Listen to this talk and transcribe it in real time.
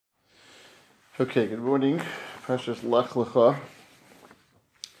Okay, good morning. Precious Lech Lecha.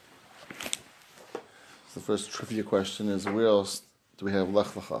 The first trivia question is, where else do we have Lech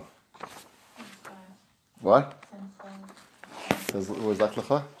Lecha? What? Where's Lech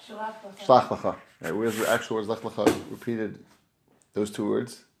Lecha? Shlach Lecha. Right, where's the actual words Lech Lecha repeated? Those two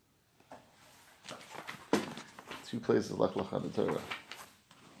words? Two places Lech Lecha in the Torah.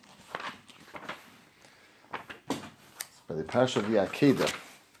 It's by the Parsha of Akedah.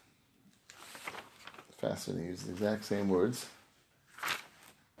 Fascinating, use the exact same words.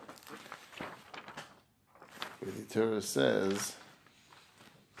 Where the Torah says,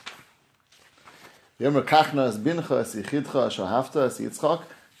 Yomer kachna es bincha es yichidcha es shahavta es yitzchak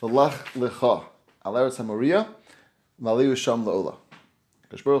v'lach lecha al eretz haMoriah v'aliu sham la'ola.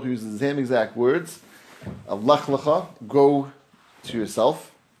 Kadosh Baruch Hu uses the same exact words of lach lecha, go to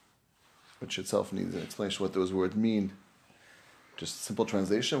yourself, which itself needs an explanation what those words mean. Just simple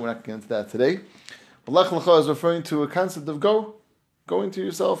translation, we're not getting into that today. But lech lecha is referring to a concept of going to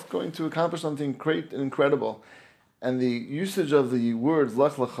yourself, going to accomplish something great and incredible. And the usage of the words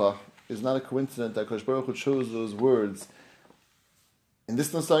lech lecha is not a coincidence that Kadosh Baruch Hu chose those words in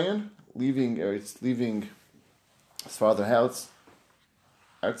this Nisayon, leaving his father's house,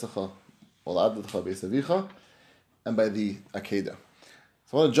 Artzacha, Oladadcha, Beis Avicha, and by the Akedah.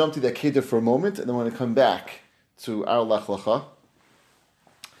 So I want to jump to the Akedah for a moment, and then I want to come back to our lech lecha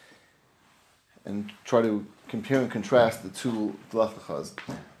and try to compare and contrast the two lech lechas.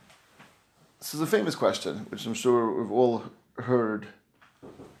 This is a famous question, which I'm sure we've all heard,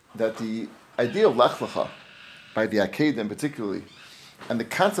 that the idea of lech lecha, by the Akedah in particularly, and the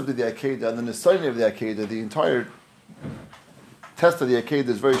concept of the Akedah, and the Nisayon of the Akedah, the entire test of the Akedah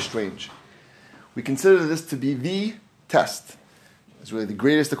is very strange. We consider this to be the test. It's really the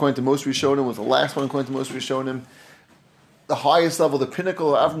greatest according to Moshe Rishonim, was the last one according to Moshe Rishonim. The highest level, the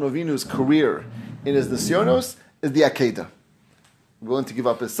pinnacle of Avram Avinu's career in his Nisyonos is the Akedah. Willing to give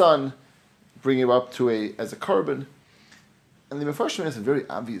up his son, bring him up as a carbon. And the Mefarshim asks a very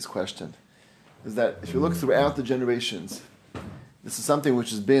obvious question, is that if you look throughout the generations, this is something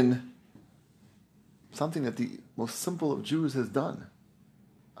which has been something that the most simple of Jews has done.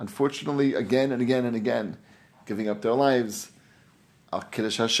 Unfortunately, again and again and again, giving up their lives, al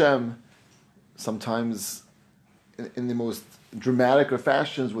Kiddush Hashem, sometimes in the most dramatic of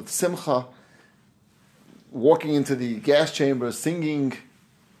fashions with simcha, walking into the gas chamber, singing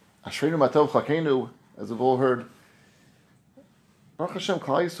Ashreinu Matov Chakenu, as we've all heard. Baruch Hashem,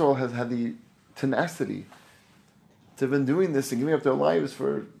 Klal Yisrael has had the tenacity to have been doing this and giving up their lives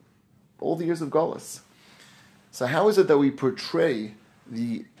for all the years of Galus. So how is it that we portray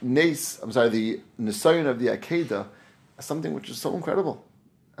the Nisayon of the Akedah as something which is so incredible?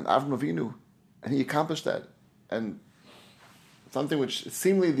 And Avram Avinu, and he accomplished that. And something which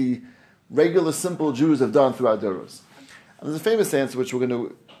seemingly the regular, simple Jews have done throughout Doros. And there's a famous answer which we're going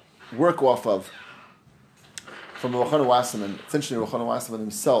to work off of from Rochana Wasserman. Essentially, Rochana Wasserman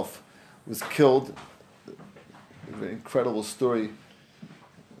himself was killed. An incredible story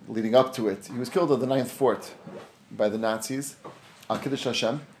leading up to it. He was killed at the 9th Fort by the Nazis. Al Kiddush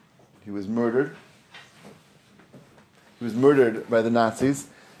Hashem. He was murdered. He was murdered by the Nazis.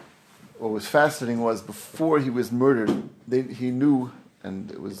 What was fascinating was, before he was murdered, he knew, and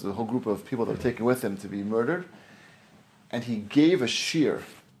it was a whole group of people that were taken with him to be murdered, and he gave a shir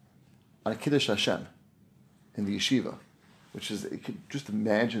on Kiddush Hashem in the yeshiva, which is, you could just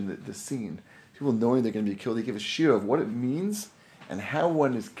imagine the scene. People knowing they're going to be killed, he gave a shir of what it means and how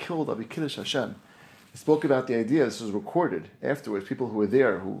one is killed of Kiddush Hashem. He spoke about the idea, this was recorded afterwards, people who were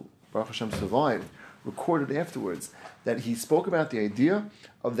there, who Baruch Hashem survived, recorded afterwards, that he spoke about the idea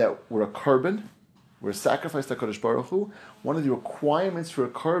of that we're a carbon, we're a sacrifice to HaKadosh Baruch Hu. One of the requirements for a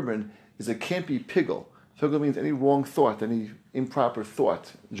carbon is it can't be pigul. Pigul means any wrong thought, any improper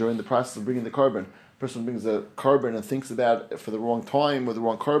thought during the process of bringing the carbon. A person brings a carbon and thinks about it for the wrong time or the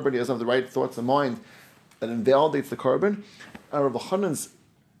wrong carbon, he doesn't have the right thoughts in mind, that invalidates the carbon. And Rav Hanan's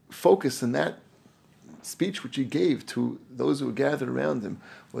focus in that speech which he gave to those who were gathered around him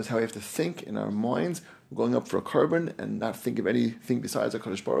was how we have to think in our minds, we're going up for a carbon and not think of anything besides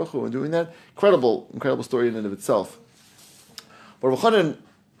HaKadosh Baruch Hu and doing that. Incredible story in and of itself. But Rav Hanan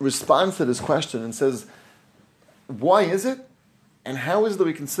responds to this question and says, why is it, and how is it that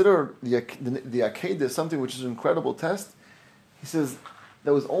we consider the Akedah something which is an incredible test? He says,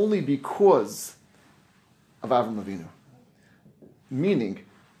 that was only because of Avram Avinu. Meaning,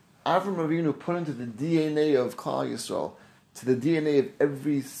 Avram Avinu put into the DNA of Klal Yisrael, to the DNA of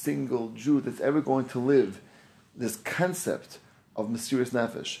every single Jew that's ever going to live, this concept of Mesiras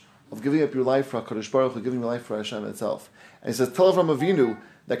Nefesh, of giving up your life for HaKadosh Baruch Hu, giving your life for Hashem itself. And he says, tell Avram Avinu,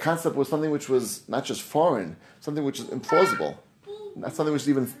 that concept was something which was not just foreign, something which is implausible, not something which is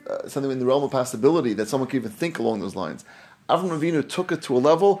even something in the realm of possibility that someone could even think along those lines. Avram Avinu took it to a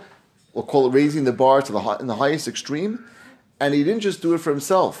level, we'll call it raising the bar to in the highest extreme, and he didn't just do it for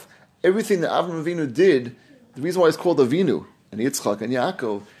himself. Everything that Avram Avinu did, the reason why it's called Avinu, and Yitzchak and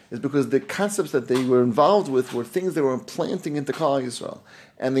Yaakov, is because the concepts that they were involved with were things they were implanting into Klal Yisrael.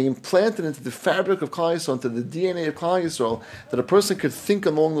 And they implanted into the fabric of Klal Yisrael, into the DNA of Klal Yisrael, that a person could think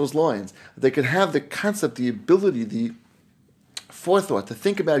along those lines. That they could have the concept, the ability, the forethought to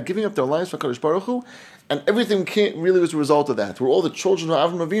think about giving up their lives for HaKadosh Baruch Hu, and everything really was a result of that. We're all the children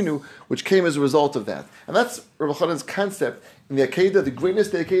of Avram Avinu, which came as a result of that. And that's Rav Chanan's concept in the Akedah. The greatness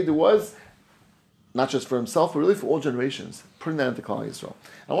of the Akedah was not just for himself, but really for all generations, putting that into Klal Yisrael.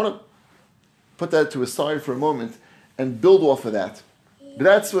 I want to put that to a side for a moment and build off of that. But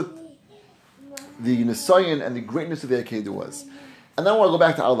that's what the Nisayan and the greatness of the Akedah was. And then I want to go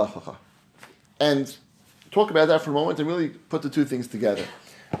back to Al Lachlecha and talk about that for a moment and really put the two things together.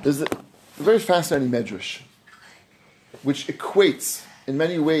 There's a very fascinating medrash which equates in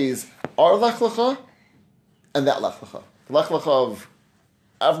many ways our Lachlecha and that Lachlecha. The Lachlecha of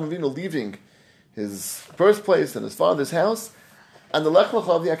Avram Avinu leaving his birthplace and his father's house, and the Lech Lecha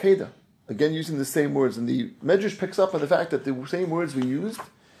of the Akedah. Again, using the same words. And the Medrash picks up on the fact that the same words were used,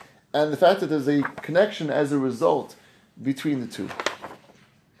 and the fact that there's a connection as a result between the two.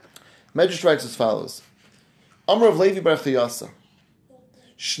 Medrash writes as follows. Amar of Levi bar Chiyasa.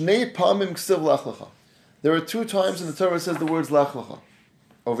 Shnei pamim ksiv Lech Lecha. There are two times in the Torah it says the words Lech Lecha.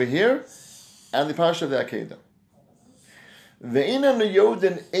 Over here, and the Parsha of the Akedah. Ve'inam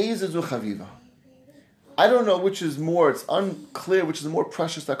neyodin eizezu chaviva. I don't know which is more, it's unclear which is more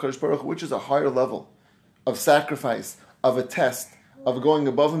precious to HaKadosh Baruch Hu, which is a higher level of sacrifice, of a test, of going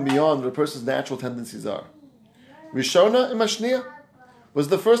above and beyond what a person's natural tendencies are. Rishona and Mashniya was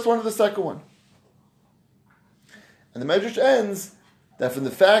the first one or the second one. And the Medrash ends that from the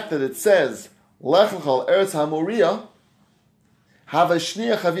fact that it says, Lech Lecha Eretz HaMoriah, Hava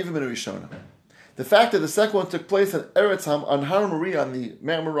Shniya Chaviva min Rishona. The fact that the second one took place at Eretz Ham, on Har Moriah, on the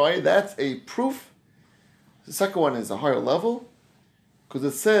Mount Moriah, that's a proof. The second one is a higher level, because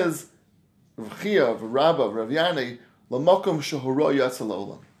it says, Rav Chia, Rav Yanei, L'makom shehora yatzal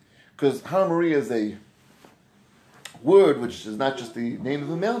olam. Because Har Moriah is a word which is not just the name of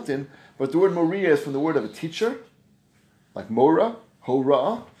a mountain, but the word Moriah is from the word of a teacher, like Mora,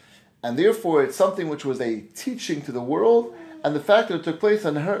 Hora, and therefore it's something which was a teaching to the world, and the fact that it took place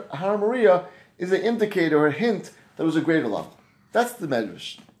on Har Moriah is an indicator or a hint that it was a greater level. That's the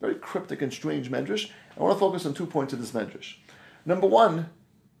Medrash. Very cryptic and strange Medrash. I want to focus on 2 points of this Medrash. Number one,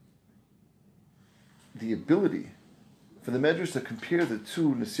 the ability for the Medrash to compare the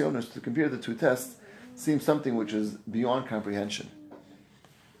two Nisyonos, to compare the two tests, seems something which is beyond comprehension.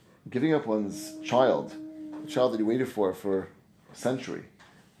 Giving up one's child, a child that you waited for a century,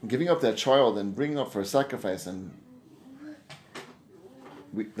 giving up that child and bringing up for a sacrifice, and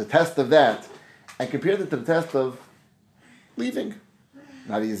the test of that, and compare it to the test of leaving.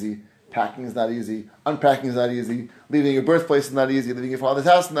 Not easy. Packing is not easy. Unpacking is not easy. Leaving your birthplace is not easy. Leaving your father's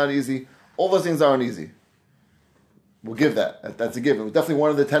house is not easy. All those things aren't easy. We'll give that. That's a given. It's definitely one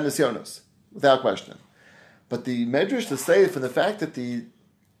of the 10 nisyonos, without question. But the Medrash to say from the fact that the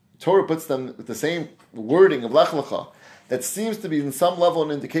Torah puts them with the same wording of Lech Lecha, that seems to be in some level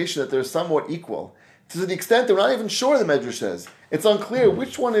an indication that they're somewhat equal, to the extent that we're not even sure, the Medrash says. It's unclear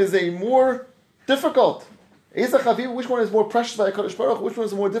which one is a more difficult. Which one is more precious by HaKadosh Baruch Hu? Which one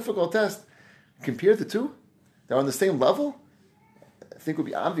is a more difficult test? Compare the two? They're on the same level? I think it would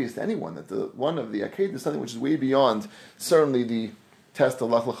be obvious to anyone that the one of the Akedah is something which is way beyond certainly the test of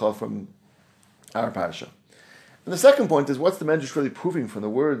Lech Lecha from our parasha. And the second point is, what's the Medrash really proving from the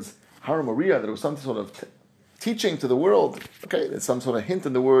words Har Moriah, that it was some sort of teaching to the world? Okay, there's some sort of hint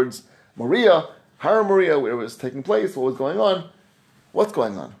in the words Moriah, Har Moriah, where it was taking place, what was going on. What's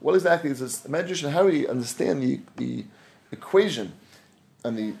going on? What exactly is this Medrash, and how do we understand the equation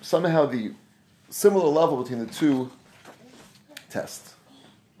and somehow the similar level between the two tests?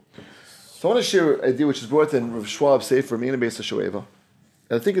 So I want to share an idea which is brought in Rav Schwab Sefer Mina Beis HaShoeva.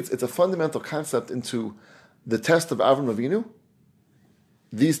 And I think it's a fundamental concept into the test of Avram Avinu,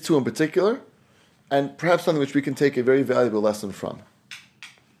 these two in particular, and perhaps something which we can take a very valuable lesson from.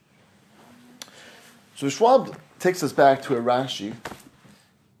 So Schwab takes us back to a Rashi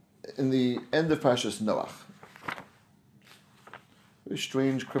in the end of Parshas Noach. Very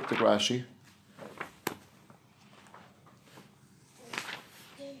strange, cryptic Rashi.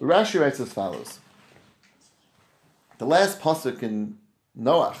 Rashi writes as follows. The last pasuk in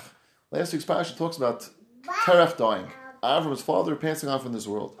Noach Last week's parasha talks about Terach dying. Avram's father passing on from this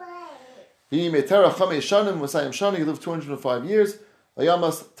world. He lived 205 years.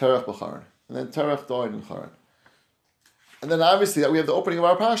 Vayamas Terach b'Charan. And then Terach died in Charan. And then obviously we have the opening of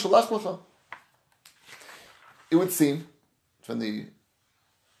our parasha, Lech Lecha. It would seem, from the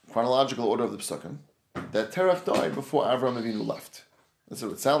chronological order of the Pesukim, that Terach died before Avram Avinu left. That's what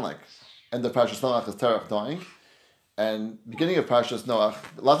it would sound like. End of Parashas Noach is Terach dying, and beginning of Parashas Noach,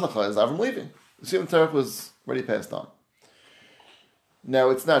 Lech Lecha, is Avram leaving. Assuming Terach was already passed on. Now,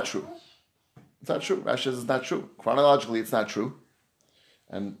 it's not true. It's not true. Rashi says it's not true. Chronologically, it's not true.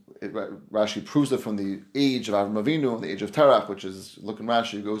 And Rashi proves it from the age of Avram Avinu and the age of Terach, which is, look in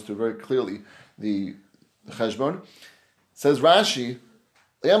Rashi, it goes through very clearly the Cheshbon. Says Rashi,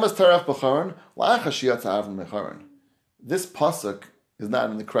 Yamas Terach b'Charan, la'achashiyat Avram b'Charan. This pasuk is not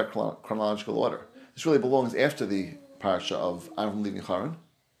in the correct chronological order. This really belongs after the parasha of Avram leaving Charan.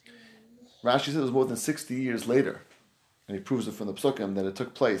 Rashi says it was more than 60 years later, and he proves it from the Pesukim that it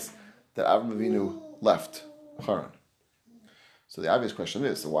took place that Avram Avinu left Charan. So the obvious question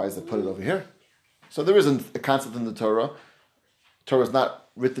is, so why is it put it over here? So there isn't a concept in the Torah. Torah is not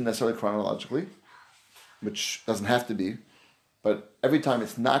written necessarily chronologically, which doesn't have to be, but every time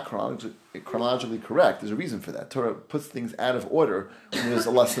it's not chronologically correct, there's a reason for that. Torah puts things out of order when there's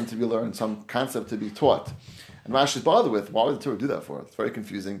a lesson to be learned, some concept to be taught. And Rashi is bothered with, why would the Torah do that for? It's very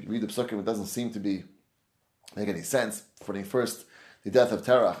confusing. You read the Pesukim, it doesn't seem to make any sense, putting first the death of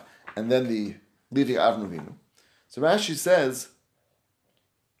Terach and then the leaving of Avram Avinu. So Rashi says,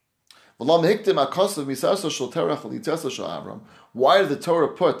 why did the Torah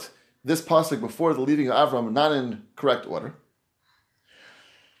put this pasuk before the leaving of Avram, not in correct order?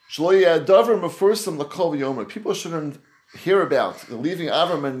 People shouldn't hear about the leaving of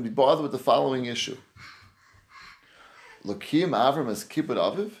Avram and be bothered with the following issue. Lakim Avram as kibbut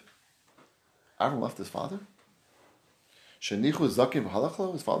aviv. Avram left his father. Shenichu zakim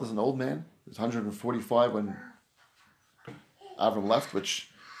v'halachlo. His father's an old man. He was 145 when Avram left, which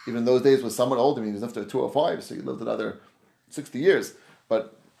even in those days was somewhat old. I mean, he was after 205, so he lived another 60 years.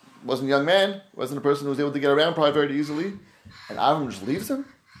 But wasn't a young man, wasn't a person who was able to get around probably very easily. And Avram just leaves him.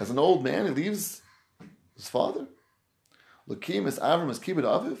 As an old man, he leaves his father. Lakim is Avram as kibbut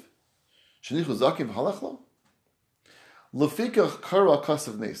aviv. Shenichu zakim v'halachlo. Lefikach kara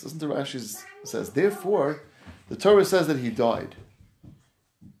kasav nes. Listen to Rashi says. Therefore, the Torah says that he died.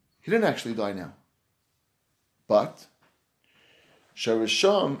 He didn't actually die now. But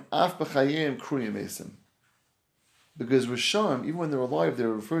Sharisham af b'chayim kruyim esim. Because Risham, even when they're alive, they're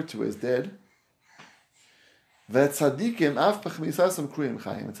referred to as dead. V'tzadikim af b'chmisasam kruyim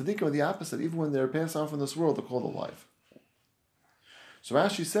chayim. And tzadikim are the opposite. Even when they're passed on from this world, they're called alive. So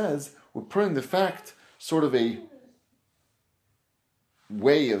Rashi says, we're putting the fact, sort of a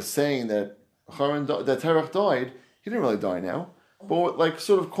way of saying that Terach died. He didn't really die now, but like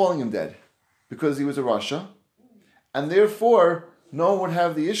sort of calling him dead because he was a Rasha, and therefore no one would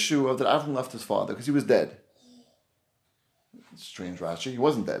have the issue of that Avram left his father because he was dead. Strange Rashi. He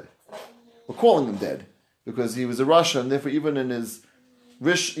wasn't dead. We're calling him dead because he was a Rasha, and therefore even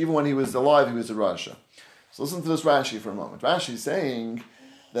when he was alive, he was a Rasha. So listen to this Rashi for a moment. Rashi is saying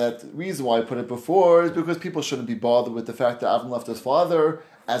that the reason why I put it before is because people shouldn't be bothered with the fact that Avram left his father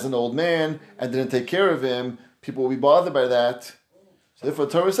as an old man and didn't take care of him. People will be bothered by that. So therefore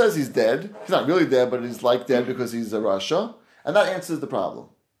Torah says he's dead. He's not really dead, but he's like dead because he's a Rasha. And that answers the problem.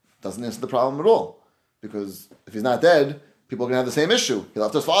 Doesn't answer the problem at all. Because if he's not dead, people are going to have the same issue. He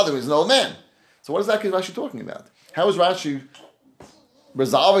left his father, he's an old man. So what exactly is Rashi talking about? How is Rashi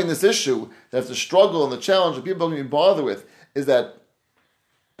resolving this issue? That the struggle and the challenge that people are going to be bothered with is that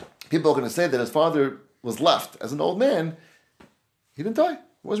people are going to say that his father was left as an old man. He didn't die.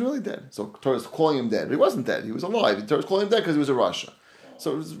 He wasn't really dead. So Torah is calling him dead. But he wasn't dead. He was alive. Torah is calling him dead because he was a Rasha.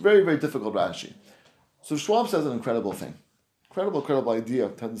 So it was very, very difficult Rashi. So Schwab says an incredible thing. Incredible idea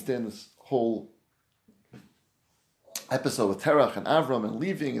to understand this whole episode with Terach and Avram and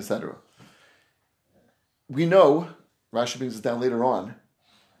leaving, etc. We know, Rashi brings this down later on,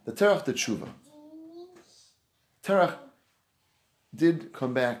 that Terach did tshuva. Terach did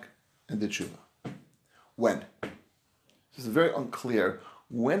come back and did tshuva. When? This is very unclear.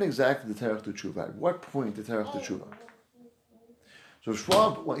 When exactly did Terach do tshuva? At what point did Terach do tshuva? So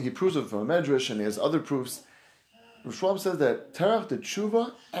Schwab, he proves it from a medrash, and he has other proofs. Schwab says that Terach did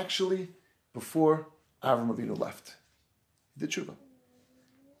tshuva actually before Avram Avinu left. He did tshuva.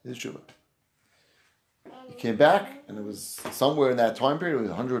 He came back, and it was somewhere in that time period. He was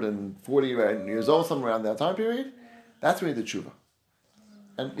 140 years old, somewhere around that time period. That's when he did tshuva.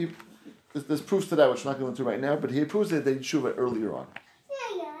 And there's proofs to that, which I'm not going to go into right now, but he proves that they did tshuva earlier on.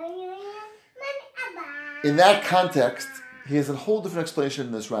 in that context, he has a whole different explanation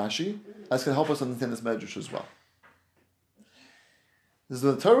in this Rashi that's going to help us understand this Medrash as well. As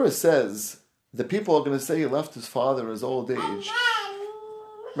the Torah says that people are going to say he left his father in his old age,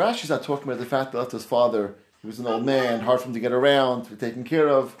 Rashi's not talking about the fact that he left his father, he was an old man, hard for him to get around, to be taken care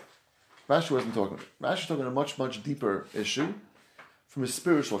of. Rashi wasn't talking about it. Rashi's talking about a much, much deeper issue from a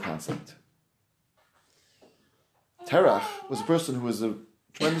spiritual concept. Terach was a person who was a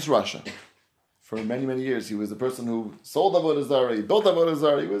tremendous Rasha. For many, many years, he was the person who sold Avodah Zarah, he built Avodah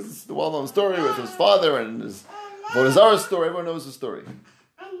Zarah, he was the well-known story with his father and his Avodah Zarah story, everyone knows the story.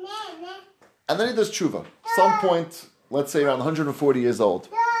 And then he does tshuva. Some point, let's say around 140 years old.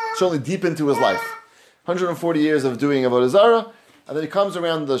 Certainly deep into his life. 140 years of doing Avodah Zarah, and then he comes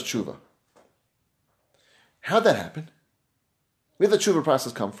around and does tshuva. How'd that happen? Where did the tshuva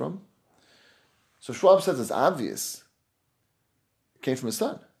process come from? So Schwab says it's obvious. It came from his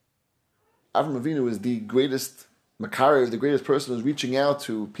son. Avram Avinu is the greatest Makari, the greatest person who's reaching out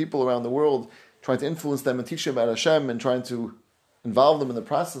to people around the world, trying to influence them and teach them about Hashem and trying to involve them in the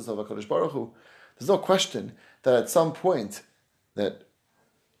process of HaKadosh Baruch Hu. There's no question that at some point that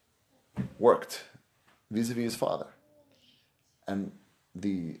worked vis-a-vis his father. And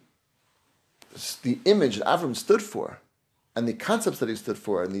the image that Avram stood for and the concepts that he stood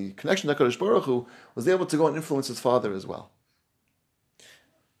for and the connection to HaKadosh Baruch Hu was able to go and influence his father as well.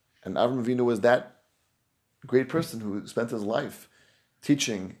 And Avram Avinu was that great person who spent his life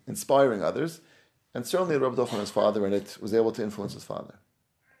teaching, inspiring others, and certainly it rubbed off on his father and it was able to influence his father.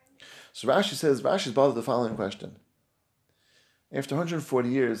 So Rashi's bothered the following question. After 140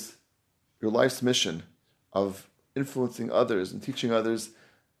 years, your life's mission of influencing others and teaching others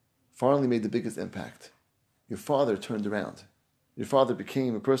finally made the biggest impact. Your father turned around. Your father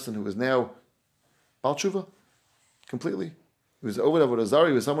became a person who was now Baal Tshuva, completely. He was over Avodah Zarah.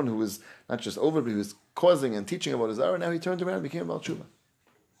 He was someone who was not just over, but he was causing and teaching Avodah Zarah. Now he turned around and became Baal Tshuva.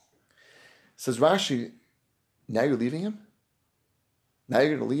 Says Rashi, now you're leaving him? Now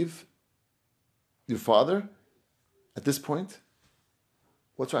you're going to leave your father at this point?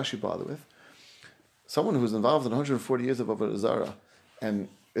 What's Rashi bother with? Someone who's involved in 140 years of Avodah Zarah and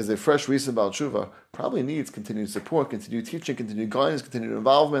is a fresh recent Baal Tshuva probably needs continued support, continued teaching, continued guidance, continued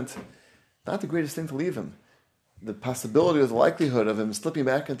involvement. Not the greatest thing to leave him. The possibility or the likelihood of him slipping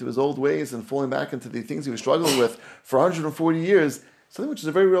back into his old ways and falling back into the things he was struggling with for 140 years, something which is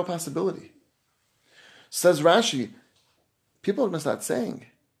a very real possibility. Says Rashi, people are going to start saying,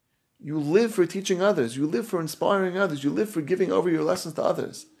 you live for teaching others, you live for inspiring others, you live for giving over your lessons to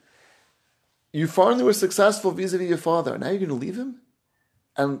others. You finally were successful vis-a-vis your father, now you're going to leave him?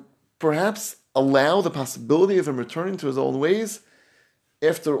 And perhaps allow the possibility of him returning to his own ways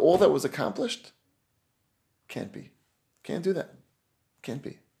after all that was accomplished? Can't be. Can't do that. Can't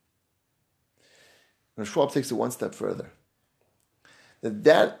be. And Schwab takes it one step further.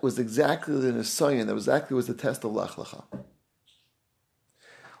 That was exactly the Nisayan, that was the test of Lech Lecha.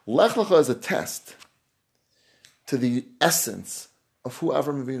 Lech Lecha is a test to the essence of who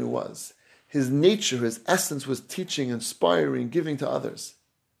Avram Avinu was. His nature, his essence was teaching, inspiring, giving to others.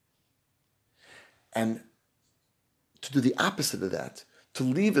 And to do the opposite of that, to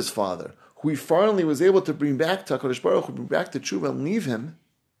leave his father, who he finally was able to bring back to HaKadosh Baruch Hu, bring back to Tshuva and leave him,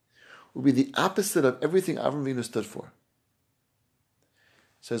 would be the opposite of everything Avram Avinu stood for.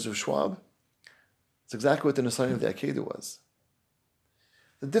 Says Rav Schwab, it's exactly what the Nisayan of the Akedah was.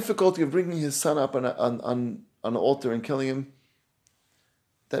 The difficulty of bringing his son up on an altar and killing him,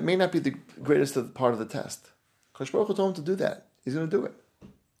 that may not be the greatest part of the test. HaKadosh Baruch Hu told him to do that. He's going to do it.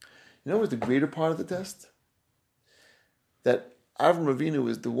 You know what's the greater part of the test? That Avram Avinu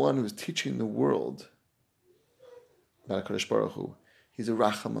is the one who is teaching the world about HaKadosh Baruch Hu. He's a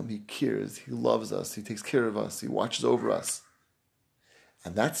Rachamim, he cares, he loves us, he takes care of us, he watches over us.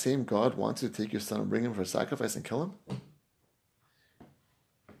 And that same God wants you to take your son and bring him for a sacrifice and kill him?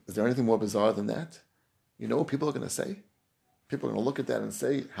 Is there anything more bizarre than that? You know what people are going to say? People are going to look at that and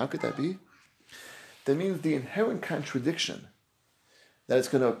say, how could that be? That means the inherent contradiction that it's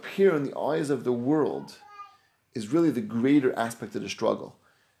going to appear in the eyes of the world is really the greater aspect of the struggle.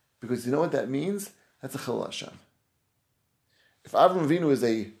 Because you know what that means? That's a Chilul Hashem. If Avram Avinu is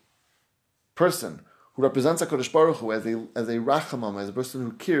a person who represents HaKadosh Baruch Hu as a Rachamam, as a person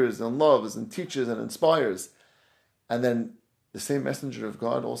who cares and loves and teaches and inspires, and then the same messenger of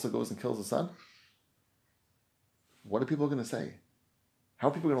God also goes and kills the son, what are people going to say? How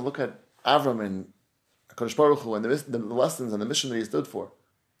are people going to look at Avram and HaKadosh Baruch Hu and the lessons and the mission that he stood for?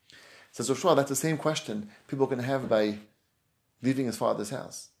 Says Rav Shmuel, that's the same question people are going to have by leaving his father's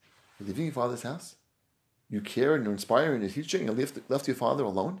house. You're leaving your father's house? You care and you're inspiring and you're teaching and you left your father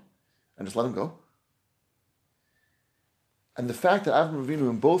alone and just let him go? And the fact that Avram Avinu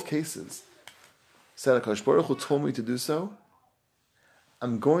in both cases said, HaKadosh Baruch Hu told me to do so,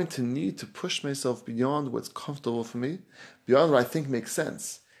 I'm going to need to push myself beyond what's comfortable for me, beyond what I think makes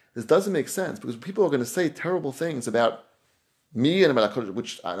sense. This doesn't make sense because people are going to say terrible things about me and about HaKadosh,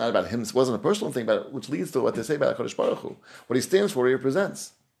 which not about him, it wasn't a personal thing, but which leads to what they say about HaKadosh Baruch Hu, what he stands for, what he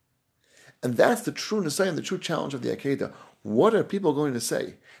represents. And that's the true Nisayon, the true challenge of the Akedah. What are people going to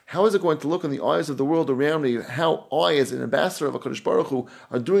say? How is it going to look in the eyes of the world around me? How I, as an ambassador of HaKadosh Baruch Hu,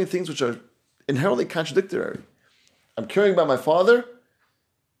 are doing things which are inherently contradictory. I'm caring about my father,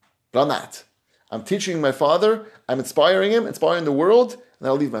 but I'm not. I'm teaching my father, I'm inspiring him, inspiring the world, and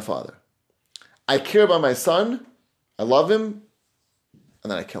I'll leave my father. I care about my son, I love him,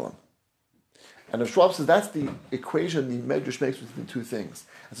 and then I kill him. And Rav Schwab says that's the equation the Medrash makes between the two things.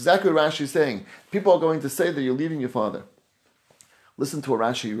 That's exactly what Rashi is saying. People are going to say that you're leaving your father. Listen to what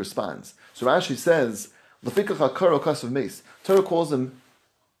Rashi responds. So Rashi says, Torah calls him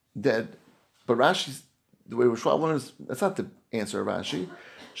dead, but Rashi, the way Rav Schwab learns, that's not the answer of Rashi.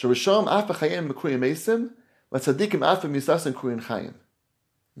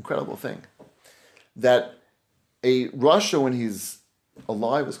 Incredible thing. That a Rasha when he's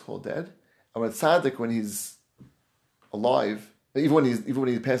alive is called dead, and when tzaddik when he's alive, even when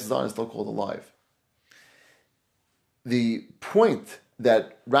he passes on, is still called alive. The point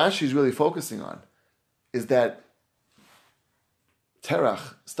that Rashi is really focusing on is that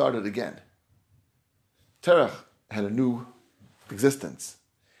Terach started again. Terach had a new existence.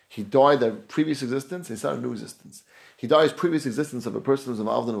 He died the previous existence, and he started a new existence. He died his previous existence of a person who was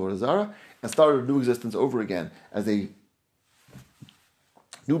involved in Avodah Zarah, and started a new existence over again as a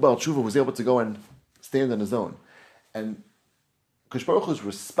new Baal Tshuva was able to go and stand on his own. And Kadosh Baruch Hu's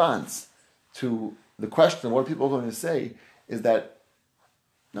response to the question, what are people going to say, is that,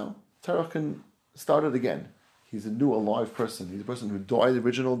 no, Terach can start it again. He's a new alive person. He's a person who died the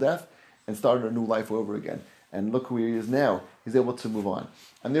original death and started a new life over again. And look who he is now. He's able to move on.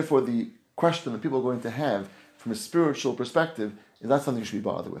 And therefore the question that people are going to have from a spiritual perspective is not something you should be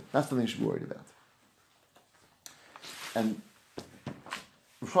bothered with. Not something you should be worried about. And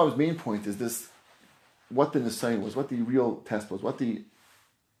Rav Schwab's main point is this, what the Nisayon was, what the real test was, what the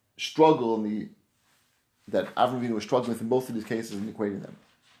struggle that Avram Avinu was struggling with in both of these cases and equating them.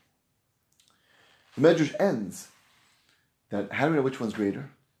 The Medrash ends that how do we know which one's greater?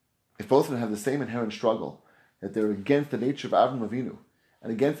 If both of them have the same inherent struggle, that they're against the nature of Avram Avinu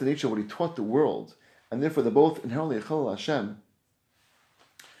and against the nature of what he taught the world, and therefore they're both inherently Chilul Hashem,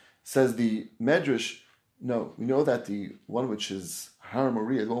 says the Medrash, no, we know that the one which is Har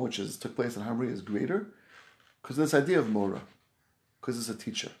Moriah, the one which took place in Har Moriah is greater because of this idea of Mora, because it's a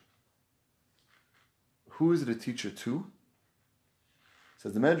teacher. Who is it a teacher to?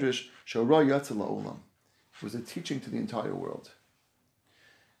 Says the Medrash, Shara Yatzel La'olam. It was a teaching to the entire world.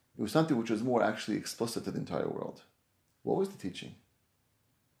 It was something which was more actually explicit to the entire world. What was the teaching?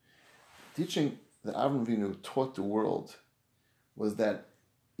 The teaching that Avram Avinu taught the world was that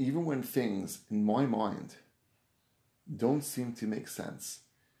even when things, in my mind, don't seem to make sense,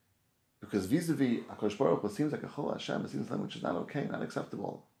 because vis-a-vis HaKadosh Baruch Hu, it seems like a Chilul Hashem, it seems something which is not okay, not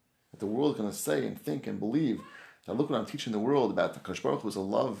acceptable, that the world is going to say and think and believe, that look what I'm teaching the world about HaKadosh Baruch Hu is a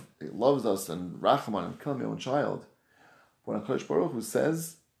love, he loves us, and Rachman, and kill my own child. When HaKadosh Baruch Hu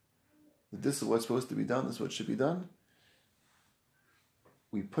says that this is what's supposed to be done, this is what should be done,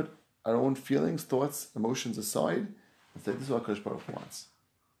 we put our own feelings, thoughts, emotions aside, and say, this is what HaKadosh Baruch Hu wants.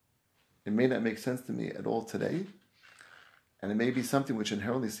 It may not make sense to me at all today, and it may be something which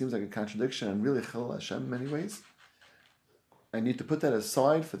inherently seems like a contradiction and really Chilul Hashem in many ways. I need to put that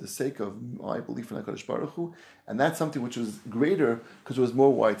aside for the sake of my belief in HaKadosh Baruch Hu, and that's something which was greater because it was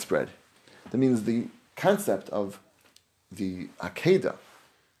more widespread. That means the concept of the Akedah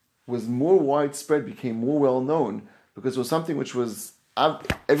was more widespread, became more well known, because it was something which was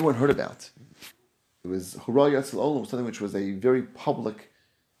everyone heard about. It was Hurrah Yatzel Olam, something which was a very public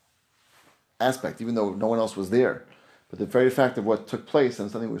aspect, even though no one else was there. But the very fact of what took place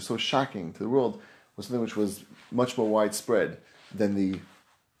and something which was so shocking to the world was something which was much more widespread than the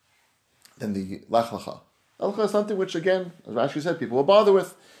Lech Lecha. Lech Lecha is something which, again, as Rashi said, people will bother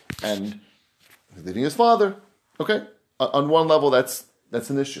with, and he's leaving his father. Okay, on one level that's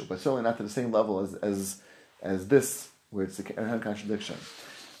an issue, but certainly not to the same level as this, where it's an inherent contradiction.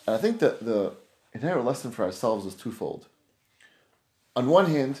 And I think that the inherent lesson for ourselves is twofold. On one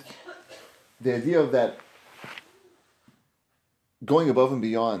hand, the idea of that going above and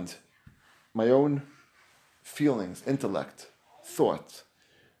beyond my own feelings, intellect, thought,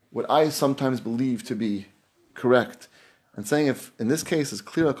 what I sometimes believe to be correct, and saying if in this case it's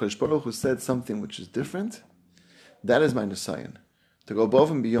clear HaKadosh Baruch Hu said something which is different, That is my nisayon, to go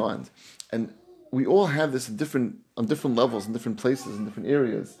above and beyond. And we all have this on different levels, in different places, in different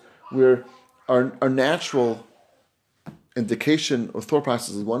areas, where our natural indication of thought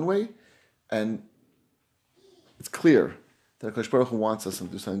process is one way, and it's clear that HaKadosh Baruch Hu wants us to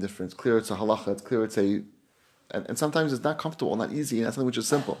do something different. It's clear it's a halacha, it's clear it's and sometimes it's not comfortable, not easy, and that's something which is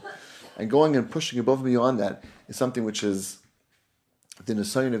simple. And going and pushing above and beyond that is something which is the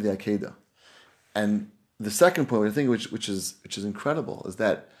nisayon of the Akedah. And the second point, I think, which is incredible, is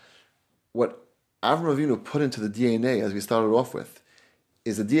that what Avraham Avinu put into the DNA, as we started off with,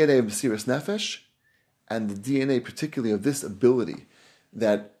 is the DNA of Mesiras Nefesh, and the DNA particularly of this ability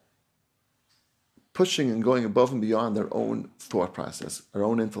that pushing and going above and beyond our own thought process, our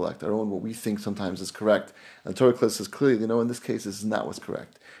own intellect, our own what we think sometimes is correct. And the Torah says clearly, in this case, this is not what's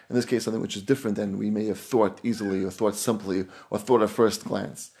correct. In this case, something which is different than we may have thought easily, or thought simply, or thought at first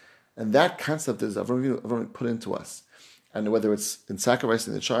glance. And that concept is Avraham put into us. And whether it's in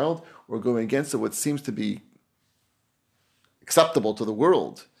sacrificing the child, or going against what seems to be acceptable to the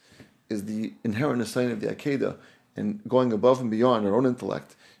world, is the inherent nisayon of the Akedah, and going above and beyond our own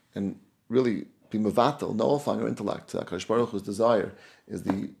intellect, and really be mevatel, nullifying our intellect. HaKadosh Baruch Hu's desire is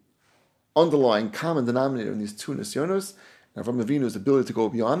the underlying common denominator in these two nisyonos, and Avraham Avinu's ability to go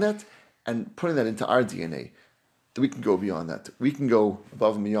beyond that, and putting that into our DNA, that we can go beyond that. We can go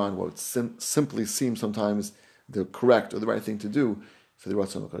above and beyond what simply seems sometimes the correct or the right thing to do for the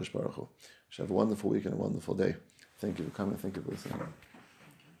Ratzon of HaKadosh Baruch Hu. Have a wonderful week and a wonderful day. Thank you for coming. Thank you for listening.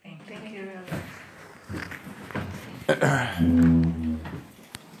 Thank you.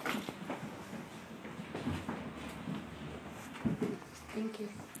 Thank you.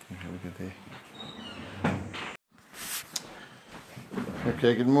 Have a good day.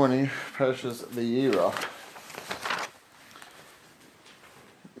 Okay, good morning. Parashas Vayera.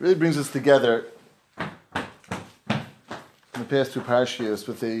 It really brings us together in the past two parashiyos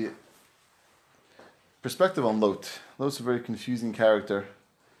with a perspective on Lot. Lot's a very confusing character.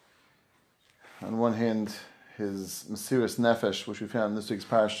 On one hand, his Mesiras Nefesh, which we found in this week's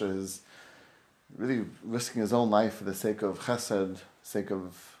parasha, is really risking his own life for the sake of Chesed, sake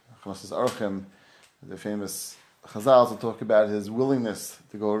of Chosas Archim. The famous Chazals will talk about his willingness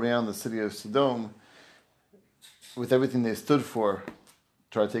to go around the city of Sodom with everything they stood for,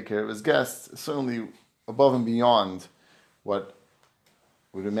 try to take care of his guests, certainly above and beyond what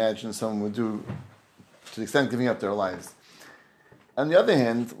we'd imagine someone would do, to the extent of giving up their lives. On the other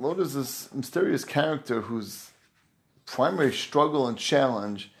hand, Lot is this mysterious character whose primary struggle and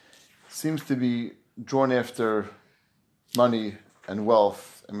challenge seems to be drawn after money and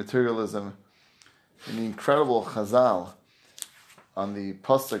wealth and materialism. And the incredible Chazal on the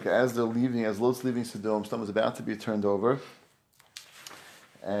pasuk, as Lot's leaving Sodom, Sodom is about to be turned over,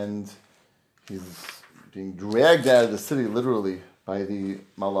 and he's being dragged out of the city literally by the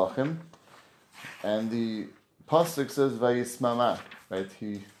Malachim, and the pasuk says Vayismama, right?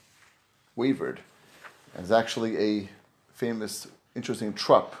 He wavered. And there's actually a famous, interesting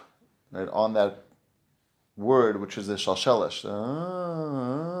trup, right, on that word, which is a shalshelish.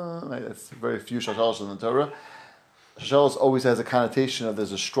 Right? That's very few shalshelish in the Torah. Shalshelish always has a connotation of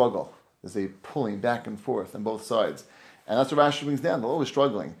there's a struggle, there's a pulling back and forth on both sides, and that's what Rashi brings down. They're always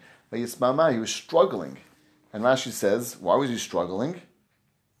struggling. Vayismama, he was struggling, and Rashi says, why was he struggling?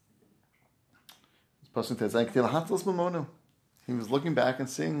 He was looking back and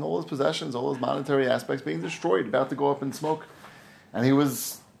seeing all his possessions, all his monetary aspects being destroyed, about to go up in smoke. And he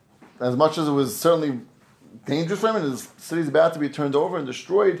was, as much as it was certainly dangerous for him, and his city's about to be turned over and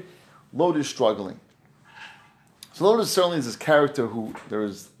destroyed, Lot is struggling. So Lot is certainly this character who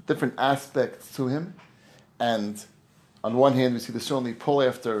there's different aspects to him. And on one hand, we see the certainly pull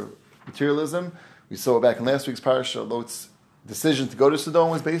after materialism. We saw back in last week's parasha, Lot's decision to go to Sodom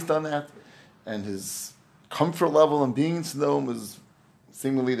was based on that. And his comfort level in being in Sodom was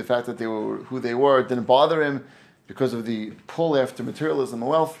seemingly the fact that they were who they were. It didn't bother him because of the pull after materialism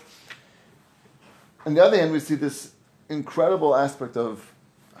and wealth. On the other hand, we see this incredible aspect of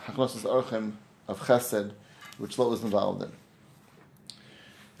Hachnosas Archim, of Chesed, which Lot was involved in.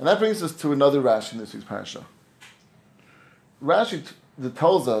 And that brings us to another Rashi in this week's parasha. Rashi that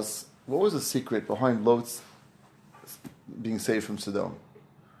tells us what was the secret behind Lot's being saved from Sodom.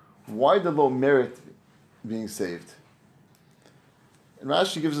 Why did Lot merit being saved? And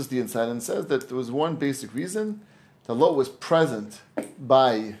Rashi gives us the insight and says that there was one basic reason, that Lot was present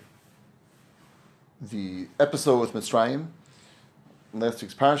by the episode with Mitzrayim. In last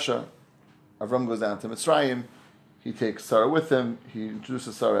week's parasha, Avram goes down to Mitzrayim, he takes Sarah with him, he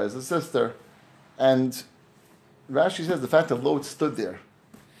introduces Sarah as a sister, and Rashi says the fact that Lot stood there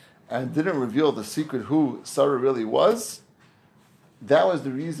and didn't reveal the secret who Sarah really was, that was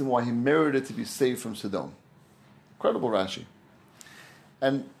the reason why he merited to be saved from Sodom. Incredible Rashi.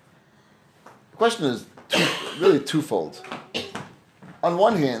 And the question is really twofold. On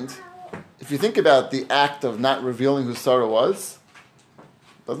one hand, if you think about the act of not revealing who Sarah was,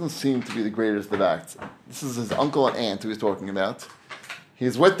 it doesn't seem to be the greatest of acts. This is his uncle and aunt who he's talking about.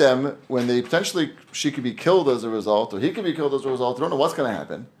 He's with them when they potentially, she could be killed as a result, or he could be killed as a result. They don't know what's going to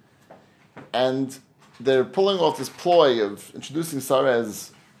happen. And they're pulling off this ploy of introducing Sarah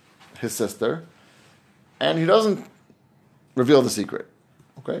as his sister, and he doesn't reveal the secret.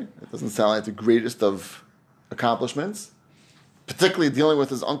 Okay? It doesn't sound like the greatest of accomplishments, particularly dealing with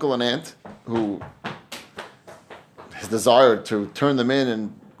his uncle and aunt, who his desire to turn them in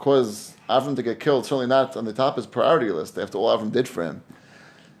and cause Avram to get killed, certainly not on the top of his priority list, after all Avram did for him.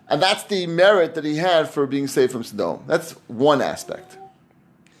 And that's the merit that he had for being saved from Sodom. That's one aspect.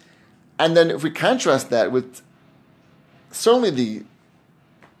 And then if we contrast that with certainly the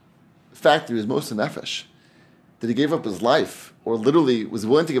fact that he was Moshe Nefesh, that he gave up his life, or literally was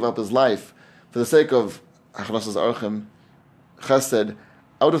willing to give up his life for the sake of Achnasas Archim, Chesed,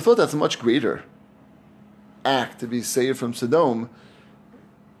 I would have thought that's a much greater act to be saved from Sodom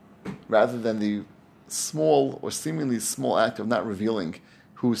rather than the small or seemingly small act of not revealing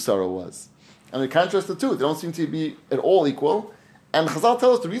who Sarah was. And in contrast the two, they don't seem to be at all equal. And Chazal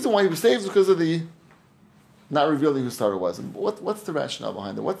tell us the reason why he was saved is because of the not revealing who Sarah was. And what's the rationale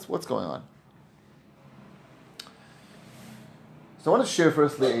behind it? What's going on? So I want to share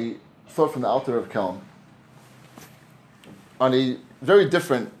firstly a thought from the Alter of Kelm on a very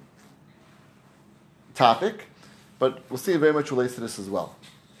different topic, but we'll see it very much relates to this as well.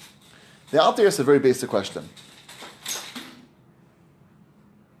 The Alter asks a very basic question.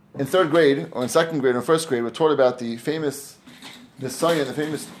 In third grade, or in second grade, or in first grade, we're taught about the famous Nisayan, the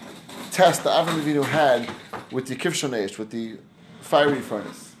famous test that Avram Avinu had with the Kivshon Eish, with the fiery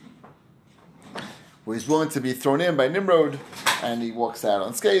furnace, where he's willing to be thrown in by Nimrod, and he walks out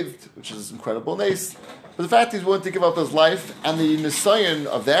unscathed, which is incredible nace. But the fact he's willing to give up his life, and the Nisayan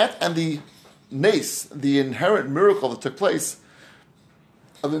of that, and the nace, the inherent miracle that took place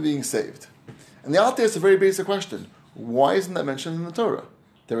of him being saved. And the Alter asks a very basic question. Why isn't that mentioned in the Torah?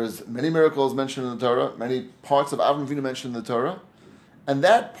 There is many miracles mentioned in the Torah, many parts of Avram Avinu mentioned in the Torah, and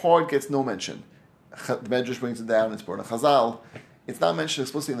that part gets no mention. The Medrash brings it down, it's part of Chazal. It's not mentioned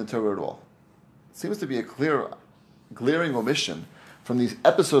explicitly in the Torah at all. It seems to be a glaring omission from the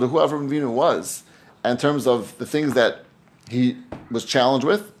episode of who Avram Avinu was, in terms of the things that he was challenged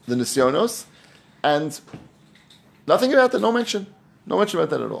with, the Nisyonos, and nothing about that, no mention about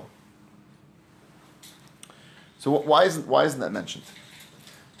that at all. So why isn't that mentioned?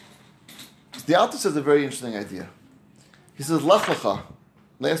 The Alter says a very interesting idea. He says, Lech Lecha,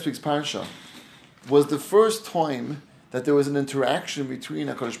 last week's parsha, was the first time that there was an interaction between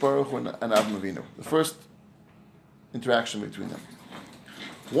HaKadosh Baruch Hu and Avram Avinu. The first interaction between them.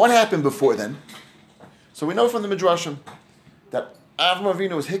 What happened before then? So we know from the Midrashim that Avram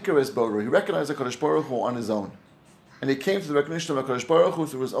Avinu was Hikaris Boru. He recognized HaKadosh Baruch Hu on his own. And he came to the recognition of HaKadosh Baruch Hu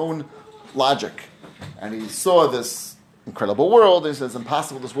through his own logic. And he saw this incredible world, and he says, it's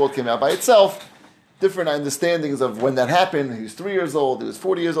impossible this world came out by itself. Different understandings of when that happened. He was 3 years old, he was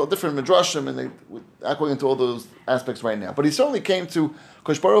 40 years old, different midrashim, and we're not going into all those aspects right now. But he certainly came to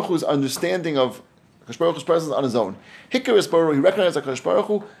HaKadosh Baruch Hu's understanding of HaKadosh Baruch Hu's presence on his own. Hikaris Baruch, he recognized HaKadosh Baruch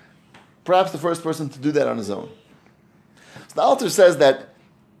Hu, perhaps the first person to do that on his own. So the Alter says that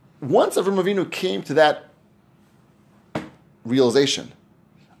once Avram Avinu came to that realization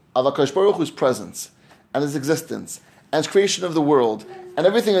of HaKadosh Baruch Hu's presence and his existence and his creation of the world and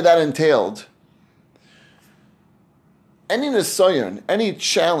everything that entailed, any nisayon, any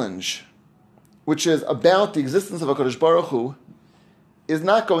challenge which is about the existence of HaKadosh Baruch Hu is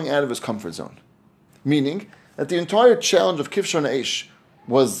not going out of his comfort zone. Meaning that the entire challenge of Kivshon Eish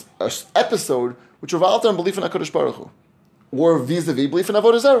was an episode which revolved around belief in HaKadosh Baruch Hu, or vis-a-vis belief in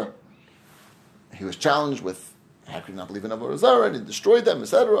Avodah Zarah. He was challenged with, how could he not believe in Avodah Zarah, and he destroyed them,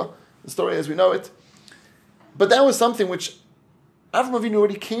 etc. The story as we know it. But that was something which Avram Avinu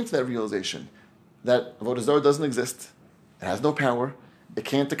already came to that realization, that Avodah Zarah doesn't exist, it has no power, it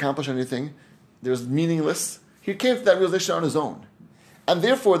can't accomplish anything, there's meaningless. He came to that realization on his own. And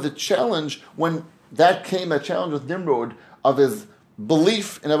therefore the challenge, when that challenge with Nimrod of his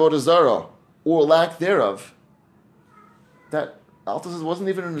belief in Avodah Zarah, or lack thereof, that Alter says wasn't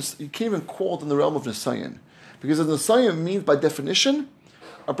even, you can't even call it in the realm of Nisayan. Because a Nisayan means, by definition,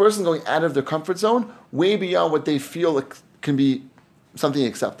 a person going out of their comfort zone, way beyond what they feel can be something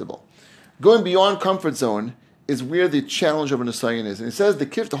acceptable. Going beyond comfort zone is where the challenge of an Nisayan is. And he says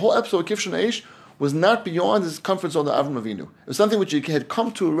the whole episode of Kifshon Aish was not beyond his comfort zone of Avram Avinu. It was something which he had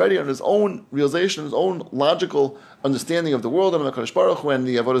come to already on his own realization, his own logical understanding of the world and of HaKadosh Baruch Hu and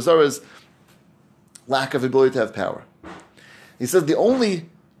the Avodah Zarah's lack of ability to have power. He says the only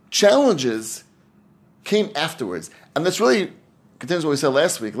challenges came afterwards. And this really continues what we said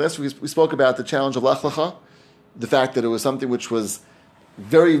last week. Last week we spoke about the challenge of Lech Lecha, the fact that it was something which was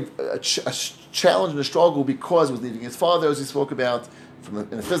a challenge and a struggle because he was leaving his father, as he spoke about,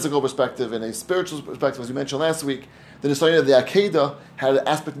 in a physical perspective, in a spiritual perspective, as we mentioned last week. The Nisayan of the Akedah had an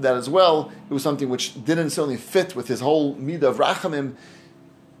aspect of that as well. It was something which didn't necessarily fit with his whole midah of rachamim,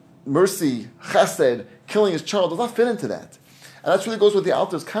 mercy, chesed, killing his child, does not fit into that. And that really goes with the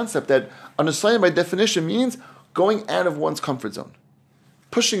Alter's concept that a Nisayan by definition means going out of one's comfort zone,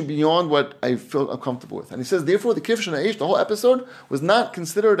 pushing beyond what I feel uncomfortable with. And he says, therefore, the Kifshon Aish, the whole episode, was not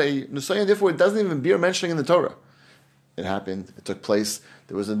considered a Nisayan, therefore it doesn't even bear mentioning in the Torah. It happened, it took place,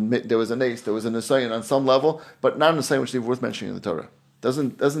 there was a nace, there was a Nisayan on some level, but not a Nisayan which is worth mentioning in the Torah.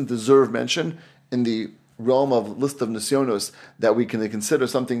 Doesn't deserve mention in the realm of list of Nisyonos that we can consider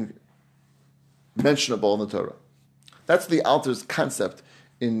something mentionable in the Torah. That's the Alter's concept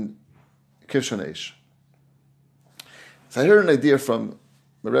in Kifshon Aish. So I heard an idea from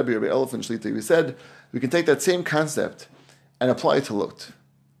my Rabbi Elif and Shlita. We said we can take that same concept and apply it to Lot.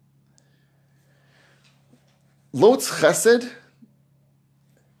 Lot's chesed,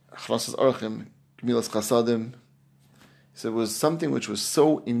 Chlasas Archim, Gemilas Chasadim, he said, was something which was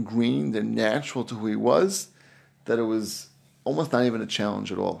so ingrained and natural to who he was that it was almost not even a challenge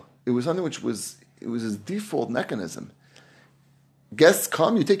at all. It was something which was his default mechanism. Guests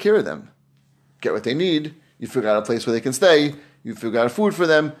come, you take care of them. Get what they need, you figure out a place where they can stay, you figure out food for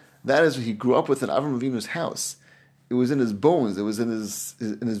them. That is what he grew up with in Avram Avinu's house. It was in his bones, it was in his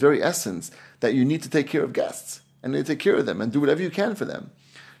very essence that you need to take care of guests and you need to take care of them and do whatever you can for them.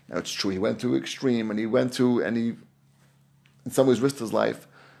 Now it's true, he went to extreme and he in some ways risked his life.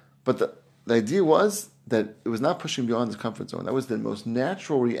 But the idea was that it was not pushing beyond his comfort zone. That was the most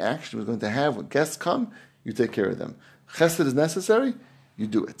natural reaction he was going to have. When guests come, you take care of them. Chesed is necessary, you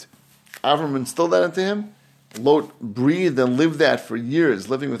do it. Avram instilled that into him. Lot breathed and lived that for years,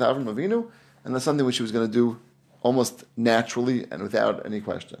 living with Avram Avinu, and that's something which he was going to do almost naturally and without any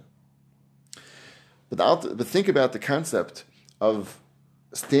question. But think about the concept of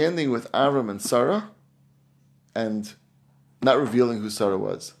standing with Avram and Sarah and not revealing who Sarah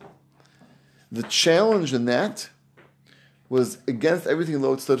was. The challenge in that was against everything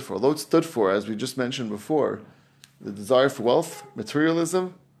Lot stood for. Lot stood for, as we just mentioned before, the desire for wealth,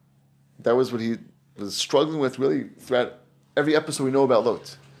 materialism. That was what he was struggling with really throughout every episode we know about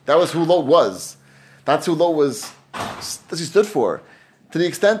Lot. That was who Lot was. That's who Lot was, that he stood for. To the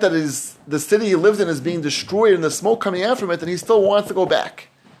extent that the city he lived in is being destroyed and the smoke coming out from it, and he still wants to go back.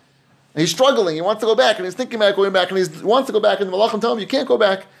 And he's struggling, he wants to go back, and he's thinking about going back, and he wants to go back, and the Malachim tell him, you can't go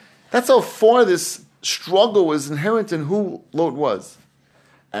back. That's how far this struggle was inherent in who Lot was.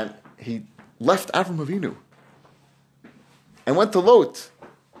 And he left Avram Avinu and went to Lot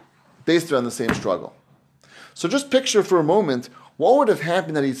based around the same struggle. So just picture for a moment, what would have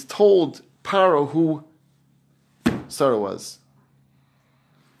happened that he's told Paro who Sarah was?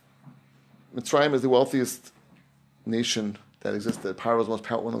 Mitzrayim is the wealthiest nation that existed. Paro was one of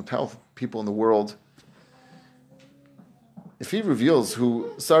the most powerful people in the world. If he reveals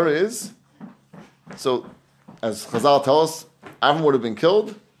who Sarah is, so as Chazal tell us, Avram would have been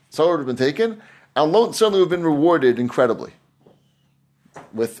killed, Sarah would have been taken, and Lot certainly would have been rewarded incredibly.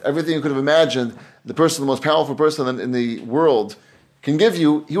 With everything you could have imagined, the most powerful person in the world can give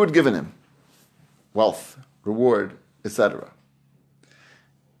you, he would have given him wealth, reward, etc.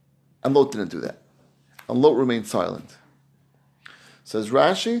 And Lot didn't do that. And Lot remained silent. Says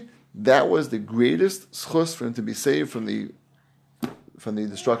Rashi, that was the greatest schus for him to be saved from the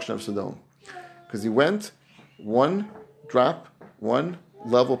destruction of Sodom. Because he went one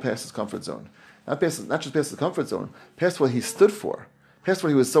level past his comfort zone. Not just past his comfort zone, past what he stood for, past what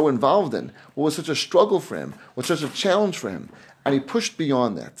he was so involved in, what was such a struggle for him, what was such a challenge for him. And he pushed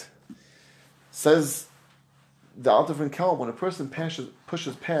beyond that. Says the Alter von Kelm, when a person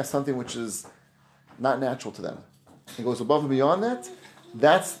pushes past something which is not natural to them, he goes above and beyond that,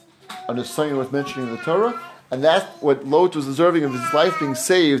 that's a Nisayan worth mentioning in the Torah, and that's what Lot was deserving of his life being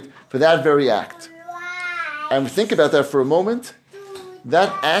saved for that very act. And think about that for a moment. That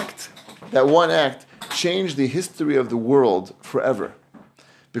one act, changed the history of the world forever.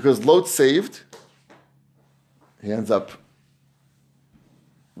 Because Lot saved, he ends up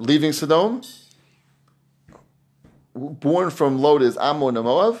leaving Sodom. Born from Lot is Ammon and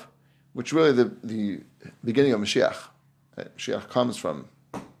Moab, which really the beginning of Mashiach. Mashiach comes from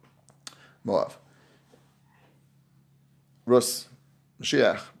Moab. Rus,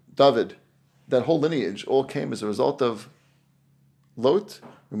 Mashiach, David, that whole lineage all came as a result of Lot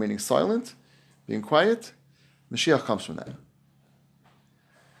remaining silent, being quiet. Mashiach comes from that.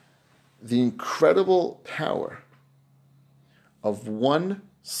 The incredible power of one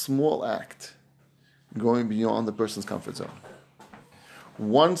small act going beyond the person's comfort zone.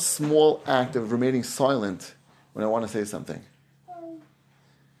 One small act of remaining silent when I want to say something.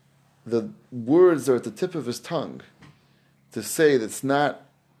 The words are at the tip of his tongue to say that's not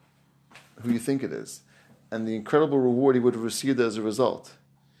who you think it is, and the incredible reward he would have received as a result.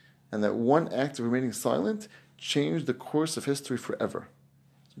 And that one act of remaining silent changed the course of history forever.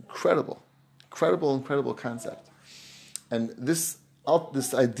 It's incredible. Incredible concept. And this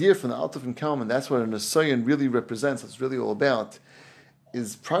idea from the Altaf and Kalman, that's what a Nisayan really represents, it's really all about,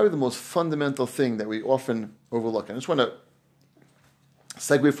 is probably the most fundamental thing that we often overlook. And I just want to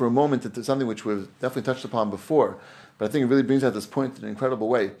segue for a moment into something which we've definitely touched upon before, but I think it really brings out this point in an incredible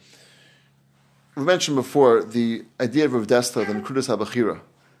way. We mentioned before the idea of Rav Dessler, the Nekudas HaBachira.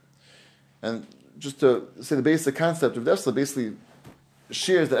 And just to say the basic concept, Rav Dessler basically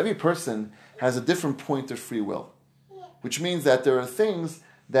shares that every person has a different point of free will, which means that there are things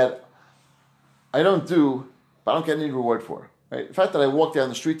that I don't do, but I don't get any reward for. Right? The fact that I walked down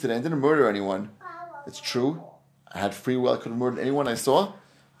the street today and didn't murder anyone, it's true. I had free will, I could have murdered anyone I saw,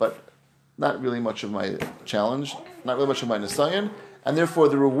 but not really much of my challenge, not really much of my nisayan, and therefore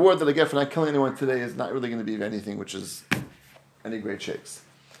the reward that I get for not killing anyone today is not really going to be anything which is any great shakes.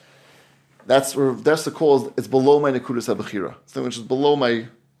 That's the cause. It's below my nekudas habechira, something which is below my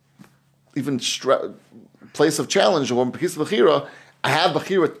even place of challenge or piece of bechira. I have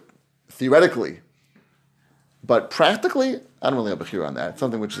bechira theoretically, but practically, I don't really have bechira on that. It's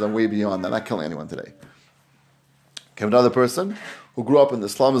something which is way beyond that. I'm not killing anyone today. You have another person who grew up in the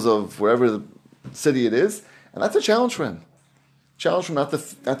slums of wherever the city it is, and that's a challenge for him. Challenge for him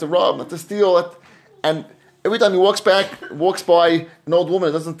not to rob, not to steal, and every time he walks by an old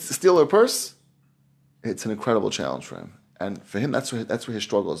woman that doesn't steal her purse, it's an incredible challenge for him. And for him, that's where his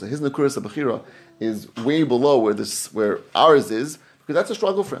struggle is. His nekudas habechira is way below where ours is, because that's a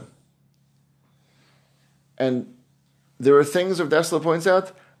struggle for him. And there are things, Rav Dessler points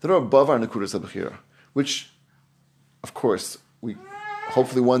out, that are above our nekudas habechira, which, of course, we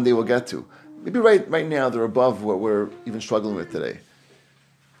hopefully one day will get to. Maybe right now they're above what we're even struggling with today.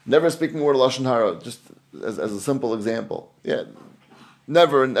 Never speaking a word of Lashon Hara, just as a simple example. Yeah,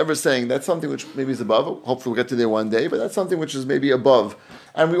 never saying that's something which maybe is above. Hopefully we'll get to there one day, but that's something which is maybe above.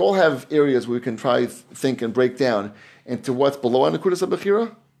 And we all have areas where we can try think and break down into what's below our nekudas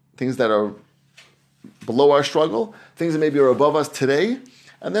habechira, things that are below our struggle, things that maybe are above us today,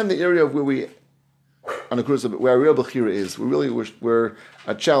 and then the area of where our real bechira is, where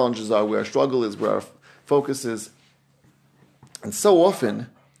our challenges are, where our struggle is, where our focus is. And so often,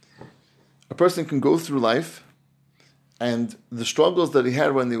 a person can go through life, and the struggles that he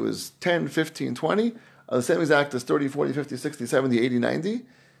had when he was 10, 15, 20 are the same exact as 30, 40, 50, 60, 70, 80, 90,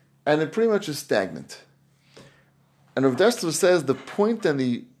 and it pretty much is stagnant. And Rav Dessler says the point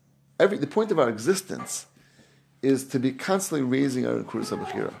of our existence is to be constantly raising our nekudas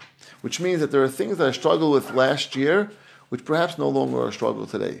habechira, which means that there are things that I struggled with last year, which perhaps no longer are a struggle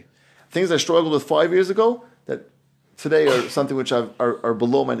today. Things I struggled with 5 years ago, that today are something which are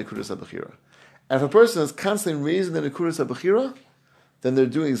below my nekudas habechira. And if a person is constantly raising the nekudas habechira, then they're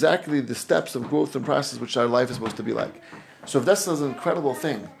doing exactly the steps of growth and process which our life is supposed to be like. So if that's an incredible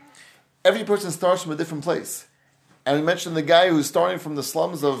thing, every person starts from a different place. And we mentioned the guy who's starting from the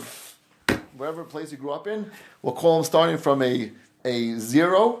slums of wherever place he grew up in, we'll call him starting from a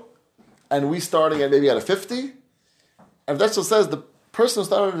 0, and we starting at maybe at a 50. And that's what says the person who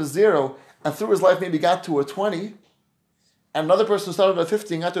started at a 0 and through his life maybe got to a 20, and another person who started at a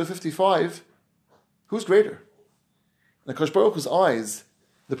 50 and got to a 55, who's greater? In HaKadosh Baruch Hu's eyes,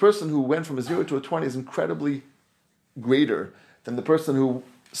 the person who went from a 0 to a 20 is incredibly greater than the person who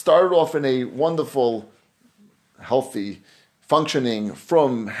started off in a wonderful, healthy, functioning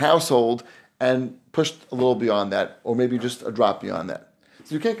from household and pushed a little beyond that, or maybe just a drop beyond that.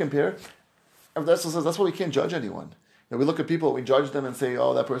 So you can't compare. And that's why we can't judge anyone. You know, we look at people, we judge them and say,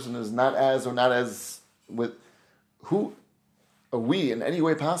 oh, that person is not as or not as with. Who are we in any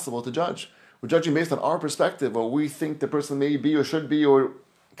way possible to judge? We're judging based on our perspective, or we think the person may be or should be, or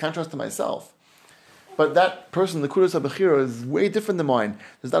contrast to myself. But that person, the nekudas habechira, is way different than mine.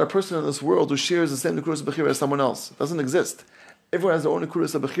 There's not a person in this world who shares the same nekudas habechira as someone else. It doesn't exist. Everyone has their own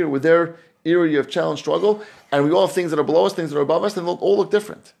nekudas habechira with their area of challenge, struggle, and we all have things that are below us, things that are above us, and they all look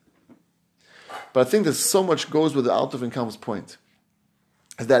different. But I think that so much goes with the Altaf and Kalm's point,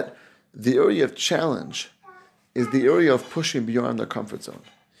 is that the area of challenge is the area of pushing beyond our comfort zone.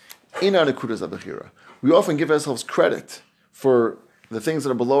 In our Nekudas HaBechira, we often give ourselves credit for the things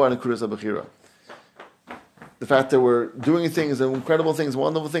that are below our Nekudas HaBechira. The fact that we're doing things, incredible things,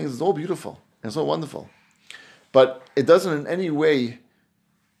 wonderful things, is all beautiful and it's all wonderful. But it doesn't in any way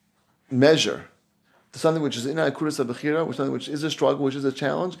measure to something which is in our Nekudas HaBechira, which is something which is a struggle, which is a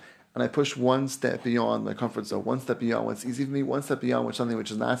challenge, and I push one step beyond my comfort zone, one step beyond what's easy for me, one step beyond something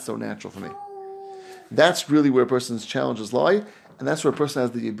which is not so natural for me. That's really where a person's challenges lie, and that's where a person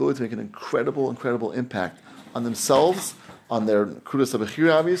has the ability to make an incredible, incredible impact on themselves, on their Nekudas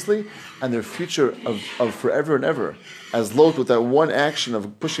HaBechira, obviously, and their future of forever and ever. As Lot, with that one action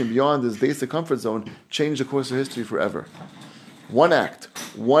of pushing beyond his basic comfort zone, changed the course of history forever. One act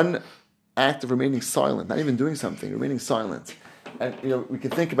of remaining silent, not even doing something, remaining silent. And we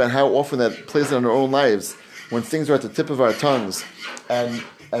can think about how often that plays out in our own lives when things are at the tip of our tongues, and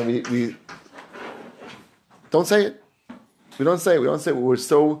we don't say it. We don't say it. We're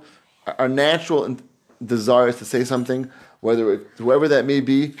so, our natural desire is to say something, whoever that may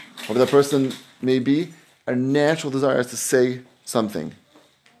be, whoever that person may be, our natural desire is to say something.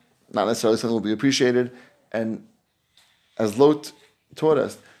 Not necessarily something will be appreciated. And as Lot taught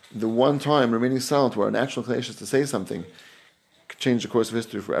us, the one time remaining silent where our natural inclination is to say something could change the course of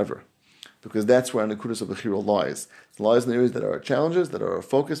history forever. Because that's where our Nekudas HaBechira lies. It lies in the areas that are our challenges, that are our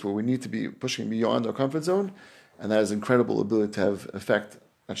focus, where we need to be pushing beyond our comfort zone. And that has incredible ability to have effect,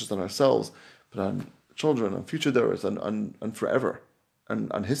 not just on ourselves, but on children, on future daughters, on forever,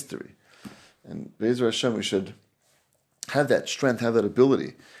 on history. And Be'ezer Hashem, we should have that strength, have that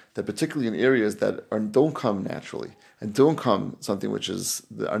ability, that particularly in areas that don't come naturally, and don't come something which is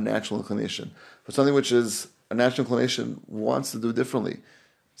our natural inclination, but something which is our natural inclination wants to do differently,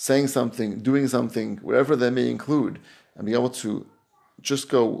 saying something, doing something, whatever that may include, and be able to just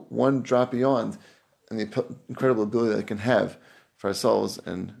go one drop beyond, and the incredible ability that it can have for ourselves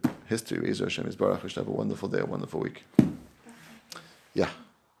and history. Be'ezer Hashem Yisbarach. We should have a wonderful day, a wonderful week. Yeah.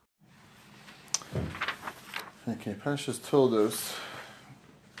 Okay, Parashas Toldos.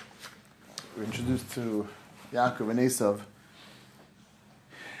 We're introduced to Yaakov and Esav.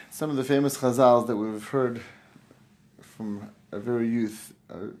 Some of the famous chazals that we've heard from our very youth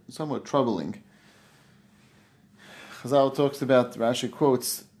are somewhat troubling. Chazal talks about, Rashi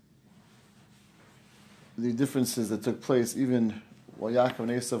quotes, the differences that took place even while Yaakov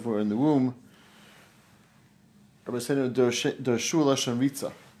and Esav were in the womb. Rabbi Seinu Darshu Lashon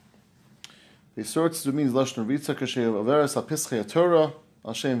Ritza. The sorts to means Lashon Ritza kasher averes al pischei Torah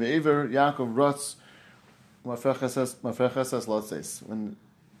al shem ve'ever Yaakov Ratz mafreches es latzes. When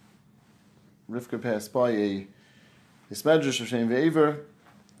Rivka passed by a medrash of shem ve'ever,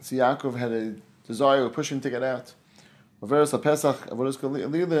 see Yaakov had a desire of pushing to get out. Averes al Pesach avodas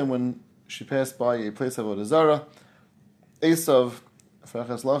kalila, when she passed by a place of Avodah Zarah, Esav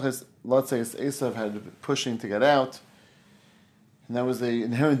Esav had been pushing to get out. And that was the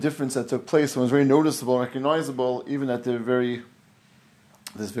inherent difference that took place and was very noticeable and recognizable even at this very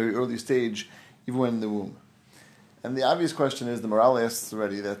early stage, even when in the womb. And the obvious question is, the morale asks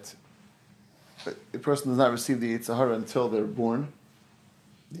already, that a person does not receive the Yetzer Hara until they're born.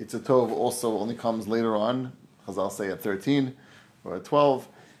 The Yetzer Tov also only comes later on, Chazal say at 13 or at 12.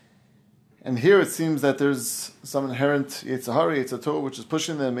 And here it seems that there's some inherent Yetzer Hara, Yetzer Tov, which is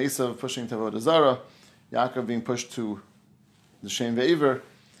pushing them, Esav pushing to Avodah Zarah, Yaakov being pushed to the Shem Ve'ever.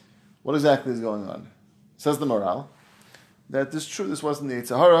 What exactly is going on? Says the morale that this wasn't the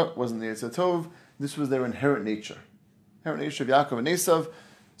Yetzer Hara, wasn't the Yetzer Tov, this was their inherent nature. Inherent nature of Yaakov and Esav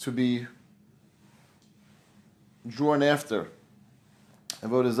to be drawn after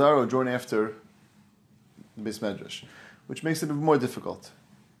Avodah Zarah, drawn after the Beis Medrash, which makes it even more difficult.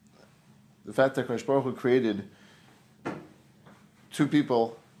 The fact that Kadosh Baruch Hu created two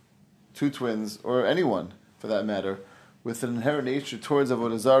people, two twins, or anyone for that matter, with an inherent nature towards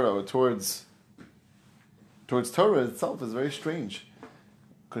Avodah Zarah or towards Torah itself is very strange.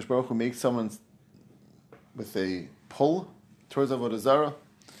 Kadosh Baruch Hu makes someone with a pull towards Avodah Zarah,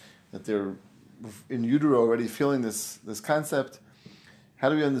 that they're in utero already feeling this concept. How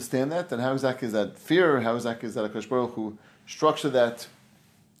do we understand that? And how exactly is that fear? How exactly is that Kadosh Baruch Hu structured that?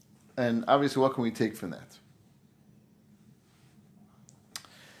 And obviously, what can we take from that?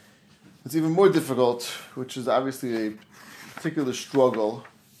 It's even more difficult, which is obviously a particular struggle,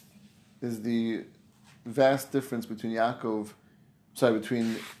 is the vast difference between Yitzchak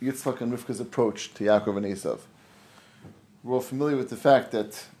and Rivka's approach to Yaakov and Esav. We're all familiar with the fact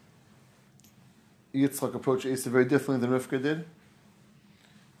that Yitzchak approached Esav very differently than Rivka did.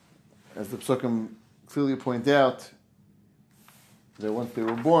 as the Psukim clearly point out, that once they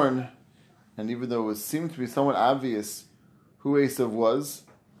were born, and even though it seemed to be somewhat obvious who Esav was,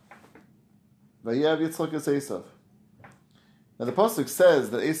 Vayav Yitzchak es Esav. Now the pasuk says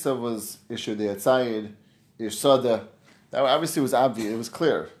that Esav was Isher de Yatzayid, Ish Sada. That obviously was obvious. It was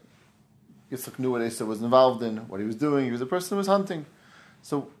clear. Yitzchak knew what Esav was involved in, what he was doing. He was a person who was hunting.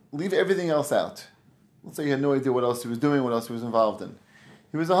 So leave everything else out. Let's say he had no idea what else he was doing, what else he was involved in.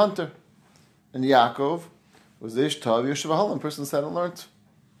 He was a hunter. And Yaakov was the Ish Tav Yoshev Halam, person sat and learned.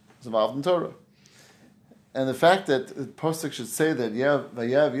 Was involved in Torah. And the fact that the pasuk should say that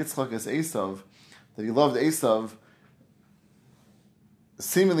Vayav Yitzchak es Esav, that he loved Esav,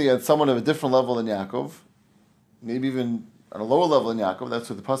 seemingly at somewhat of a different level than Yaakov, maybe even on a lower level than Yaakov, that's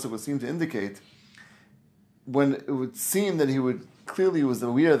what the pasuk would seem to indicate, when it would seem that he would clearly was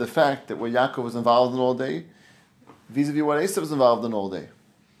aware of the fact that what Yaakov was involved in all day, vis-a-vis what Esav was involved in all day.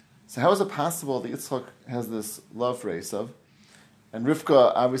 So how is it possible that Yitzchak has this love for Esav, and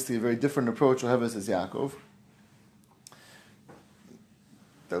Rivka, obviously a very different approach, whatever as Yaakov?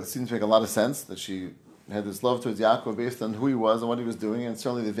 That seems to make a lot of sense, that she had this love towards Yaakov based on who he was and what he was doing, and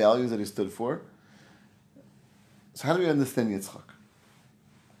certainly the values that he stood for. So how do we understand Yitzchak?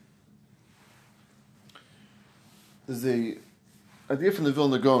 There's a idea from the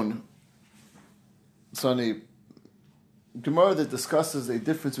Vilna Gaon. It's on a Gemara that discusses a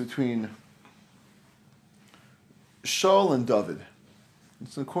difference between Shaul and David.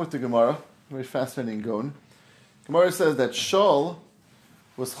 It's in quote the Gemara, very fascinating Gaon. Gemara says that Shaul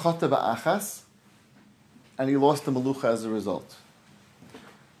was chata ba'achas, and he lost the melucha as a result.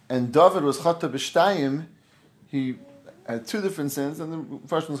 And David was chata b'shtayim, he had two different sins, and the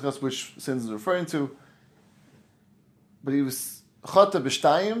first one discuss which sins is referring to, but he was chata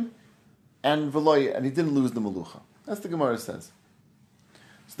b'shtayim and v'loy, and he didn't lose the melucha. That's the Gemara says.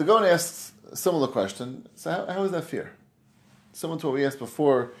 So the Gaon asks a similar question. So how is that fair? Similar to what we asked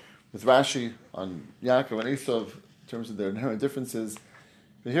before with Rashi on Yaakov and Esav in terms of their inherent differences.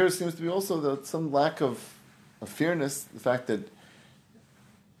 But here it seems to be also some lack of fairness, the fact that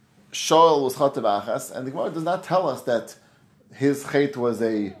Shaul was chata b'achas, and the Gemara does not tell us that his chait was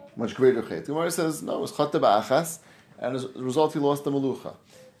a much greater chait. The Gemara says, no, it was chata b'achas, and as a result he lost the melucha.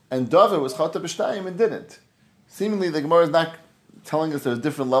 And David was chata b'shtayim and didn't. Seemingly the Gemara is not telling us there's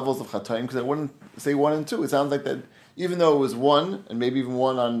different levels of chatayim, because it wouldn't say 1 and 2. It sounds like that even though it was 1, and maybe even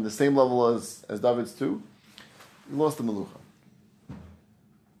 1 on the same level as David's 2, he lost the melucha.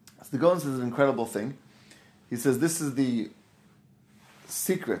 So the Gaon says an incredible thing. He says this is the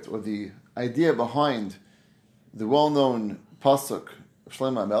secret, or the idea behind the well-known pasuk of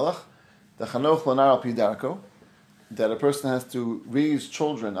Shlomo HaMelech, the Chanoch Lanar al pi darko, that a person has to raise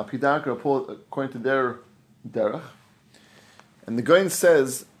children al pi darko according to their derech. And the Gaon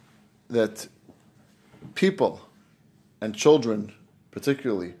says that people and children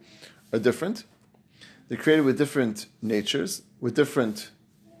particularly are different. They're created with different natures, with different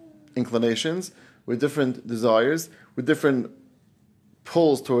inclinations, with different desires, with different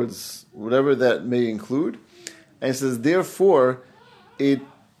pulls towards whatever that may include. And he says, therefore,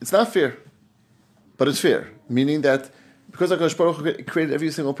 it's not fair, but it's fair. Meaning that because HaKadosh Baruch Hu created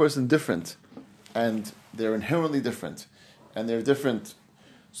every single person different, and they're inherently different, and they're different.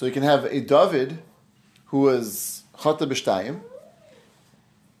 So you can have a David who was chata b'shtayim,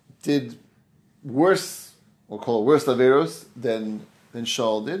 did worse, we'll call it worse averos than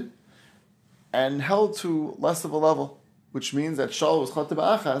Shaul did, and held to less of a level, which means that Shaul was chata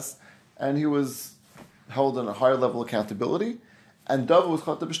b'achas, and he was held on a higher level of accountability, and David was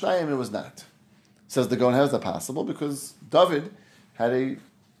chata b'shtayim, and it was not. Says the Gaon, how is that possible? Because David had a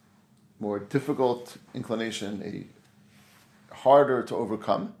more difficult inclination, a harder to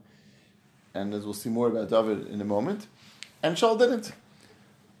overcome, and as we'll see more about David in a moment, and Shaul didn't.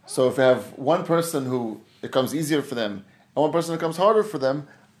 So if you have one person who it comes easier for them, and one person who comes harder for them,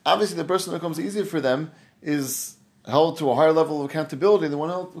 obviously the person who comes easier for them is held to a higher level of accountability than the one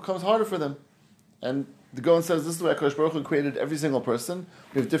who comes harder for them. And the Gaon says this is the way HaKadosh Baruch Hu created every single person.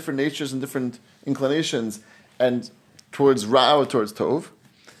 We have different natures and different inclinations, and towards Ra or towards Tov.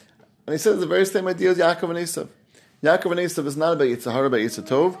 And he says the very same idea as Yaakov and Esav. Yaakov and Esav is not about Yitzhak Hara, about Yitzhak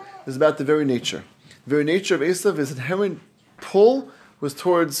Tov. It's about the very nature. The very nature of Esav, his inherent pull was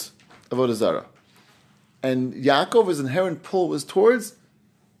towards Avodah Zarah. And Yaakov, his inherent pull was towards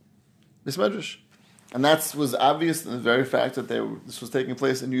Beis Medrash. And that was obvious in the very fact that this was taking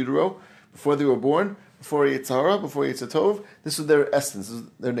place in utero, before they were born, before Yitzhak Hara, before Yitzhak Tov. This was their essence, this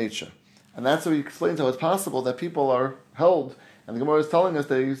was their nature. And that's how he explains how it's possible that people are held, and the Gemara is telling us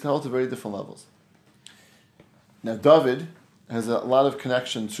that he's held to very different levels. Now David has a lot of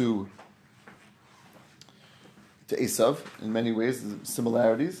connection to to Esav in many ways,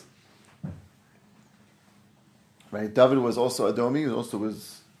 similarities. Right? David was also Adomi, he also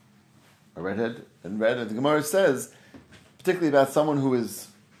was a redhead and red. And the Gemara says, particularly about someone who is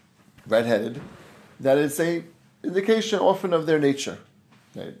redheaded, that it's a indication often of their nature.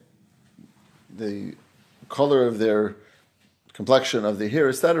 Right? The color of their complexion, of their hair,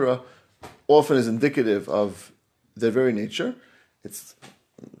 etc., often is indicative of their very nature. It's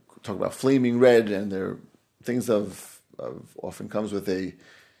talk about flaming red, and they're things of often comes with a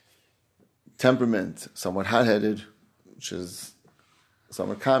temperament, somewhat hot-headed, which is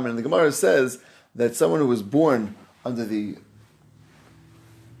somewhat common. And the Gemara says that someone who was born under the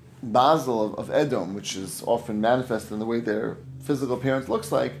Basel of Edom, which is often manifested in the way their physical appearance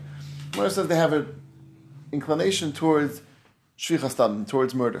looks like, the Gemara says they have an inclination towards shvichas damim,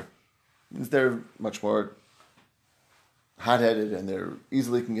 towards murder. It means they're much more hot-headed, and they're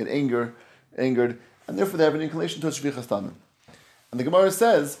easily can get angered, and therefore they have an inclination towards shvichas damim. And the Gemara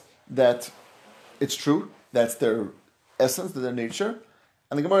says that it's true, that's their essence, their nature,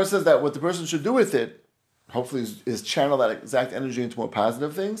 and the Gemara says that what the person should do with it, hopefully, is channel that exact energy into more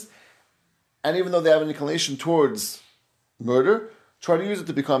positive things, and even though they have an inclination towards murder, try to use it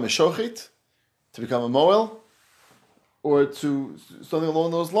to become a shochit, to become a moel, or to something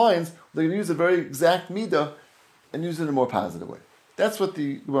along those lines. They can use a very exact midah and use it in a more positive way. That's what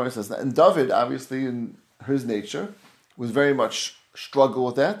the Gemara says. And David, obviously, in his nature, was very much struggle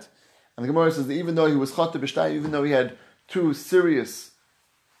with that. And the Gemara says that even though he was chata b'shtay, even though he had two serious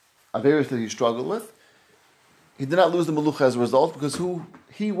averos that he struggled with, he did not lose the melucha as a result, because who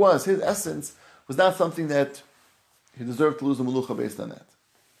he was, his essence, was not something that he deserved to lose the melucha based on that.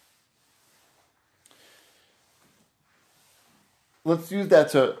 Let's use that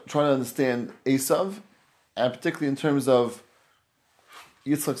to try to understand Esav, and particularly in terms of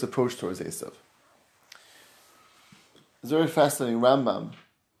Yitzchak's approach towards Esav. It's very fascinating. Rambam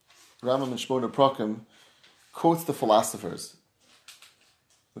in Shmona Prakim quotes the philosophers,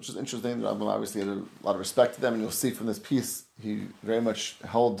 which is interesting. Rambam obviously had a lot of respect to them, and you'll see from this piece he very much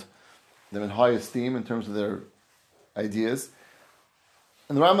held them in high esteem in terms of their ideas.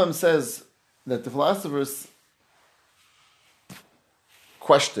 And the Rambam says that the philosophers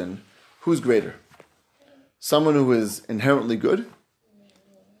question who's greater, someone who is inherently good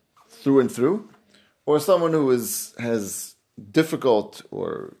through and through, or someone who has difficult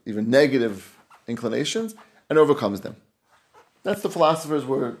or even negative inclinations and overcomes them. That's the philosophers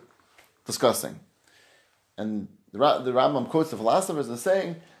were discussing. And the Rambam quotes the philosophers as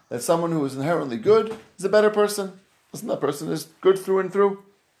saying that someone who is inherently good is a better person. Listen, that person is good through and through,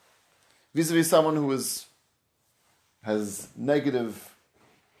 vis-a-vis someone who has negative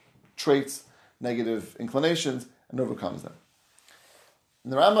traits, negative inclinations, and overcomes them.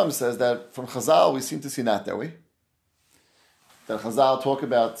 And the Rambam says that from Chazal we seem to see not that way. That Chazal talk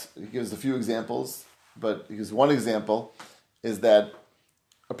about, he gives a few examples, but he gives one example, is that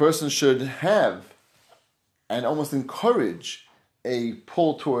a person should have and almost encourage a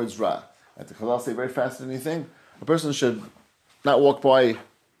pull towards Ra. At the Chazal say a very fascinating thing. A person should not walk by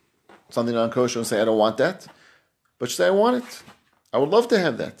something non-kosher and say, I don't want that, but should say, I want it. I would love to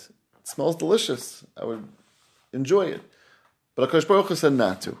have that. It smells delicious. I would enjoy it. But HaKadosh Baruch Hu said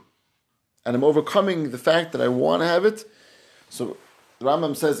not to. And I'm overcoming the fact that I want to have it. So the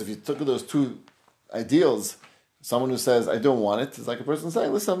Rambam says if you took those two ideals, someone who says, I don't want it, is like a person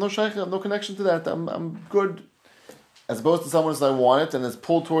saying, listen, I'm no shaykh, I have no connection to that, I'm good. As opposed to someone who says, I want it, and is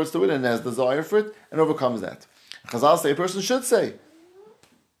pulled towards to it, and has desire for it, and overcomes that. Chazal say a person should say,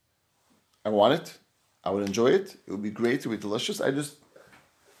 I want it, I would enjoy it, it would be great, it would be delicious,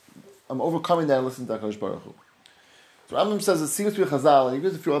 I'm overcoming that and listening to HaKadosh Baruch Hu. So Rambam says it seems to be Chazal, and he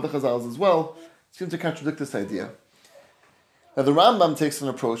gives a few other Chazals as well, seem to contradict this idea. Now the Rambam takes an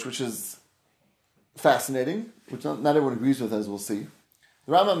approach which is fascinating, which not everyone agrees with, as we'll see.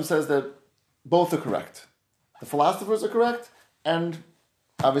 The Rambam says that both are correct. The philosophers are correct, and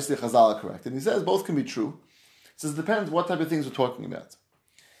obviously Chazal are correct. And he says both can be true. He says it depends what type of things we're talking about.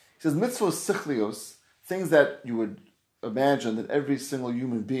 He says mitzvos sichlios, things that you would imagine that every single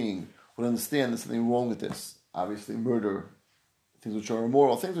human being would understand there's something wrong with this. Obviously murder, things which are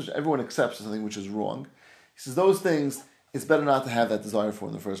immoral, things which everyone accepts as something which is wrong. He says those things, it's better not to have that desire for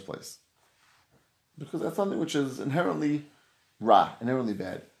in the first place. Because that's something which is inherently ra, inherently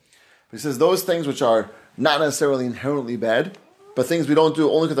bad. But he says those things which are not necessarily inherently bad, but things we don't do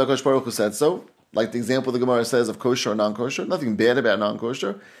only because HaKadosh Baruch Hu said so, like the example the Gemara says of kosher or non-kosher, nothing bad about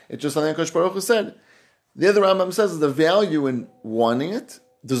non-kosher, it's just something HaKadosh Baruch Hu said. The other Rambam says is the value in wanting it,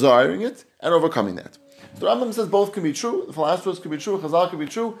 desiring it, and overcoming that. The Rambam says both can be true, the philosophers can be true, Chazal can be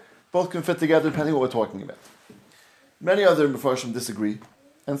true, both can fit together depending on what we're talking about. Many other Mefarshim disagree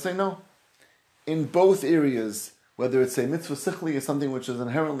and say no. In both areas, whether it's a mitzvah sichli is something which is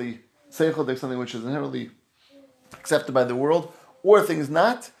inherently seichel, something which is inherently accepted by the world, or things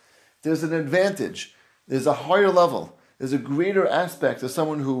not, there's an advantage. There's a higher level. There's a greater aspect of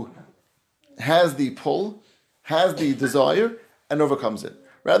someone who has the pull, has the desire, and overcomes it,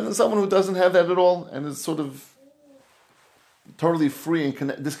 rather than someone who doesn't have that at all and is sort of totally free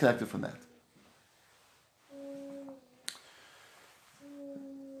and disconnected from that.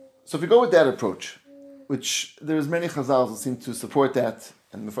 So if we go with that approach, which there's many chazals that seem to support that,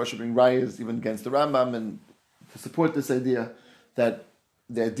 and the Mefarshim bring rayas even against the Rambam, and to support this idea, that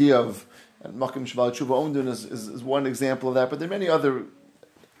the idea of Makim Shabbal Tshuva Omdun is one example of that, but there are many other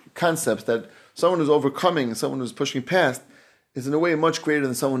concepts that someone who's overcoming, someone who's pushing past, is in a way much greater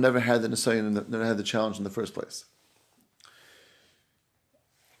than someone who never had the nisayon and never had the challenge in the first place.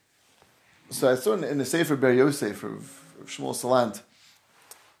 So I saw in the Sefer Ber Yosef of Shmuel Salant,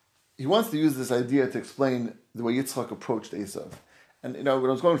 he wants to use this idea to explain the way Yitzchak approached Esav. And when I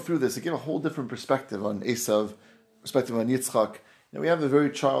was going through this, it gave a whole different perspective on Esav, perspective on Yitzchak. We have a very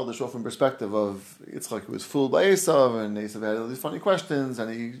childish, often perspective of Yitzchak who was fooled by Esav, and Esav had all these funny questions,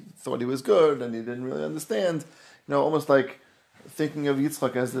 and he thought he was good, and he didn't really understand. Almost like thinking of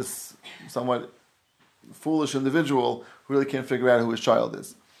Yitzchak as this somewhat foolish individual who really can't figure out who his child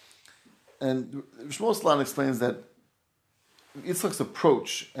is. And Shmuel Salant explains that Yitzchak's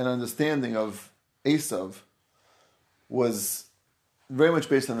approach and understanding of Esav was very much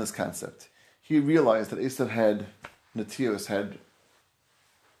based on this concept. He realized that Esav had netios, had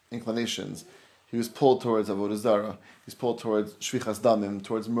inclinations. He was pulled towards Avodah Zarah. He was pulled towards Shvichas Damim,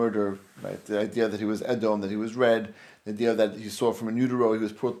 towards murder. Right? The idea that he was Edom, that he was red. The idea that he saw from in utero, he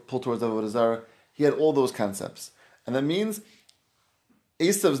was pulled towards Avodah Zarah. He had all those concepts. And that means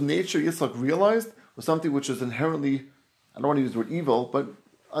Esav's nature, Yitzchak realized, was something which was inherently, I don't want to use the word evil, but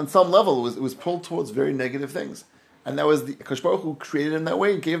on some level it was pulled towards very negative things. And that was the Akash Baruch Hu created him that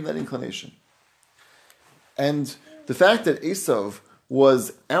way and gave him that inclination. And the fact that Esav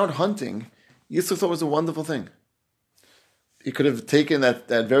was out hunting, Yitzchak thought was a wonderful thing. He could have taken that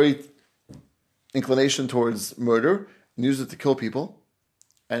very inclination towards murder and used it to kill people.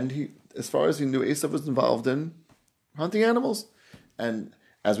 And he, as far as he knew, Esav was involved in hunting animals. And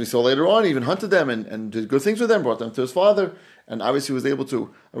as we saw later on, he even hunted them and did good things with them, brought them to his father, and obviously was able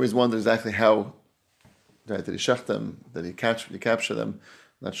to. I always wondered exactly how, right, did he shech them, did he capture them?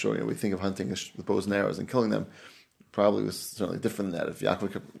 I'm not sure. We think of hunting with bows and arrows and killing them. Probably was certainly different than that. If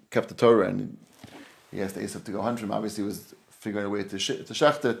Yaakov kept the Torah and he asked Esav to go hunt him, obviously he was figuring a way to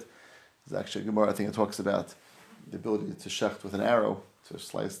shecht it. There's actually a Gemara, I think it talks about the ability to shecht with an arrow, to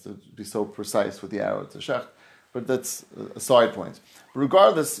slice, to be so precise with the arrow to shecht. But that's a side point. But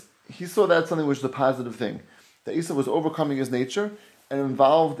regardless, he saw that something which was a positive thing. That Esav was overcoming his nature and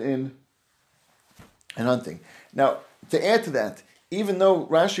involved in hunting. Now, to add to that, even though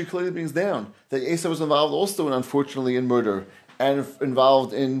Rashi clearly brings down that Esav was involved also, unfortunately, in murder, and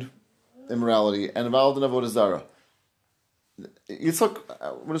involved in immorality, and involved in Avodah Zarah, Yitzchak,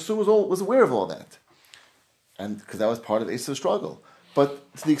 I would assume, was aware of all that. And because that was part of Esav's struggle.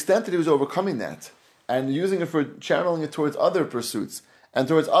 But to the extent that he was overcoming that, and using it for channeling it towards other pursuits, and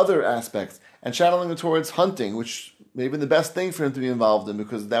towards other aspects, and channeling it towards hunting, which may have been the best thing for him to be involved in,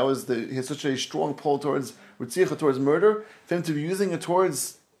 because that was he had such a strong pull towards Ritzicha, towards murder. For him to be using it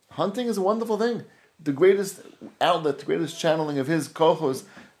towards hunting is a wonderful thing. The greatest outlet, the greatest channeling of his kochos,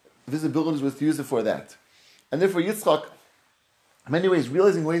 of his abilities, was to use it for that. And therefore Yitzchak, in many ways,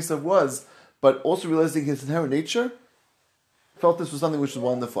 realizing who Esav was, but also realizing his inherent nature, felt this was something which was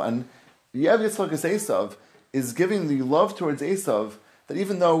wonderful. And Yev Yitzchak as Esav is giving the love towards Esav that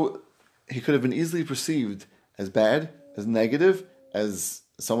even though he could have been easily perceived as bad, as negative, as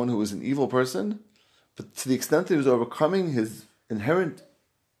someone who was an evil person, but to the extent that he was overcoming his inherent,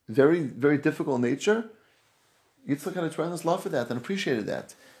 very, very difficult nature, Yitzchak had a tremendous love for that and appreciated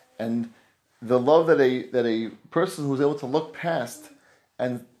that. And the love that a person who was able to look past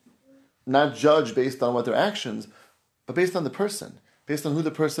and not judge based on what their actions, but based on the person, based on who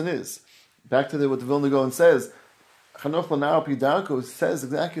the person is. Back to what the Vilna Gaon says, Chanoch L'Na'ar Pidarko says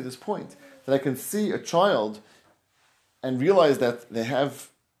exactly this point, that I can see a child and realize that they have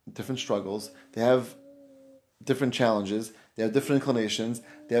different struggles, they have different challenges, they have different inclinations,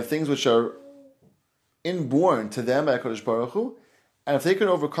 they have things which are inborn to them by HaKadosh Baruch Hu, and if they can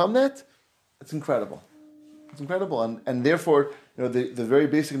overcome that, it's incredible. It's incredible, and therefore, the very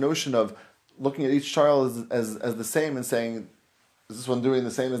basic notion of looking at each child as the same and saying, is this one doing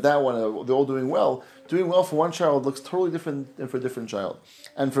the same as that one? They're all doing well. Doing well for one child looks totally different than for a different child.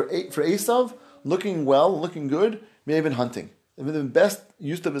 And for Esav, looking well, looking good, may have been hunting. The best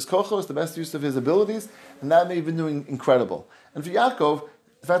use of his kochos, the best use of his abilities, and that may have been doing incredible. And for Yaakov,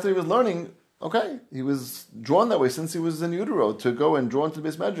 the fact that he was learning, okay, he was drawn that way since he was in utero to go and drawn to the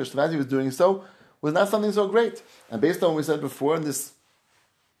base medrash. The fact that he was doing so was not something so great. And based on what we said before, in this,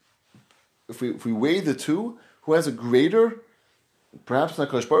 if we weigh the two, who has a greater, perhaps in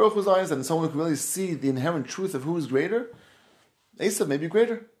HaKadosh Baruch Hu's eyes, and someone who can really see the inherent truth of who is greater, Esav may be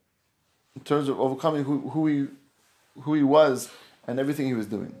greater in terms of overcoming who he was and everything he was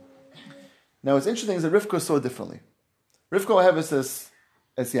doing. Now, what's interesting is that Rivka saw differently. Rivka has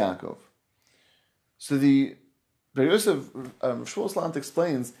as Yaakov. So the Yosef Shmuel Slant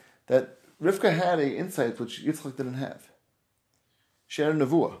explains that Rivka had an insight which Yitzchak didn't have. She had a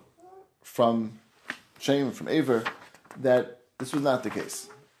nevuah from Shem, from Aver, that this was not the case.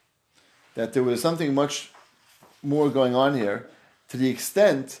 That there was something much more going on here, to the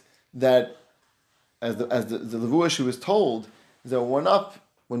extent that as the nevuah she was told, is that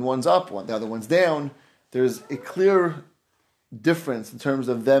when one's up, the other one's down, there's a clear difference in terms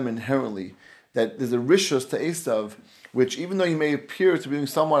of them inherently. That there's a rishus to Esav, which even though he may appear to be doing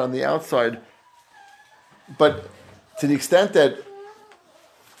somewhat on the outside, but to the extent that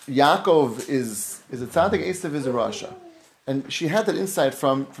Yaakov is a tzaddik, Esav is a rasha. And she had that insight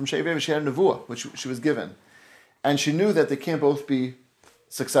from Shevev. She had a nevuah, which she was given. And she knew that they can't both be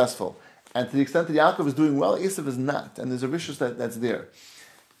successful. And to the extent that Yaakov is doing well, Esav is not. And there's a rishus that's there.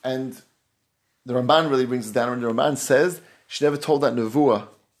 And the Ramban really brings it down. And the Ramban says she never told that nevuah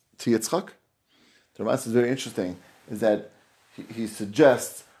to Yitzchak. The Ramban says very interesting, is that he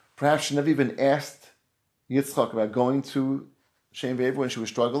suggests perhaps she never even asked Yitzchak about going to Shem Ve'ev when she was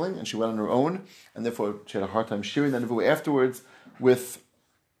struggling, and she went on her own, and therefore she had a hard time sharing that nevuah afterwards with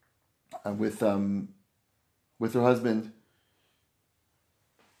her husband.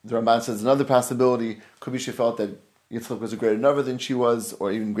 The Ramban says another possibility could be she felt that Yitzchak was a greater never than she was,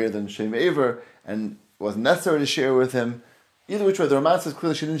 or even greater than Shem Ve'ev, and it wasn't necessary to share with him. Either which way, the Ramban says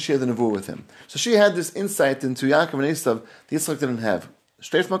clearly she didn't share the nevuah with him. So she had this insight into Yaakov and Esav that Yitzchak didn't have.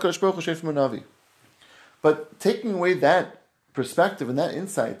 Straight from HaKadosh Baruch Hu, straight from a Navi. But taking away that perspective and that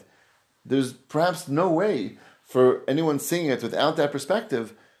insight, there's perhaps no way for anyone seeing it without that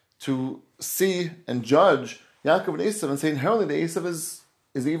perspective to see and judge Yaakov and Esav and say inherently that Esav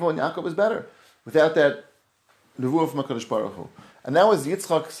is evil and Yaakov is better, without that nevuah from HaKadosh Baruch Hu. And that was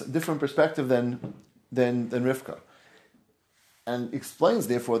Yitzchak's different perspective than Rivka. And explains,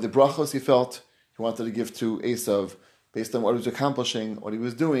 therefore, the brachos he felt he wanted to give to Esav based on what he was accomplishing, what he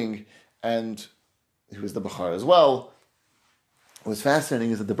was doing, and he was the Bachar as well. What was fascinating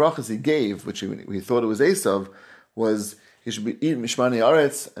is that the brachos he gave, which he thought it was Esav, was he should eat mishmani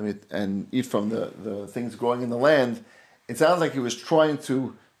aretz and eat from the things growing in the land. It sounds like he was trying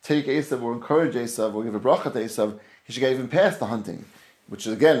to take Esav or encourage Esav or give a bracha to Esav. He should even pass the hunting, which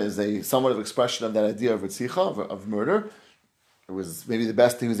again is a somewhat of expression of that idea of ritzicha, of murder. It was maybe the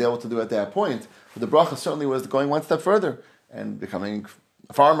best thing he was able to do at that point. But the bracha certainly was going one step further and becoming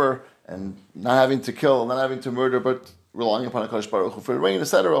a farmer and not having to kill, not having to murder, but relying upon HaKadosh Baruch Hu for rain,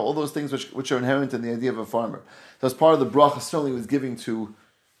 etc. All those things which are inherent in the idea of a farmer. So as part of the bracha certainly was giving to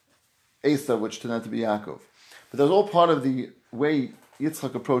Esav, which turned out to be Yaakov. But that was all part of the way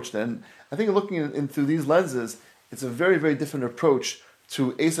Yitzchak approached it. And I think looking in through these lenses, it's a very, very different approach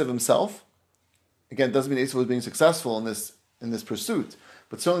to Esav himself. Again, it doesn't mean Esav was being successful in this pursuit,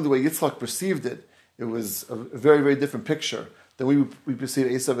 but certainly the way Yitzchak perceived it, it was a very, very different picture than we perceive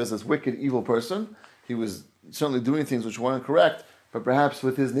Esav as this wicked, evil person. He was certainly doing things which weren't correct, but perhaps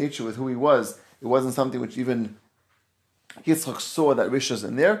with his nature, with who he was, it wasn't something which even Yitzchak saw that rishas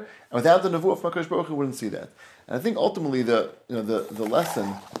in there, and without the nevuah of HaKadosh Baruch Hu, wouldn't see that. And I think ultimately the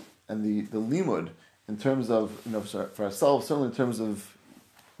lesson and the limud in terms of for ourselves, certainly in terms of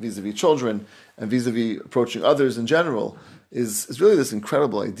vis-a-vis children and vis-a-vis approaching others in general, is really this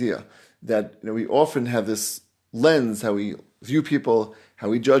incredible idea that we often have this lens, how we view people, how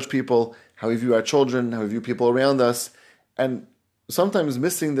we judge people, how we view our children, how we view people around us, and sometimes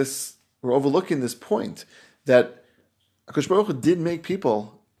missing this, we're overlooking this point that HaKadosh Baruch Hu did make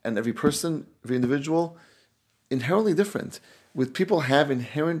people, and every person, every individual, inherently different. With people have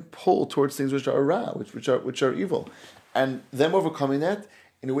inherent pull towards things which are ra, which are evil, and them overcoming that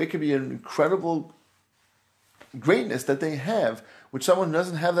in a way can be an incredible greatness that they have, which someone who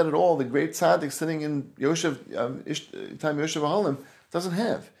doesn't have that at all, the great tzaddik sitting in Yoshev, time Yoshev Ahalim, doesn't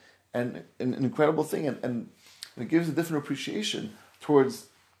have. And an incredible thing, and it gives a different appreciation towards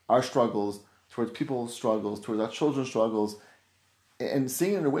our struggles, towards people's struggles, towards our children's struggles, and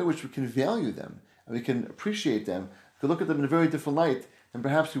seeing it in a way which we can value them, and we can appreciate them, to look at them in a very different light than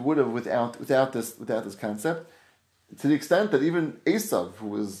perhaps we would have without this concept. to the extent that even Esav, who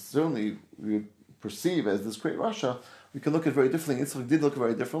was certainly we would perceive as this great Rasha, we can look at very differently. Yitzchak did look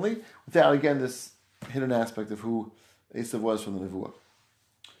very differently, without again this hidden aspect of who Esav was from the Nevuah.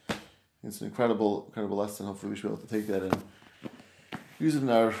 It's an incredible lesson. Hopefully we should be able to take that and use it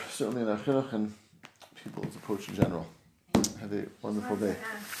certainly in our chinuch and people's approach in general. Have a wonderful day.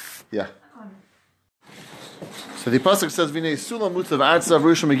 Yeah. So the pasuk says, "V'nei sulam mutzav artzav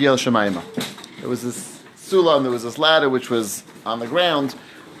rusha megiel shemayma." There was this sulam, there was this ladder which was on the ground,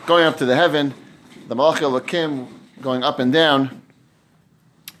 going up to the heaven. The Malach Elokim going up and down.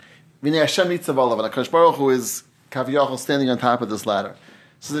 V'nei Hashem nitzav olav, and HaKadosh Baruch Hu is Kaviyachol standing on top of this ladder.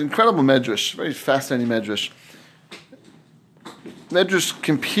 This is an incredible medrash, very fascinating medrash. Medrash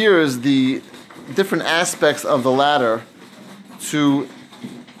compares the different aspects of the ladder to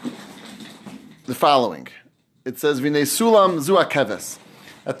the following. It says, "V'nei sulam zu hakeves,"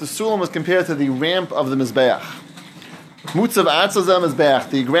 that the sulam was compared to the ramp of the mizbeach. Mutzav artzav zeh mizbeach.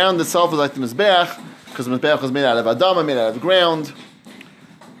 The ground itself was like the mizbeach, because the mizbeach was made out of adama, made out of ground.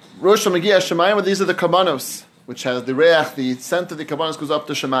 Rosh Hamegia Shemayim, these are the karbanos, which has the reach, the scent of the karbanos goes up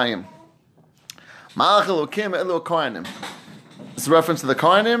to Shemayim. Malach Elokim elu kohanim. It's a reference to the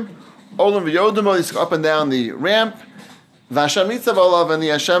kohanim. Olam v'yodumo, these go up and down the ramp. V'Hashem nitzav olav, and the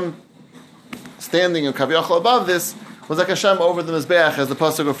Hashem standing in Kaviyachol above this was like Hashem over the Mizbeach, as the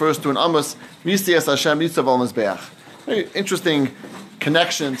pasuk refers to in Amos, Mistiyas Hashem nitzav al Mizbeach. Very interesting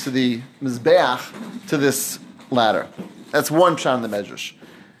connection to the Mizbeach, to this ladder. That's one pshat in the Medrash.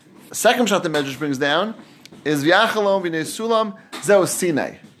 The second pshat the Medrash brings down is V'yachalom v'nei sulam zeu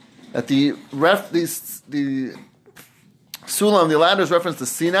Sinai. That the sulam, the ladder is reference to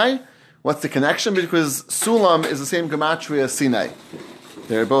Sinai. What's the connection? Because sulam is the same gematria as Sinai.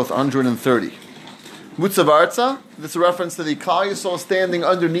 They're both 130. Mutzav Artza, this is a reference to the Klal Yisrael standing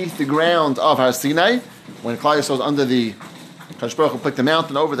underneath the ground of Har Sinai. When Klal Yisrael is under the Kadosh Baruch Hu picked the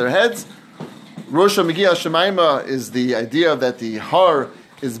mountain over their heads. Rosh Hamegia Shemayma is the idea that the Har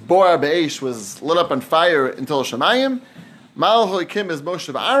is Boar Be'esh, was lit up on fire until Shemayim. Malach Elokim is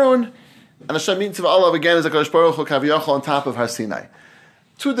Moshe Aaron. And Hashem Nitzav Olav again is a Kadosh Baruch Hu Kaviyachol on top of Har Sinai.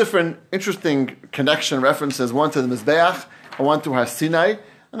 Two different interesting connection references, one to the Mizbeach and one to Har Sinai.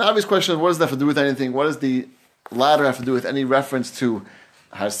 And the obvious question is, what does that have to do with anything? What does the ladder have to do with any reference to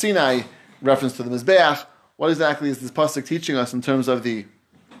Har Sinai, reference to the Mizbeach? What exactly is this pasuk teaching us in terms of the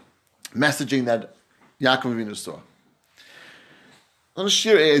messaging that Yaakov Avinu saw? I'm going to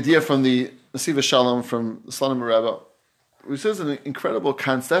share an idea from the Nesiva Shalom from the Slonim Rebbe, which is an incredible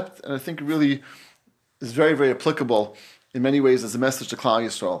concept, and I think it really is very, very applicable in many ways as a message to Klal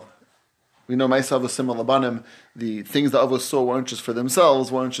Yisrael. We know Ma'asav V'Simon Labanim, the things the Avos saw weren't just for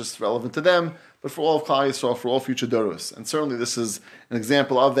themselves, weren't just relevant to them, but for all of Klal Yisrael, for all future Doros. And certainly this is an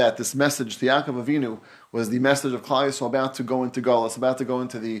example of that. This message to Yaakov Avinu was the message of Klal Yisrael about to go into Golus, about to go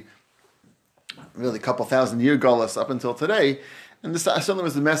into the really couple thousand year Golus up until today. And this certainly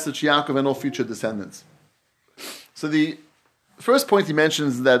was the message to Yaakov and all future descendants. So the first point he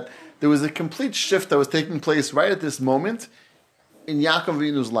mentions is that there was a complete shift that was taking place right at this moment in Yaakov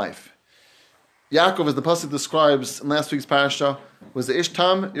Avinu's life. Yaakov, as the pasuk describes in last week's parasha, was the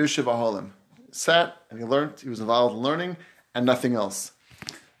Ishtam Yoshev Aholim. Sat and he learned, he was involved in learning, and nothing else.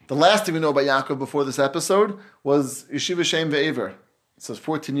 The last thing we know about Yaakov before this episode was Yeshiva Shem Ve'ever. It says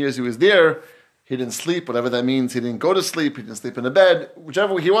 14 years he was there, he didn't sleep, whatever that means, he didn't go to sleep, he didn't sleep in a bed,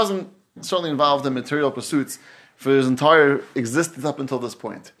 whichever, he wasn't certainly involved in material pursuits for his entire existence up until this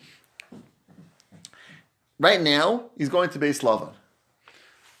point. Right now, he's going to Beis Lavan.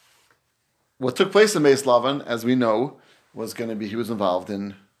 What took place in Beis Lavan, as we know, was going to be, he was involved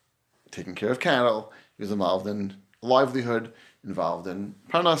in taking care of cattle, he was involved in livelihood, involved in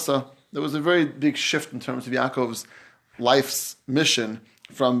parnasa. There was a very big shift in terms of Yaakov's life's mission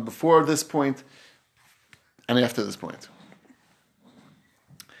from before this point and after this point.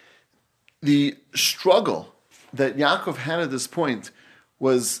 The struggle that Yaakov had at this point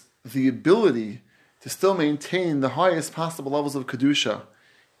was the ability to still maintain the highest possible levels of Kedusha,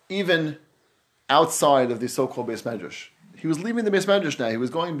 even outside of the so-called Beis Medrash. He was leaving the Beis Medrash now. He was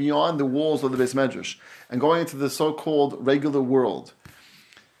going beyond the walls of the Beis Medrash and going into the so-called regular world.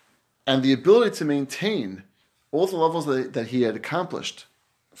 And the ability to maintain all the levels that he had accomplished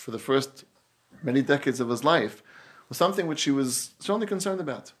for the first many decades of his life was something which he was certainly concerned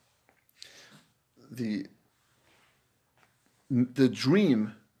about. The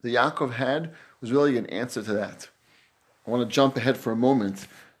dream that Yaakov had was really an answer to that. I want to jump ahead for a moment,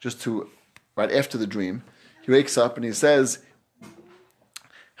 just to, right after the dream, he wakes up and he says,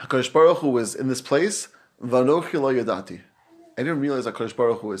 HaKadosh Baruch Hu was in this place, V'anochi lo yadati. I didn't realize HaKadosh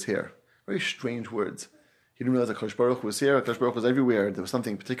Baruch Hu was here. Very strange words. He didn't realize that Kodesh Baruch Hu was here. Kodesh Baruch Hu was everywhere. There was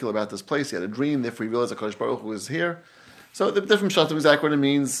something particular about this place. He had a dream, therefore he realized that Kodesh Baruch Hu was here. So the different shots of exactly what it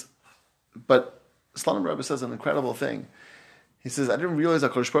means. But Slonim Rebbe says an incredible thing. He says, I didn't realize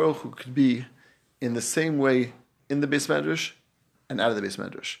that Kodesh Baruch Hu could be in the same way in the Beis Medrash and out of the Beis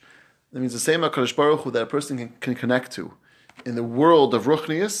Medrash. That means the same Kodesh Baruch Hu that a person can connect to. In the world of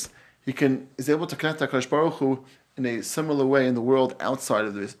Ruchnius, is able to connect to Kodesh Baruch Hu in a similar way in the world outside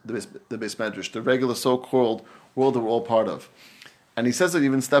of the Beis Medrash, the regular so-called world that we're all part of. And he says it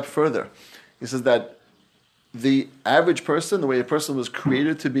even a step further. He says that the average person, the way a person was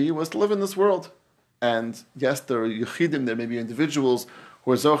created to be, was to live in this world. And yes, there are Yechidim, there may be individuals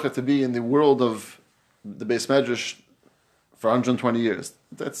who are Zocha to be in the world of the Beis Medrash for 120 years.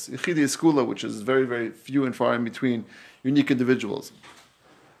 That's Yechidi Skula, which is very, very few and far in between unique individuals.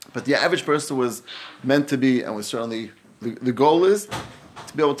 But the average person was meant to be, and was certainly, the goal is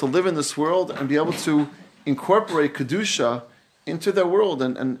to be able to live in this world and be able to incorporate Kedusha into their world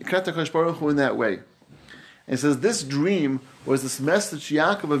and connect to Kodesh Baruch Hu in that way. And he says this dream was this message to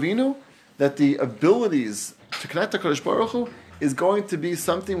Yaakov Avinu that the abilities to connect to Kodesh Baruch Hu is going to be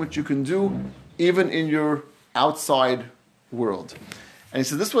something which you can do even in your outside world. And he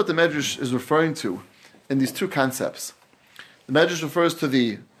says this is what the Medrash is referring to in these two concepts. The Medrash refers to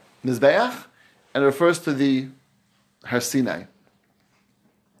the Mizbeach and it refers to the Har Sinai.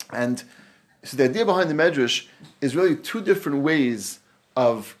 And so the idea behind the Medrash is really two different ways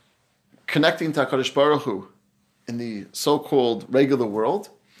of connecting to HaKadosh Baruch Hu in the so-called regular world,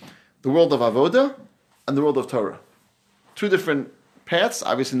 the world of Avodah and the world of Torah. Two different paths,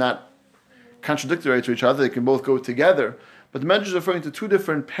 obviously not contradictory to each other, they can both go together, but the Medrash is referring to two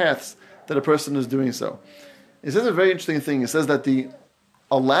different paths that a person is doing so. It says a very interesting thing. It says that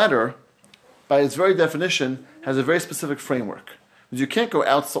a ladder, by its very definition, has a very specific framework. Because you can't go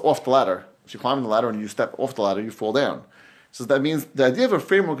off the ladder. If you're climbing the ladder and you step off the ladder, you fall down. So that means the idea of a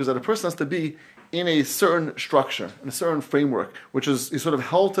framework is that a person has to be in a certain structure, in a certain framework, which is sort of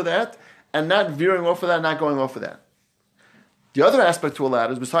held to that, and not veering off of that, not going off of that. The other aspect to a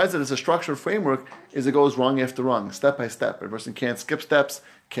ladder is, besides that it's a structured framework, is it goes rung after rung, step by step. A person can't skip steps,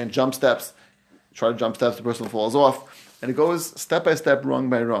 can't jump steps. Try to jump steps, the person falls off. And it goes step by step, rung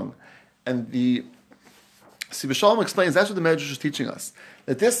by rung. And the Sibbe Shalom explains that's what the Medrash is teaching us.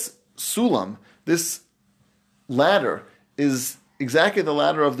 That this sulam, this ladder, is exactly the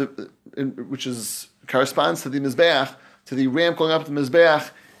ladder of which corresponds to the Mizbeach, to the ramp going up to the Mizbeach,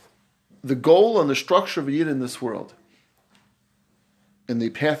 the goal and the structure of a Yid in this world. In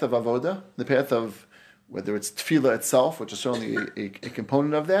the path of Avodah, the path of whether it's Tefillah itself, which is certainly a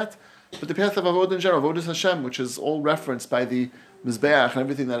component of that, but the path of Avodah in general, Avodah Hashem, which is all referenced by the Mizbeach and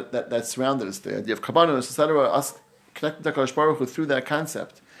everything that surrounded us, the idea of Kabbalah, etc., us connecting to HaKadosh Baruch Hu through that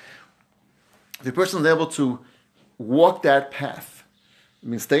concept. If the person is able to walk that path, I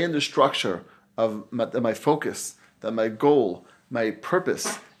mean, stay in the structure of my focus, that my goal, my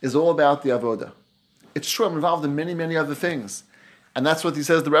purpose is all about the Avodah. It's true, I'm involved in many, many other things. And that's what he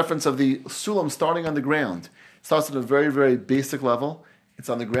says, the reference of the Sulam starting on the ground. It starts at a very, very basic level. It's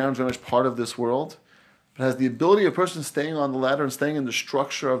on the ground, very much part of this world. But has the ability of a person staying on the ladder and staying in the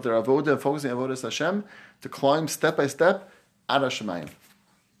structure of their Avodah and focusing on Avodah Hashem to climb step by step Ad Hashemayim,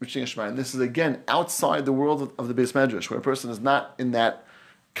 reaching Hashemayim. This is again outside the world of the Beis Medrash, where a person is not in that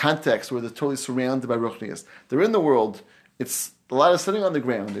context where they're totally surrounded by Ruchnius. They're in the world, the ladder is sitting on the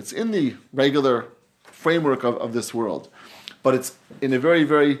ground, it's in the regular framework of this world. But it's in a very,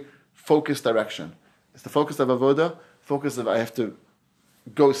 very focused direction. It's the focus of Avodah, focus of I have to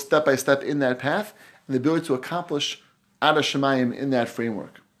go step by step in that path, and the ability to accomplish Ad Hashemayim in that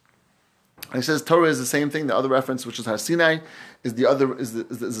framework. And he says Torah is the same thing. The other reference, which is Har Sinai, is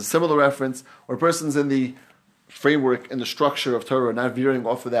a similar reference, where a person's in the framework, in the structure of Torah, not veering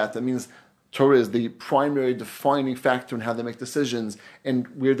off of that. That means Torah is the primary defining factor in how they make decisions and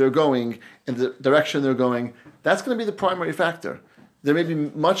where they're going and the direction they're going. That's going to be the primary factor. There may be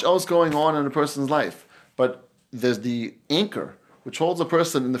much else going on in a person's life, but there's the anchor which holds a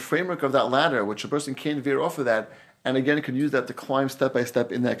person in the framework of that ladder, which a person can't veer off of that, and again can use that to climb step by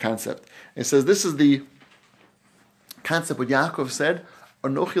step in that concept. It says this is the concept what Yaakov said,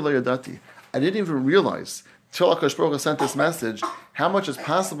 Anochi lo yadati. I didn't even realize till HaKadosh Baruch Hu sent this message how much is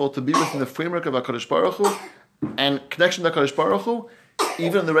possible to be within the framework of HaKadosh Baruch Hu and connection to HaKadosh Baruch Hu,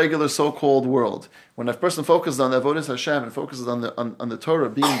 even in the regular so-called world. When a person focuses on the Avodah Hashem and focuses on the Torah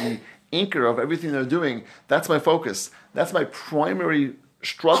being the anchor of everything they're doing, that's my focus. That's my primary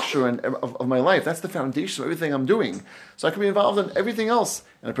structure of my life. That's the foundation of everything I'm doing. So I can be involved in everything else.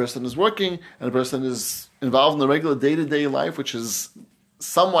 And a person is working, and a person is involved in the regular day-to-day life, which is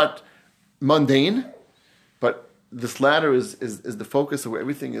somewhat mundane. But this ladder is the focus of where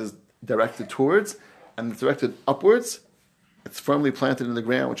everything is directed towards, and it's directed upwards. It's firmly planted in the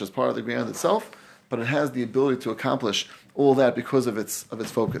ground, which is part of the ground itself, but it has the ability to accomplish all that because of its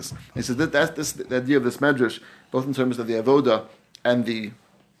focus. And so that's the idea of this medrash, both in terms of the avoda and the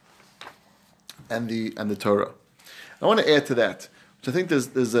Torah. I want to add to that, which I think this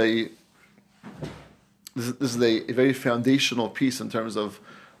is a very foundational piece in terms of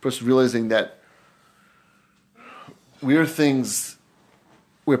a person realizing that where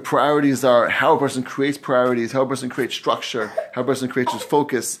priorities are, how a person creates priorities, how a person creates structure, how a person creates his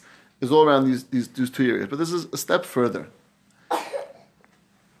focus, is all around these two areas. But this is a step further.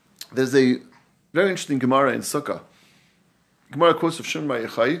 There's a very interesting Gemara in Sukkah. Gemara quotes of Shimon Bar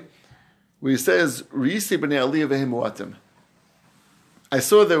Yochai, where he says, "Risi b'nei aliyah v'hem mu'atim." I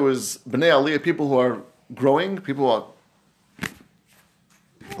saw there was b'nei aliyah, people who are growing, people who are,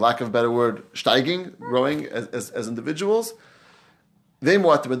 for lack of a better word, steiging, growing as individuals. V'hem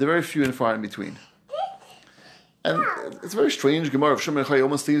mu'atim, but they're very few and far in between. And it's a very strange Gemara of Shimon Bar Yochai.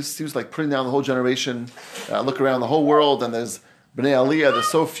 Almost seems like putting down the whole generation. Look around the whole world, and there's b'nei aliyah.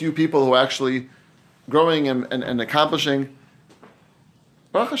 There's so few people who are actually growing and accomplishing.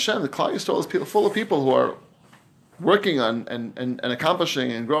 Baruch Hashem, the Klal Yisrael is full of people who are working on and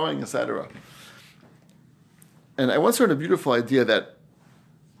accomplishing and growing, etc. And I once heard a beautiful idea that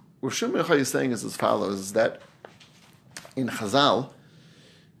what Shimon Bar Yochai is saying is as follows: is that in Chazal,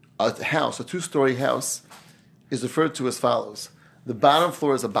 a two-story house, is referred to as follows. The bottom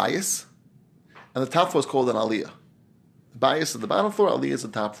floor is a bayis, and the top floor is called an aliyah. The bayis is the bottom floor, aliyah is the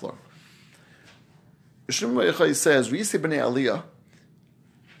top floor. Shimon Bar Yochai says, "Risi b'nei aliyah."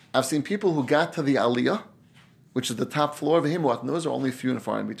 I've seen people who got to the aliyah, which is the top floor of him, and those are only few and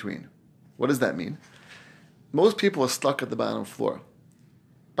far in between. What does that mean? Most people are stuck at the bottom floor.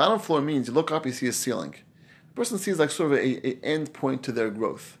 Bottom floor means you look up, you see a ceiling. The person sees like sort of a end point to their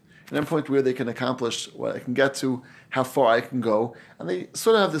growth, an end point where they can accomplish what I can get to, how far I can go, and they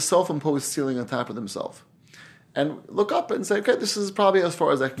sort of have this self-imposed ceiling on top of themselves. And look up and say, okay, this is probably as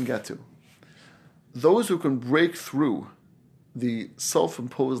far as I can get to. Those who can break through the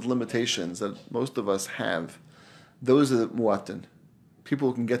self-imposed limitations that most of us have, those are the mu'atin, people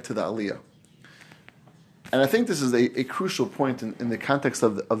who can get to the aliyah. And I think this is a crucial point in the context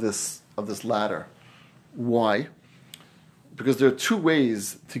of this ladder. Why? Because there are two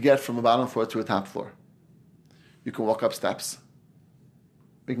ways to get from a bottom floor to a top floor. You can walk up steps.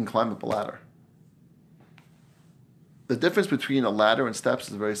 You can climb up a ladder. The difference between a ladder and steps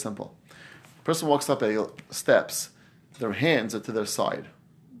is very simple. A person walks up steps, their hands are to their side.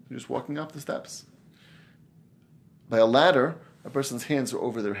 They're just walking up the steps. By a ladder, a person's hands are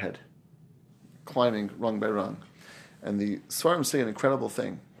over their head, climbing rung by rung. And the Svarim say an incredible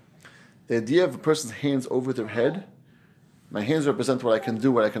thing. The idea of a person's hands over their head, my hands represent what I can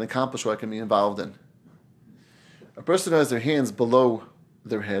do, what I can accomplish, what I can be involved in. A person who has their hands below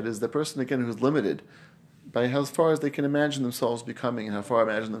their head is the person, again, who's limited by how far as they can imagine themselves becoming and how far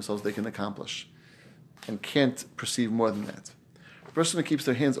imagine themselves they can accomplish, and can't perceive more than that. The person who keeps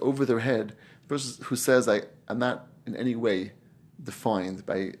their hands over their head, the person who says, I'm not in any way defined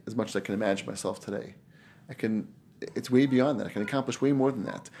by as much as I can imagine myself today. It's way beyond that. I can accomplish way more than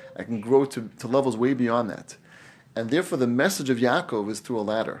that. I can grow to levels way beyond that. And therefore the message of Yaakov is through a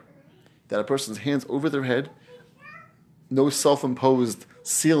ladder, that a person's hands over their head, no self-imposed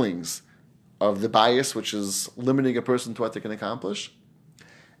ceilings of the bias, which is limiting a person to what they can accomplish.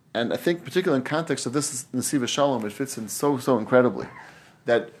 And I think, particularly in context of this Nesiva Shalom, it fits in so incredibly,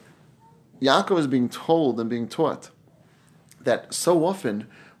 that Yaakov is being told and being taught that so often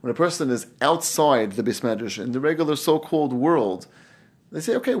when a person is outside the Beis Medrash, in the regular so-called world, they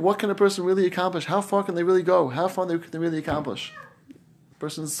say, okay, what can a person really accomplish? How far can they really go? How far can they really accomplish? A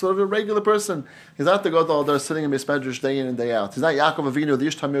person's sort of a regular person. He's not the Gadol that are sitting in Beis Medrash day in and day out. He's not Yaakov Avinu, the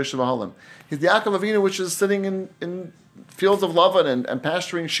Ish Tamir Shavahalim. He's the Yaakov Avinu, which is sitting in fields of Lavan and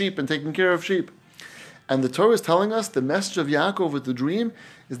pasturing sheep and taking care of sheep. And the Torah is telling us the message of Yaakov with the dream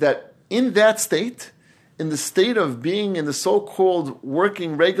is that in that state, in the state of being in the so-called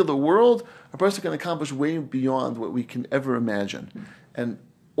working regular world, a person can accomplish way beyond what we can ever imagine. And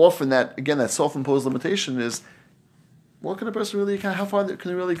often that self-imposed limitation is, what can a person really, how far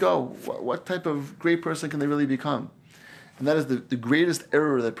can they really go? What type of great person can they really become? And that is the greatest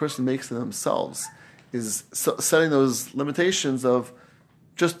error that a person makes in themselves, is setting those limitations of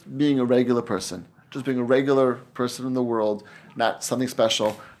just being a regular person, just being a regular person in the world, not something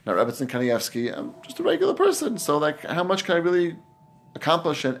special, not Rebbetzin Kanievsky. I'm just a regular person. So how much can I really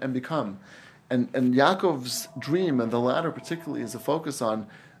accomplish and become? And Yaakov's dream, and the ladder particularly, is a focus on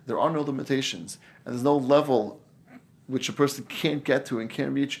There are no limitations, and there's no level which a person can't get to and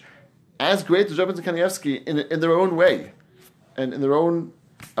can't reach as great as Rebbe and Kanievsky in their own way and in their own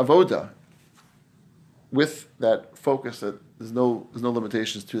avoda, with that focus that there's no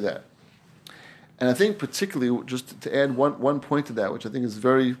limitations to that. And I think particularly, just to add one point to that, which I think is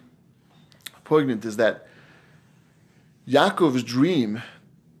very poignant, is that Yaakov's dream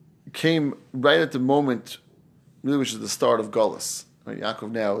came right at the moment, really, which is the start of Golus. Right? Yaakov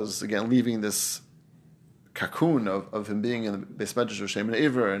now is again leaving this cocoon of him being in the Beis Medrash of Shem and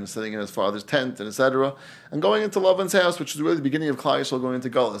Ever and sitting in his father's tent and etc. and going into Lavan's house, which is really the beginning of Klal Yisrael going into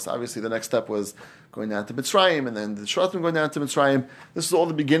Golus. Obviously, the next step was going down to Mitzrayim, and then the Shratim going down to Mitzrayim. This is all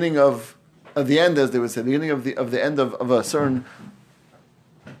the beginning of the end, as they would say, the beginning of the end of a certain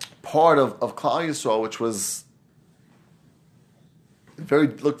part of Klal Yisrael, which was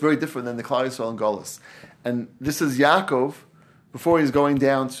looked very different than the Klal Yisrael and Golus. And this is Yaakov before he's going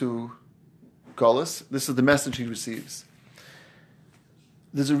down to Golus. This is the message he receives.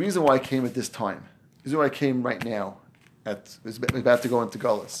 There's a reason why I came at this time. There's a reason why I came right now. We're about to go into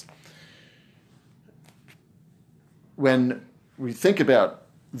Golus. When we think about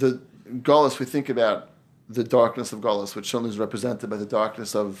the Golus, we think about the darkness of Golus, which certainly is represented by the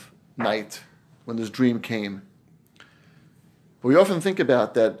darkness of night when this dream came. But we often think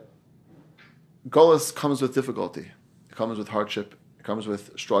about that Golus comes with difficulty. It comes with hardship. It comes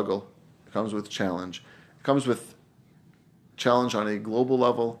with struggle. It comes with challenge. It comes with challenge on a global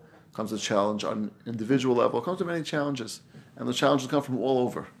level. It comes with challenge on an individual level. It comes with many challenges. And the challenges come from all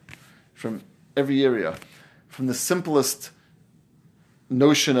over, from every area. From the simplest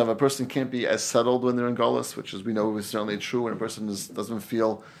notion of a person can't be as settled when they're in Golus, which, as we know, is certainly true when a person doesn't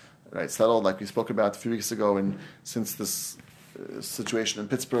feel settled, like we spoke about a few weeks ago. And since this situation in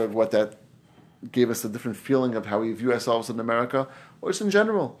Pittsburgh, what that gave us a different feeling of how we view ourselves in America, or just in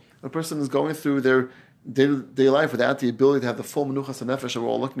general. A person is going through their day-to-day life without the ability to have the full menuchas nefesh that we're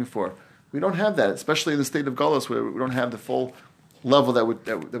all looking for. We don't have that, especially in the state of Golus, where we don't have the full level that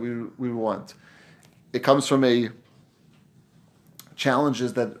we want. It comes from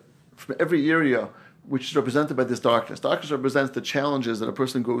challenges that from every area which is represented by this darkness. Darkness represents the challenges that a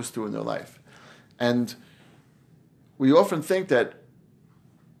person goes through in their life. And we often think that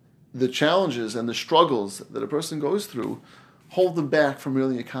the challenges and the struggles that a person goes through hold them back from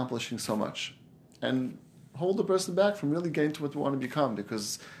really accomplishing so much, and hold the person back from really getting to what they want to become,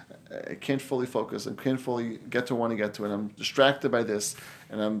 because I can't fully focus and can't fully get to what I want to get to, and I'm distracted by this,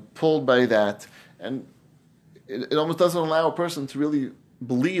 and I'm pulled by that, and it almost doesn't allow a person to really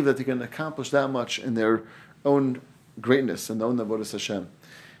believe that they can accomplish that much in their own greatness and their own avodas Hashem.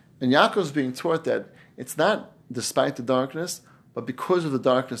 And Yaakov is being taught that it's not despite the darkness, but because of the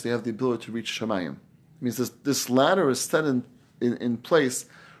darkness, they have the ability to reach Shemayim. It means this ladder is set in place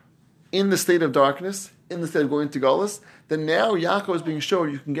in the state of darkness, in the state of going to Golus. Then now Yaakov is being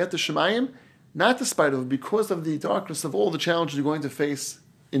shown you can get to Shemayim, not despite of, because of the darkness of all the challenges you're going to face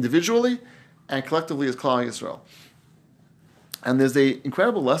individually and collectively as Klal Yisrael. And there's an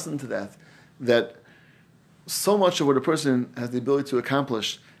incredible lesson to that so much of what a person has the ability to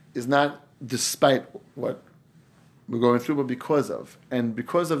accomplish is not despite what we're going through, but because of. And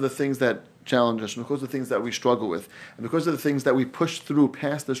because of the things that challenge us, and because of the things that we struggle with, and because of the things that we push through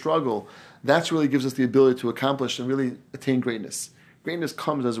past the struggle, that's really gives us the ability to accomplish and really attain greatness. Greatness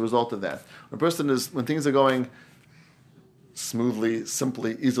comes as a result of that. When things are going smoothly,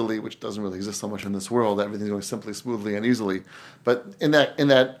 simply, easily, which doesn't really exist so much in this world, everything's going simply, smoothly, and easily. But in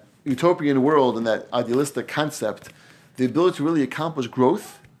that utopian world, in that idealistic concept, the ability to really accomplish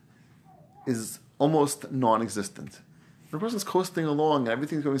growth is almost non-existent. When a person's coasting along and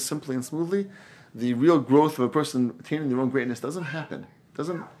everything's going simply and smoothly, the real growth of a person attaining their own greatness doesn't happen.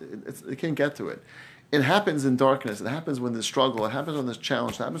 It can't get to it. It happens in darkness. It happens when there's struggle. It happens when there's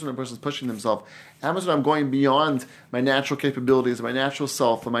challenge. It happens when a person's pushing themselves. It happens when I'm going beyond my natural capabilities, my natural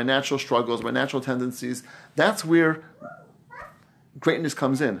self, my natural struggles, my natural tendencies. That's where greatness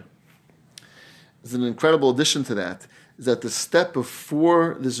comes in. There's an incredible addition to that, is that the step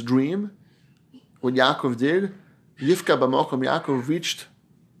before this dream, what Yaakov did, Yifka B'Mokom, Yaakov reached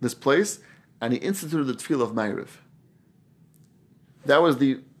this place and he instituted the tefillah of Ma'ariv. That was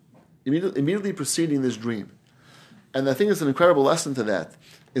the immediately preceding this dream. And I think there's an incredible lesson to that,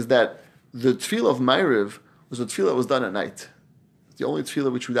 is that the tefillah of Ma'ariv was a tefillah that was done at night. It's the only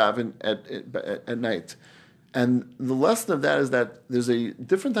tefillah which we daven at night. And the lesson of that is that there's a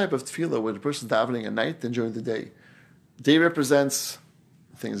different type of tefillah where the person's davening at night than during the day. Day represents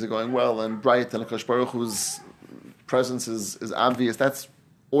things are going well and bright, and HaKadosh Baruch Hu's presence is obvious. That's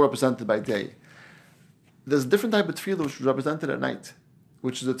all represented by day. There's a different type of tefillah which is represented at night,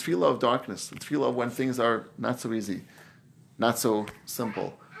 which is a tefillah of darkness, a tefillah of when things are not so easy, not so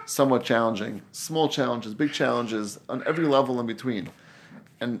simple, somewhat challenging, small challenges, big challenges, on every level in between.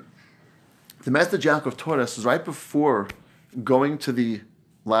 And the message Yaakov taught us is right before going to the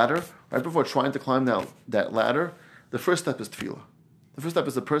ladder, right before trying to climb that ladder, the first step is tefillah. The first step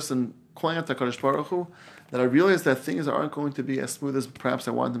is the person calling out to HaKadosh Baruch Hu, that I realize that things aren't going to be as smooth as perhaps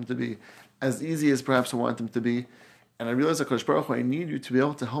I want them to be, as easy as perhaps I want them to be. And I realize that HaKadosh Baruch Hu, I need you to be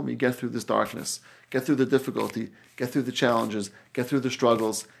able to help me get through this darkness, get through the difficulty, get through the challenges, get through the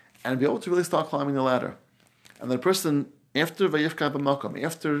struggles, and be able to really start climbing the ladder. And the person, after Vayifka b'makom,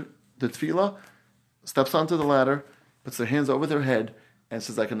 after the tefillah, steps onto the ladder, puts their hands over their head, and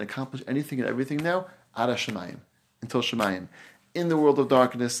says, I can accomplish anything and everything now, Ada Shemayim, until Shemayim. In the world of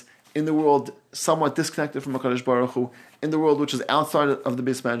darkness, in the world somewhat disconnected from HaKadosh Baruch Hu, in the world which is outside of the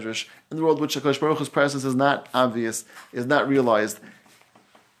Beis Medrash, in the world which HaKadosh Baruch Hu's presence is not obvious, is not realized,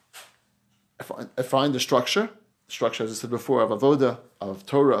 I find the structure, as I said before, of Avodah, of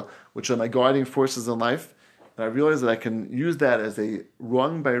Torah, which are my guiding forces in life, and I realize that I can use that as a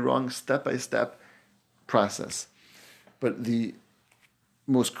rung-by-rung, step-by-step process. But the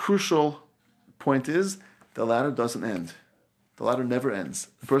most crucial point is the ladder doesn't end. The ladder never ends.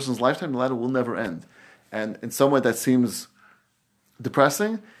 A person's lifetime, the ladder will never end. And in some way that seems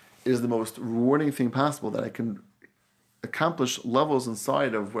depressing, is the most rewarding thing possible, that I can accomplish levels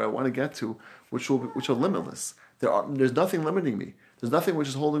inside of where I want to get to, which are limitless. There's nothing limiting me. There's nothing which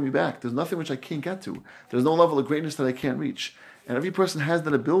is holding me back. There's nothing which I can't get to. There's no level of greatness that I can't reach. And every person has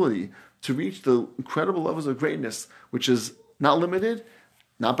that ability to reach the incredible levels of greatness, which is not limited,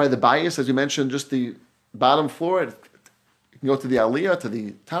 not by the bias, as you mentioned, just the bottom floor. You can go to the aliyah, to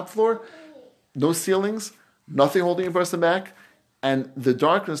the top floor. No ceilings, nothing holding a person back. And the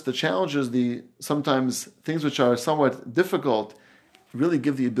darkness, the challenges, the sometimes things which are somewhat difficult, really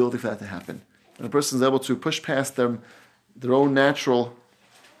give the ability for that to happen. And a person is able to push past their own natural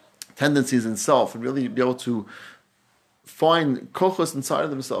tendencies in self and really be able to find kochos inside of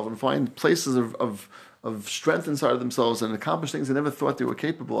themselves and find places of strength inside of themselves and accomplish things they never thought they were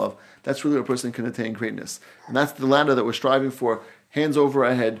capable of. That's really where a person can attain greatness. And that's the ladder that we're striving for, hands over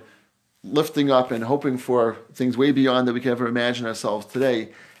our head, lifting up and hoping for things way beyond that we can ever imagine ourselves today,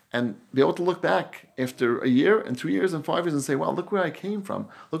 and be able to look back after a year and 2 years and 5 years and say, wow, look where I came from.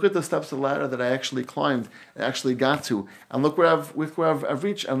 Look at the steps of the ladder that I actually climbed and actually got to. And look where I've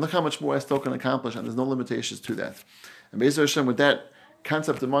reached, and look how much more I still can accomplish, and there's no limitations to that. And Be'ezer Hashem, with that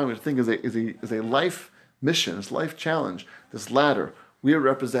concept in mind, which I think is a life mission, it's a life challenge, this ladder, where it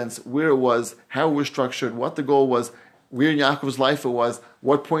represents, where it was, how it was structured, what the goal was, where in Yaakov's life it was,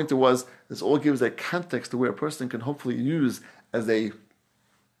 what point it was. This all gives a context to where a person can hopefully use as a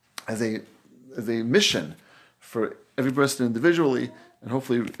mission for every person individually, and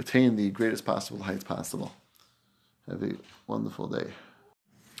hopefully attain the greatest possible heights possible. Have a wonderful day.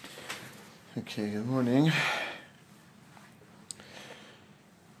 Okay, good morning.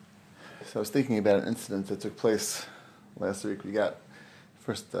 So I was thinking about an incident that took place last week. We got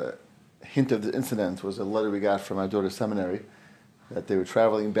first hint of the incident was a letter we got from our daughter's seminary that they were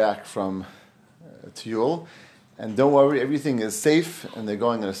traveling back from Tiyul, and don't worry, everything is safe, and they're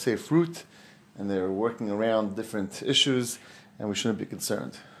going on a safe route, and they're working around different issues, and we shouldn't be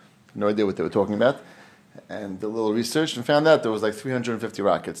concerned. No idea what they were talking about, and did a little research and found out there was like 350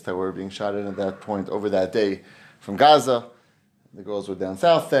 rockets that were being shot in at that point over that day from Gaza. The girls were down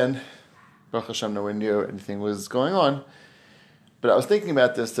south then. Baruch Hashem, nowhere near anything was going on. But I was thinking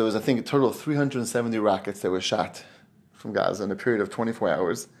about this. There was, I think, a total of 370 rockets that were shot from Gaza in a period of 24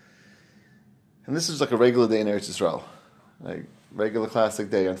 hours. And this is like a regular day in Eretz Yisrael. Like regular classic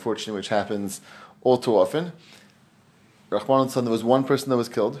day, unfortunately, which happens all too often. Rahman al-San, there was one person that was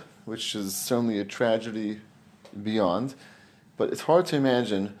killed, which is certainly a tragedy beyond. But it's hard to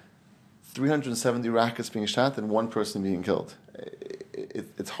imagine 370 rockets being shot and one person being killed.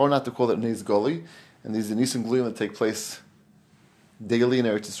 It's hard not to call it Nes Goli. And these are Nisim Gluyim that take place daily in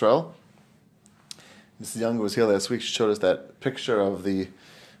Eretz Yisrael. Mrs. Young was here last week. She showed us that picture of the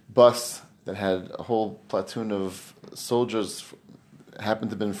bus that had a whole platoon of soldiers, happened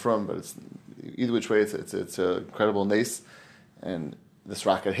to have been from, but it's either which way, it's an incredible nace. And this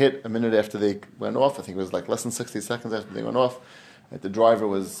rocket hit a minute after they went off. I think it was like less than 60 seconds after they went off. The driver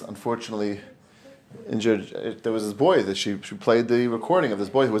was unfortunately injured. There was this boy that she played the recording of this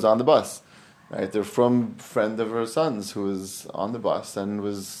boy who was on the bus. Right, they're from a friend of her son's who was on the bus and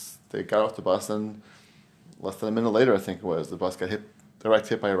they got off the bus, and less than a minute later, I think it was, the bus got direct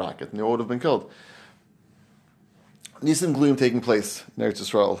hit by a rocket, and they all would have been killed. Nisim Gluyim taking place in Eretz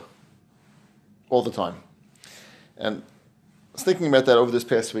Yisrael all the time. And was thinking about that over this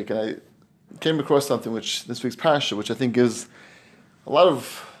past week, and I came across something which this week's parasha, which I think gives a lot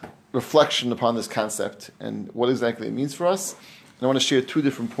of reflection upon this concept and what exactly it means for us. And I want to share two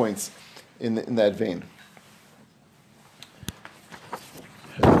different points in that vein.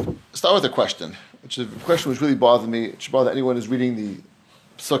 Start with a question, which is a question which really bothered me. It should bother anyone who's reading the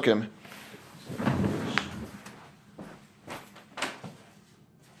Psukim.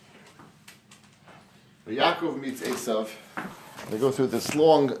 Yaakov meets Esav. They go through this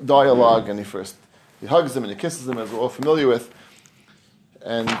long dialogue, and he hugs him and he kisses him, as we're all familiar with.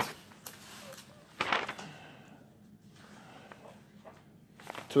 And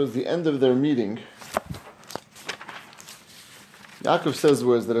towards the end of their meeting, Yaakov says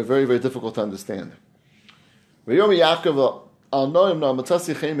words that are very, very difficult to understand. Take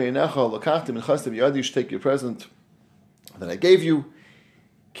your present that I gave you.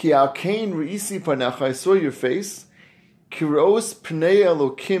 Ki al-kain re'isi panecha, I saw your face. Kiros pnei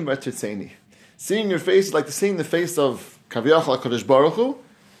Elokim v'tetzeni. Seeing your face is like seeing the face of Kaviyach HaKadosh Baruch Hu.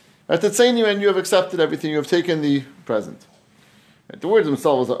 V'tetzeni, and you have accepted everything, you have taken the present. The words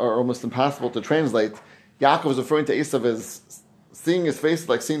themselves are almost impossible to translate. Yaakov is referring to Esav as seeing his face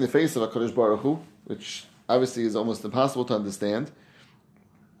like seeing the face of HaKadosh Baruch Hu, which obviously is almost impossible to understand.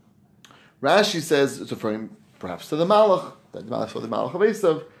 Rashi says it's referring perhaps to the Malach, that the Malach of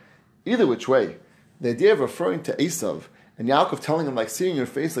Esav. Either which way, the idea of referring to Esav and Yaakov telling him like seeing your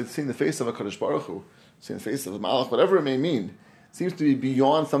face, like seeing the face of a HaKadosh Baruch Hu, seeing the face of a Malach, whatever it may mean, seems to be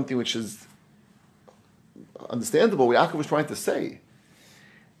beyond something which is understandable what Yaakov was trying to say.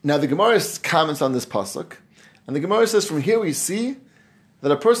 Now the Gemara comments on this pasuk, and the Gemara says from here we see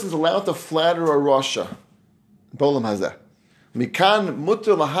that a person is allowed to flatter a rasha. Bolam hazeh. Mikan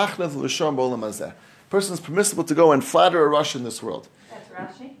mutter lahachnav l'sham bolam hazeh. A person is permissible to go and flatter a rasha in this world. That's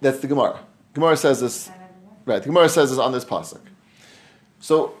Rashi? That's the Gemara. Gemara says this. Right, the Gemara says this on this pasuk.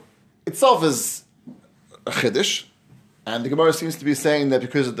 So itself is a chiddush, and the Gemara seems to be saying that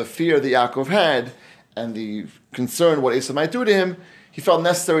because of the fear that Yaakov had and the concern what Esav might do to him, he felt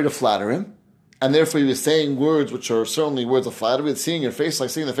necessary to flatter him, and therefore he was saying words which are certainly words of flattery. It's seeing your face like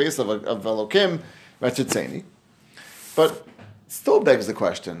seeing the face of Elokim, V'tetzeni. But it still begs the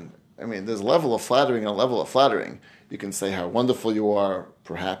question. I mean, there's a level of flattering and a level of flattering. You can say how wonderful you are,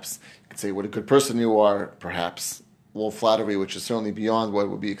 perhaps. You can say what a good person you are, perhaps. A little flattery, which is certainly beyond what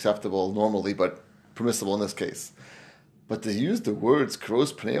would be acceptable normally, but permissible in this case. But to use the words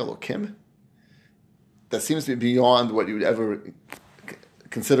 "Kros Pnei Elokim," that seems to be beyond what you would ever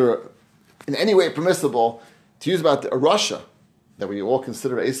consider in any way permissible to use about a rasha, that we all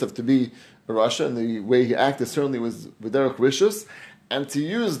consider Esav to be a rasha, and the way he acted certainly was v'derech rishus, and to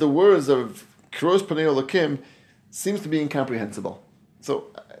use the words of Kros Pnei Elokim seems to be incomprehensible. So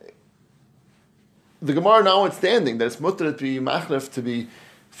the Gemara notwithstanding that it's mutter to be machlef, to be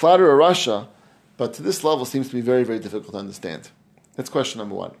flatter a rasha, but to this level seems to be very, very difficult to understand. That's question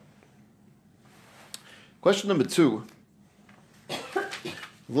number one. Question number two, a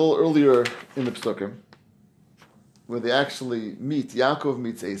little earlier in the Psukim, where they actually meet, Yaakov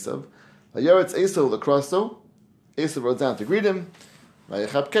meets Esav. Vayeretz Esav l'kraso, Esav rode down to greet him,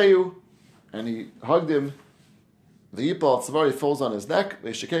 vayechabkeyu, and he hugged him. V'yipal tzvar, he falls on his neck,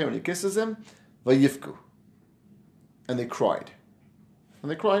 v'yeshkeyu, and he kisses him, vayifku. And they cried.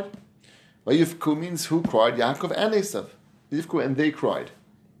 Vayifku means who cried? Yaakov and Esav. Vayifku, and they cried.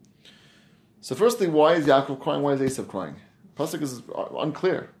 So firstly, why is Yaakov crying? Why is Esav crying? Pasuk is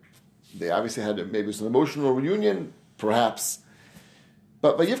unclear. They obviously had maybe some emotional reunion, perhaps.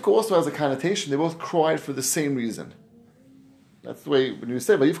 But Vayifku also has a connotation. They both cried for the same reason. That's the way, when you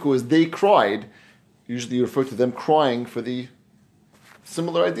say Vayifku is they cried, usually you refer to them crying for the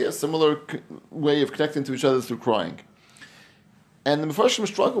similar idea, similar way of connecting to each other through crying. And the Mefarshim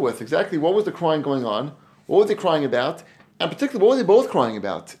struggle with exactly what was the crying going on, what were they crying about, and particularly what were they both crying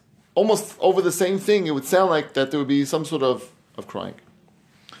about? Almost over the same thing, it would sound like that there would be some sort of crying.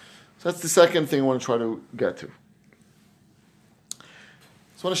 So that's the second thing I want to try to get to.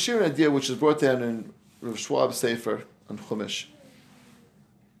 So I want to share an idea which is brought down in Rav Schwab's Sefer on Chumash.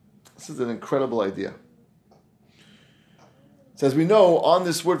 This is an incredible idea. So as we know, on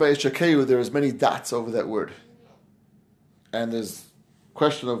this word Vayeshakeyu, there is many dots over that word. And there's a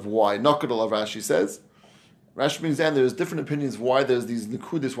question of why. Nakadal of Rashi says. Rashi brings down there's different opinions why there's these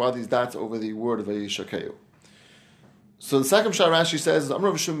nikudis, why these dots over the word of Vayeshakeyu. So the second shah Rashi says,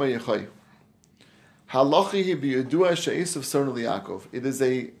 Amrav Shum Mayechai. Halachi biyudua she'esav sarna Yaakov. It is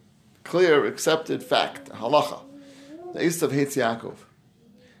a clear, accepted fact, halacha. The Esav hates Yaakov.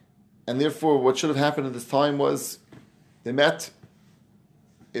 And therefore, what should have happened at this time was, they met,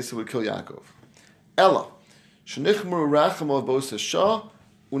 Esav would kill Yaakov. Ella, Shenichmur rachamav bos hashah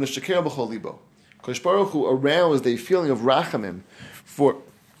unashaker b'chol libo. Kodesh Baruch Hu aroused a feeling of rachamim from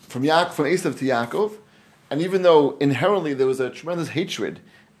Esav to Yaakov, and even though inherently there was a tremendous hatred,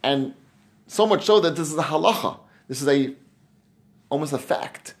 and so much so that this is a halacha, this is almost a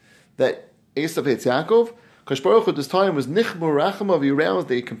fact that Esav hates Yaakov. Kodesh Baruch Hu at this time was nichmur rachamav, he aroused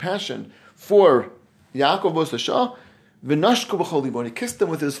a compassion for Yaakov bos hashah, v'nashku b'chol libo, and he kissed him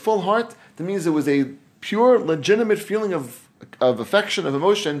with his full heart. That means there was a pure, legitimate feeling of affection, of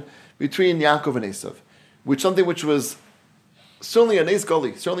emotion between Yaakov and Esav, something which was certainly a nes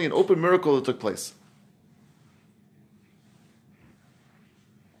gali, certainly an open miracle that took place.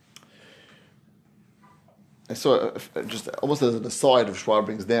 I saw, just almost as an aside, of Schwab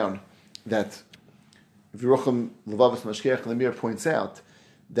brings down that Viruchim Levavos Mashkiach Lemir points out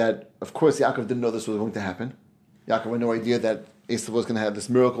that, of course, Yaakov didn't know this was going to happen. Yaakov had no idea that Esav was going to have this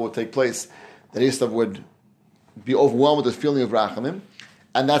miracle would take place, that Esav would be overwhelmed with the feeling of rachamim,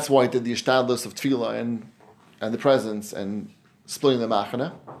 and that's why he did the ishtadlus of tefillah and the presence and splitting the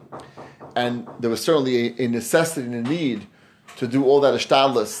machana. And there was certainly a necessity and a need to do all that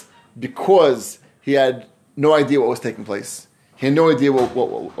ishtadlus because he had no idea what was taking place. He had no idea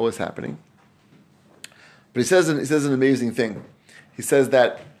what was happening. But he says an amazing thing. He says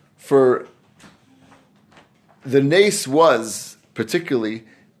that for the nes was particularly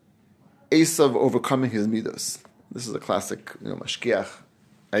Esav overcoming his midos. This is a classic, mashkiach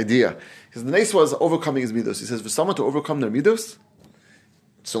idea. Because the nes was overcoming his midos. He says for someone to overcome their midos,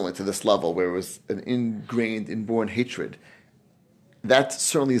 certainly to this level where it was an ingrained, inborn hatred, that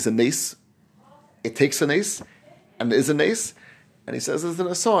certainly is a nes. It takes a nes, and it is a nes. And he says as an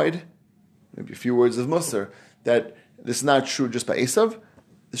aside, maybe a few words of Musar, that this is not true just by Esav,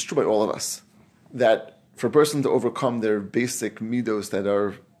 it's true by all of us. That for a person to overcome their basic midos that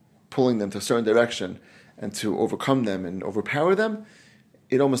are pulling them to a certain direction and to overcome them and overpower them,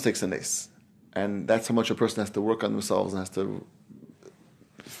 it almost takes a nes. And that's how much a person has to work on themselves and has to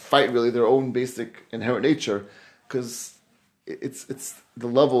fight really their own basic inherent nature, because it's the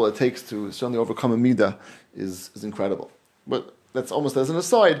level it takes to certainly overcome a midah is incredible. But that's almost as an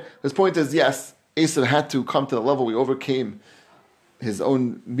aside. His point is, yes, Esav had to come to the level where he overcame his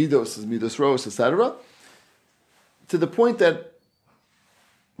own midos, his midos ros, etc., to the point that it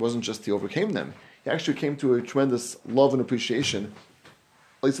wasn't just he overcame them. He actually came to a tremendous love and appreciation,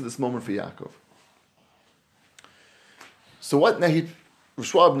 at least at this moment, for Yaakov. So what now?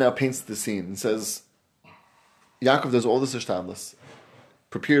 Schwab now paints the scene and says, Yaakov does all this ishtadlus,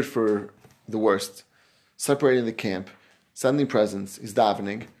 prepared for the worst, separating the camp, sending presents, he's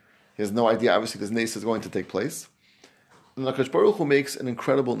davening. He has no idea, obviously, this nes is going to take place. And HaKadosh Baruch Hu makes an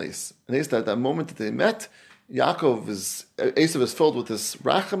incredible nes. A nes that at that moment that they met, Esav is filled with this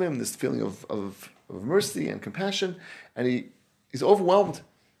rachamim, this feeling of mercy and compassion, and he's overwhelmed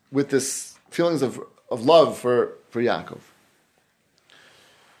with this feelings of love for Yaakov.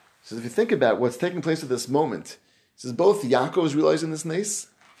 So if you think about what's taking place at this moment, it says both Yaakov is realizing this nes,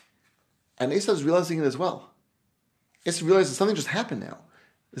 and Esav is realizing it as well. Esav realizes something just happened now.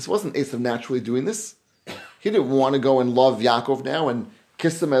 This wasn't Esav naturally doing this. He didn't want to go and love Yaakov now and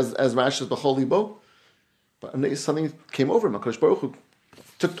kiss him as Rashi b'chol libo. But something came over him. HaKadosh Baruch Hu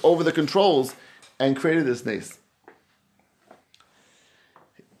took over the controls and created this nes.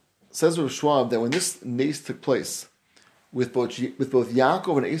 Says Rav Schwab that when this nes took place, with both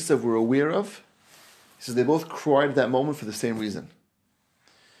Yaakov and Esav were aware of, he says they both cried at that moment for the same reason.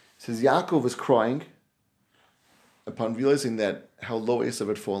 He says Yaakov was crying upon realizing that how low Esav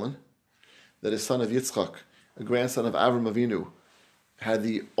had fallen, that his son of Yitzchak, a grandson of Avram Avinu, had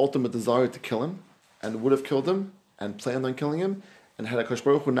the ultimate desire to kill him, and would have killed him, and planned on killing him, and had HaKadosh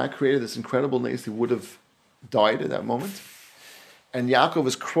Baruch Hu not created this incredible nes, he would have died at that moment. And Yaakov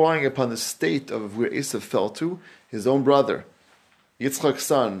was crying upon the state of where Esav fell to. His own brother, Yitzchak's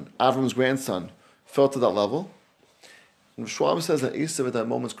son, Avram's grandson, fell to that level. And Schwab says that Esav at that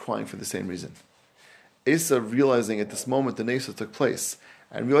moment is crying for the same reason. Esav realizing at this moment the nes took place,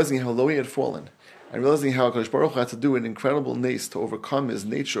 and realizing how low he had fallen, and realizing how HaKadosh Baruch Hu had to do an incredible nes to overcome his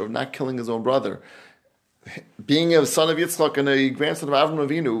nature of not killing his own brother, being a son of Yitzchak and a grandson of Avram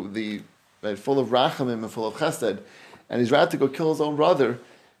Avinu, full of rachamim and full of chesed, and he's ready to go kill his own brother,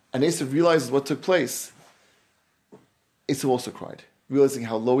 and Esav realizes what took place. Esav also cried, realizing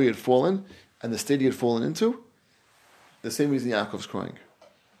how low he had fallen and the state he had fallen into. The same reason Yaakov's crying.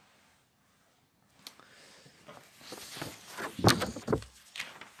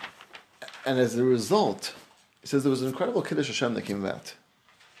 And as a result, he says there was an incredible Kiddush Hashem that came about.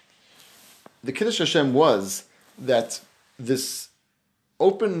 The Kiddush Hashem was that this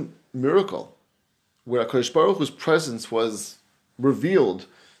open miracle where HaKadosh Baruch Hu's presence was revealed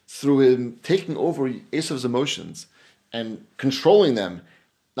through him taking over Esav's emotions and controlling them,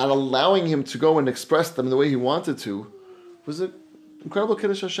 not allowing him to go and express them the way he wanted to, was an incredible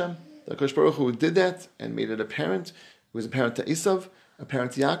Kiddush Hashem. The HaKadosh Baruch Hu did that and made it apparent. It was apparent to Esav,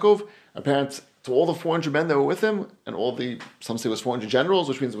 apparent to Yaakov, apparent to all the 400 men that were with him, and all the, some say it was 400 generals,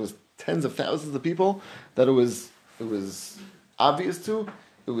 which means it was tens of thousands of people that it was obvious to.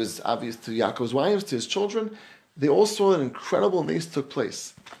 It was obvious to Yaakov's wives, to his children. They all saw that an incredible nace took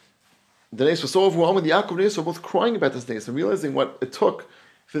place. The nace was so overwhelming, Yaakov and Esau were both crying about this nace and realizing what it took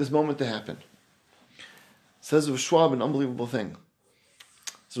for this moment to happen. Says of Schwab an unbelievable thing.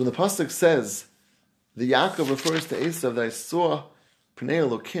 So when the pasuk says the Yaakov refers to Esau that I saw Pnei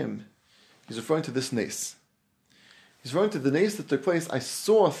Elokim, he's referring to this nace. He's referring to the nace that took place. I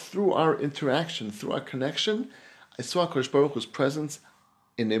saw through our interaction, through our connection, I saw HaKadosh Baruch Hu's presence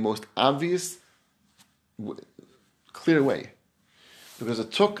in a most obvious, clear way. Because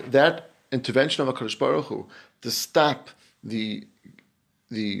it took that intervention of HaKadosh Baruch Hu to stop the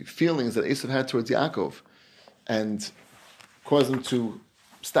feelings that Esau had towards Yaakov and cause him to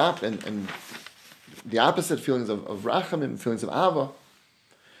stop and the opposite feelings of Rachamim, feelings of Ava.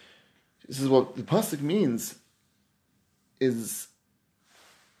 This is what the pasuk means is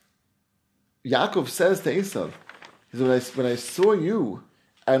Yaakov says to Esau, he says, when I saw you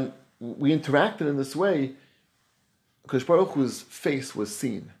and we interacted in this way, Kadosh Baruch Hu's face was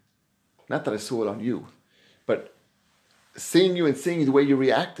seen. Not that I saw it on you, but seeing you and seeing the way you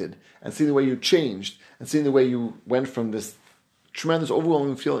reacted and seeing the way you changed and seeing the way you went from this tremendous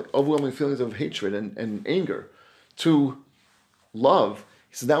overwhelming feelings of hatred and anger to love.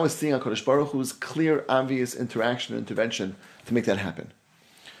 He says, now we're seeing HaKadosh Baruch Hu's clear, obvious interaction and intervention to make that happen.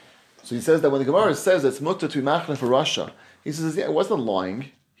 So he says that when the Gemara says it's mutter to machna for Russia, he says, yeah, it wasn't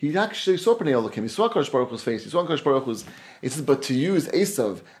lying. He actually saw Pnei Elokim. He saw HaKadosh Baruch Hu's face. He saw HaKadosh Baruch Hu's. He says, but to use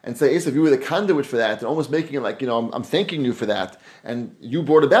Esav and say, Esav, you were the conduit for that, and almost making it like, I'm thanking you for that, and you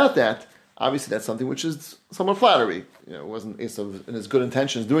brought about that, obviously that's something which is somewhat flattery. It wasn't Esav in his good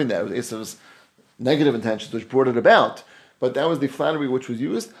intentions doing that. It was Esav's negative intentions which brought it about. But that was the flattery which was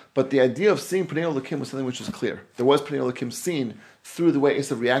used. But the idea of seeing Pnei Elokim was something which was clear. There was Pnei Elokim seen through the way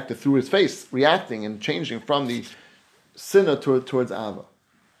Esav reacted, through his face, reacting and changing from the sinner towards Ava.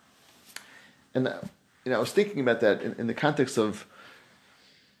 And I was thinking about that in the context of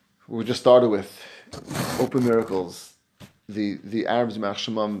what we just started with, open miracles, the Arabs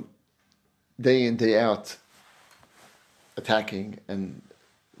Ma'ashemam, day in, day out, attacking and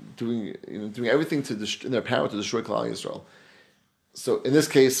doing everything in their power to destroy Klal Yisrael. So in this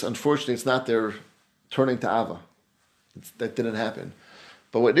case, unfortunately, it's not their turning to Ava. That didn't happen.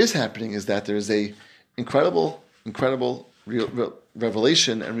 But what is happening is that there is a incredible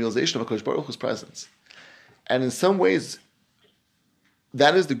revelation and realization of HaKadosh Baruch Hu's presence. And in some ways,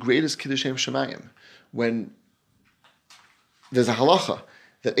 that is the greatest Kiddush Shem Shemayim. When there's a halacha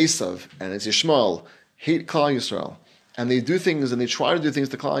that Esav and Yishmael hate Klal Yisrael, and they do things and they try to do things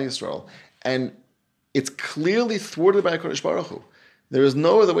to Klal Yisrael, and it's clearly thwarted by HaKadosh Baruch Hu. There is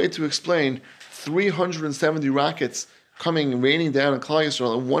no other way to explain 370 rockets raining down on Klal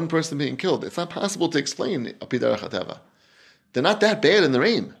Yisrael and one person being killed. It's not possible to explain Apidarach HaTeva. They're not that bad in their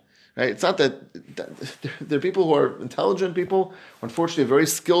aim, right? It's not that they're people who are intelligent people, unfortunately very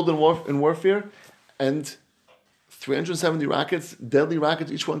skilled in warfare, and 370 rockets, deadly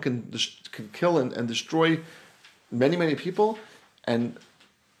rockets, each one can kill and destroy many, many people, and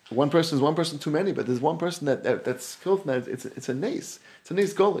one person is one person too many, but there's one person that's killed, and it's a nace. It's a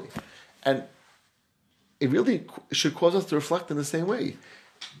nace gully. And it really should cause us to reflect in the same way.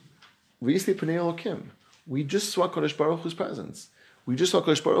 We see Pnei Elokim. We just saw Kadosh Baruch Hu's presence. We just saw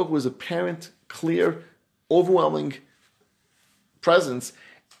Kadosh Baruch Hu's apparent, clear, overwhelming presence.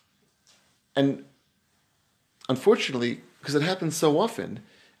 And unfortunately, because it happens so often,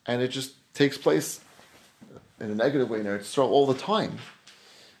 and it just takes place in a negative way in Eretz Yisrael all the time.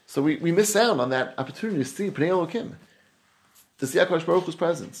 So we miss out on that opportunity to see Pnei Elokim, to see HaKadosh Baruch Hu's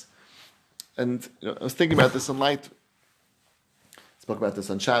presence. And I was thinking about this in light. I spoke about this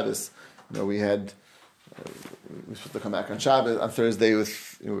on Shabbos. We had we were supposed to come back on Shabbos on Thursday. I was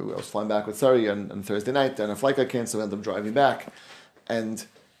flying back with Sari on Thursday night, and a flight got canceled. I ended up driving back, and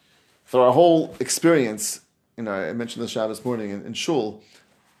for our whole experience, I mentioned this Shabbos morning in Shul.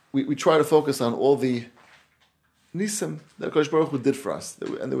 We try to focus on all the nisim that Kadosh Baruch Hu did for us,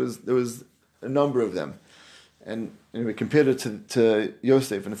 and there was a number of them, and we compared it to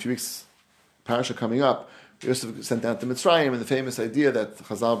Yosef in a few weeks. Parasha coming up, Yosef sent down to Mitzrayim, and the famous idea that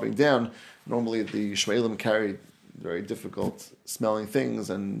Chazal bring down. Normally, the Shmuelim carried very difficult smelling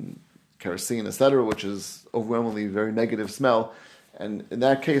things and kerosene, etc., which is overwhelmingly very negative smell. And in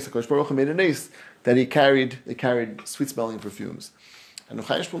that case, HaKadosh Baruch Hu made an ace that they carried sweet-smelling perfumes. And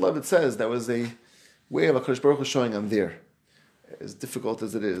Chaim Shmuel Levitt says that was a way of HaKadosh Baruch Hu showing, I'm there. As difficult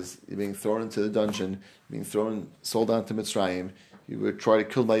as it is, you're being thrown into the dungeon, being sold down to Mitzrayim, you were trying to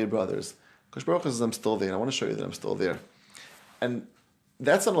kill by your brothers. HaKadosh Baruch Hu says, I'm still there, and I want to show you that I'm still there. And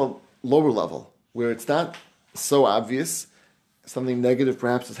that's on a lower level, where it's not so obvious, something negative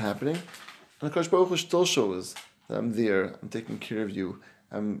perhaps is happening, and HaKadosh Baruch Hu still shows that I'm there, I'm taking care of you,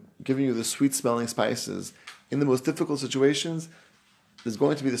 I'm giving you the sweet-smelling spices. In the most difficult situations, there's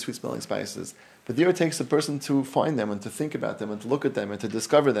going to be the sweet-smelling spices. But there it takes a person to find them and to think about them and to look at them and to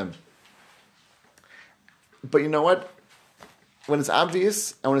discover them. But you know what? When it's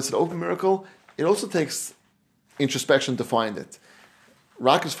obvious and when it's an open miracle, it also takes introspection to find it.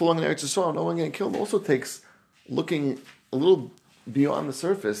 Rock is falling in Eretz Yisrael, no one getting killed. It also takes looking a little beyond the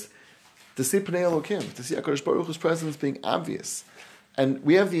surface to see Pnei Elokim, to see HaKadosh Baruch Hu's presence being obvious. And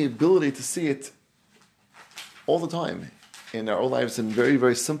we have the ability to see it all the time in our own lives in very,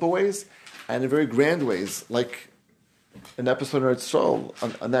 very simple ways and in very grand ways, like an episode of Eretz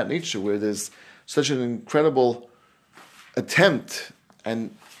Yisrael on that nature, where there's such an incredible attempt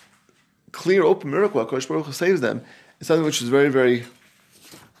and clear, open miracle. HaKadosh Baruch Hu saves them. It's something which is very, very,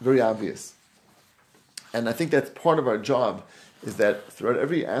 very obvious. And I think that's part of our job, is that throughout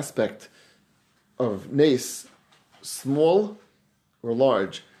every aspect of Nes, small or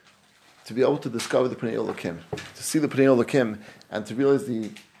large, to be able to discover the Pnei Elokim, to see the Pnei Elokim, and to realize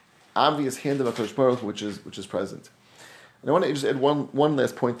the obvious hand of HaKadosh Baruch Hu which is present. And I want to just add one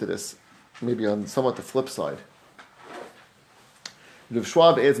last point to this, maybe on somewhat the flip side. Rav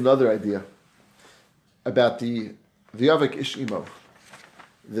Schwab adds another idea about the V'yavek Ish Imo,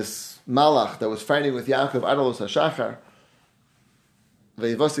 this malach that was fighting with Yaakov Adalos HaShachar,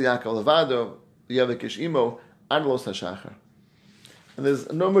 Ve'yivasi Yaakov Levado, V'yavek Ish Imo, Adalos HaShachar. And there's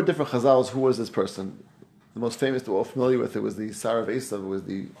a number of different chazals. Who was this person? The most famous that we're all familiar with, it was the Sarah of Esav, was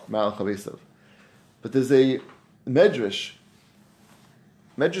the Malach of Esav. But there's a Medrash.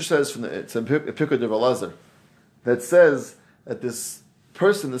 Medrash says, it's a Pirkei de Elazar, that says that this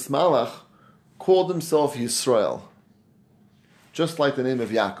person, this Malach, called himself Yisrael, just like the name of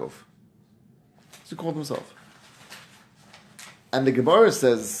Yaakov. So he called himself. And the Gemara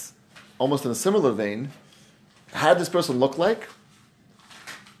says, almost in a similar vein, how did this person look like?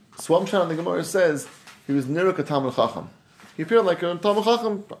 Swam Shan, the Gemara says, he was Nira Talmid Chacham. He appeared like a Talmid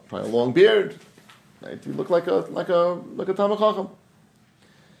Chacham, probably a long beard. Right? He looked like a Talmid Chacham.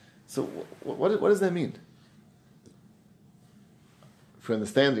 So what does that mean? If you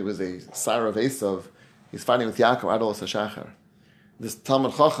understand, he was a Sarah of Esav. He's fighting with Yaakov Adalos HaShachar. This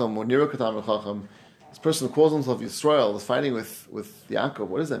Talmid Chacham, or Nira Talmid Chacham, this person who calls himself Yisrael, is fighting with Yaakov.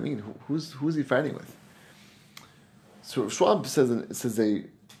 What does that mean? Who's he fighting with? So Schwab says a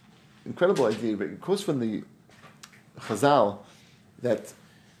incredible idea. It goes from the Chazal that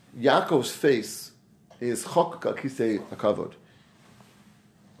Yaakov's face is chok kisei hakavod.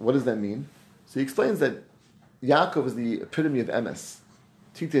 What does that mean? So he explains that Yaakov is the epitome of emes.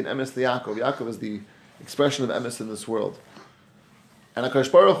 Titin emes the Yaakov. Yaakov is the expression of emes in this world. And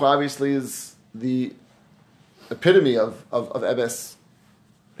HaKadosh Baruch Hu obviously is the epitome of emes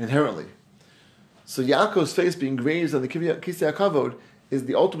inherently. So Yaakov's face being grazed on the kisei hakavod is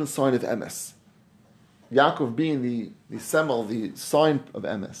the ultimate sign of emes. Yaakov being the semel, the sign of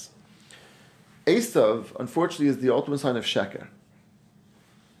emes. Esav, unfortunately, is the ultimate sign of sheker.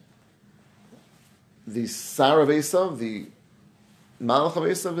 The Sarah of Esav, the Malach of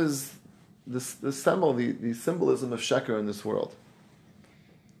Esav, is the semel, the symbolism of sheker in this world.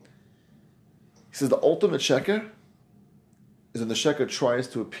 He says the ultimate sheker is when the sheker tries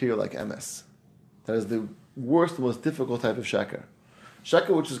to appear like emes. That is the worst, the most difficult type of sheker.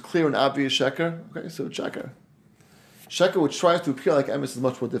 Sheker which is clear and obvious sheker, okay, so it's sheker. Sheker which tries to appear like emes is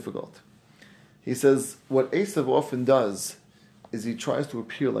much more difficult. He says what Esav often does is he tries to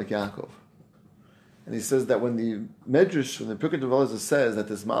appear like Yaakov. And he says that when the Medrash, when the Pirkei de Elazar says that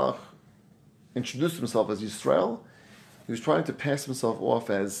this Malach introduced himself as Yisrael, he was trying to pass himself off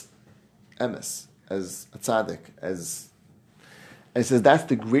as emes, as a tzaddik, and he says that's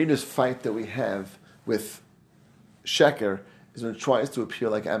the greatest fight that we have with sheker, is when it tries to appear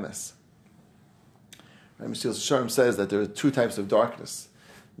like emes. Mesilas Yesharim says that there are two types of darkness.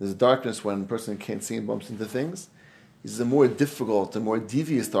 There's darkness when a person can't see and bumps into things. He says a more difficult, a more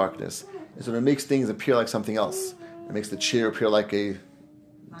devious darkness is when it makes things appear like something else. It makes the chair appear like a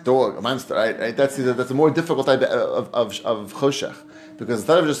dog, a monster, right? That's a more difficult type of choshech. Because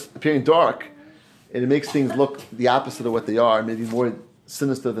instead of just appearing dark, it makes things look the opposite of what they are, maybe more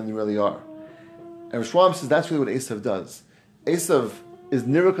sinister than they really are. And Rosh Hashanah says that's really what Esav does. Esav is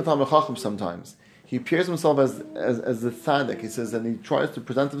nira katam chacham sometimes. He appears himself as the tzaddik, he says, and he tries to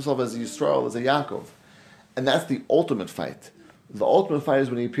present himself as a Yisrael, as a Yaakov. And that's the ultimate fight. The ultimate fight is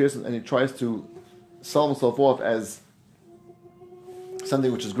when he appears and he tries to sell himself off as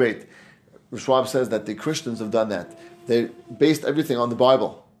something which is great. Schwab says that the Christians have done that. They based everything on the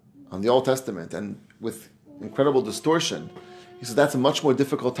Bible, on the Old Testament, and with incredible distortion. He says that's a much more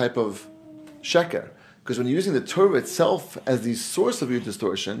difficult type of sheker, because when you're using the Torah itself as the source of your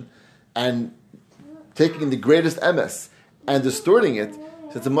distortion, and taking the greatest emes and distorting it,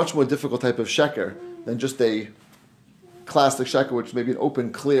 so it's a much more difficult type of sheker than just a classic sheker, which may be an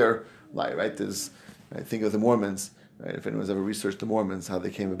open, clear lie, right? Think of the Mormons, right? If anyone's ever researched the Mormons, how they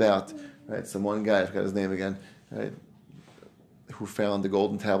came about, right? Some one guy, I forgot his name again, right? Who found the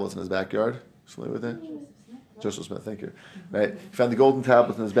golden tablets in his backyard. Familiar with that? Joseph Smith, thank you. Right? He found the golden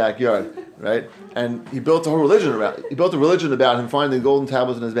tablets in his backyard, right? And he built a whole religion around it. He built a religion about him finding the golden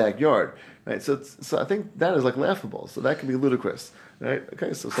tablets in his backyard, right? So I think that is like laughable. So that can be ludicrous, right?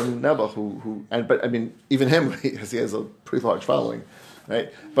 Okay, so some Nebuch but I mean, even him, he has a pretty large following,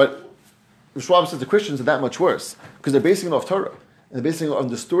 right? But Schwab says the Christians are that much worse because they're basing it off Torah, and they're basing it on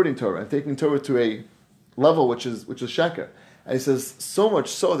distorting Torah and taking Torah to a level which is sheker. And he says, so much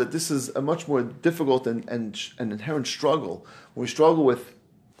so that this is a much more difficult and inherent struggle. When we struggle with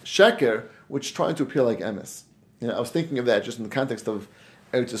sheker, which is trying to appear like emes. I was thinking of that just in the context of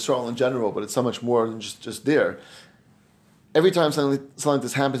Eretz Yisrael in general, but it's so much more than just there. Every time something like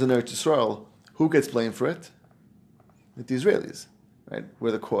this happens in Eretz Yisrael, who gets blamed for it? The Israelis, right?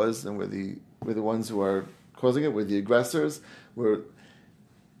 We're the cause, and we're the ones who are causing it. We're the aggressors.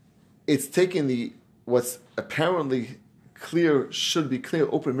 It's taking what's apparently should be clear,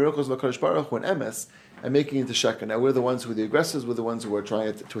 open miracles of HaKadosh Baruch Hu and emes, and making it into sheker. Now we're the ones who are the aggressors, we're the ones who are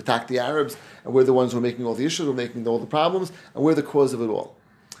trying to attack the Arabs, and we're the ones who are making all the issues, we're making all the problems, and we're the cause of it all.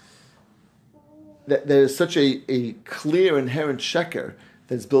 There is such a clear inherent sheker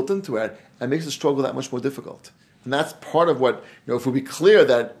that's built into it, and makes the struggle that much more difficult. And that's part of what, if we be clear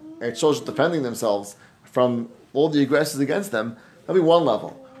that soldiers are defending themselves from all the aggressors against them, that'll be one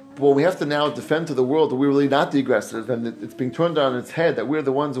level. But when we have to now defend to the world that we're really not the aggressors, and it's being turned on its head that we're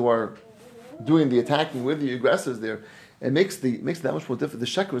the ones who are doing the attacking, we're the aggressors there, it makes it that much more difficult. The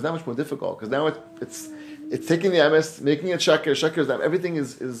sheker is that much more difficult because now it's taking the emes, making it sheker. Sheker is that everything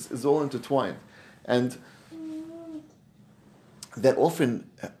is all intertwined, and that often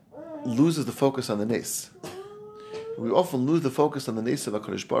loses the focus on the nes. We often lose the focus on the nes of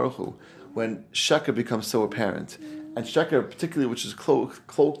HaKadosh Baruch Hu when sheker becomes so apparent. And sheker, particularly, which is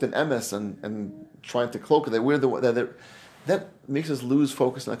cloaked in emes and trying to cloak it, that makes us lose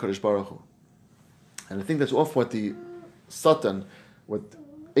focus on HaKadosh Baruch Hu. And I think that's often what the Satan, what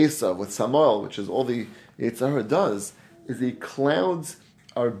Esav, what Samuel, which is all the Yetzer Hara does, is he clouds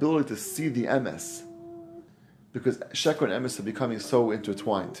our ability to see the emes. Because sheker and emes are becoming so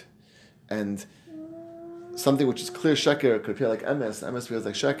intertwined. And something which is clear sheker could appear like emes feels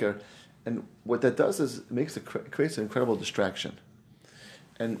like sheker. And what that does is it creates an incredible distraction.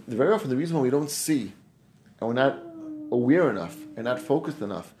 And very often the reason why we don't see, and we're not aware enough, and not focused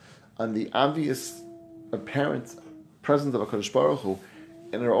enough on the obvious, apparent presence of HaKadosh Baruch Hu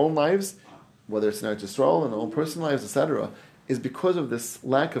in our own lives, whether it's in Eretz Yisrael, in our own personal lives, etc., is because of this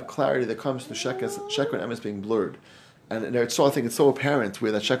lack of clarity that comes to sheker and emes being blurred. And in Eretz Yisrael, I think it's so apparent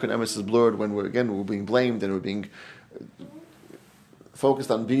where that sheker and emes is blurred when we're being blamed and we're being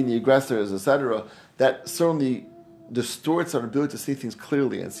focused on being the aggressors, etc., that certainly distorts our ability to see things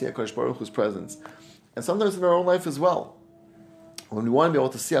clearly and see HaKadosh Baruch Hu's presence. And sometimes in our own life as well. When we want to be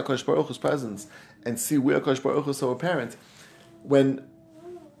able to see HaKadosh Baruch Hu's presence and see where HaKadosh Baruch Hu is so apparent, when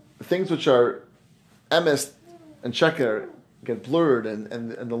things which are emes and sheker get blurred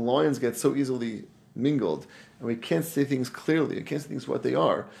and the lines get so easily mingled, and we can't see things clearly, we can't see things for what they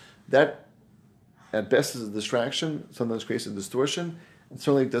are, that at best is a distraction, sometimes creates a distortion, and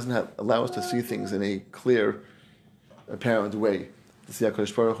certainly doesn't allow us to see things in a clear, apparent way, to see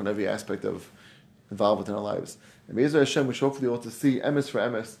HaKadosh Baruch Hu in every aspect of involvement in our lives. And Be'ezer Hashem, we should hopefully be able to see emes for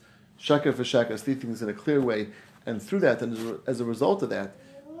emes, sheker for sheker, see things in a clear way, and through that, and as a result of that,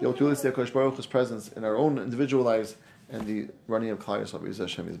 be able to really see HaKadosh Baruch Hu's presence in our own individual lives and the running of Klal Yisrael. Be'ezer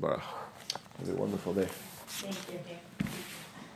Hashem Yisbarach. It was a wonderful day. Thank you.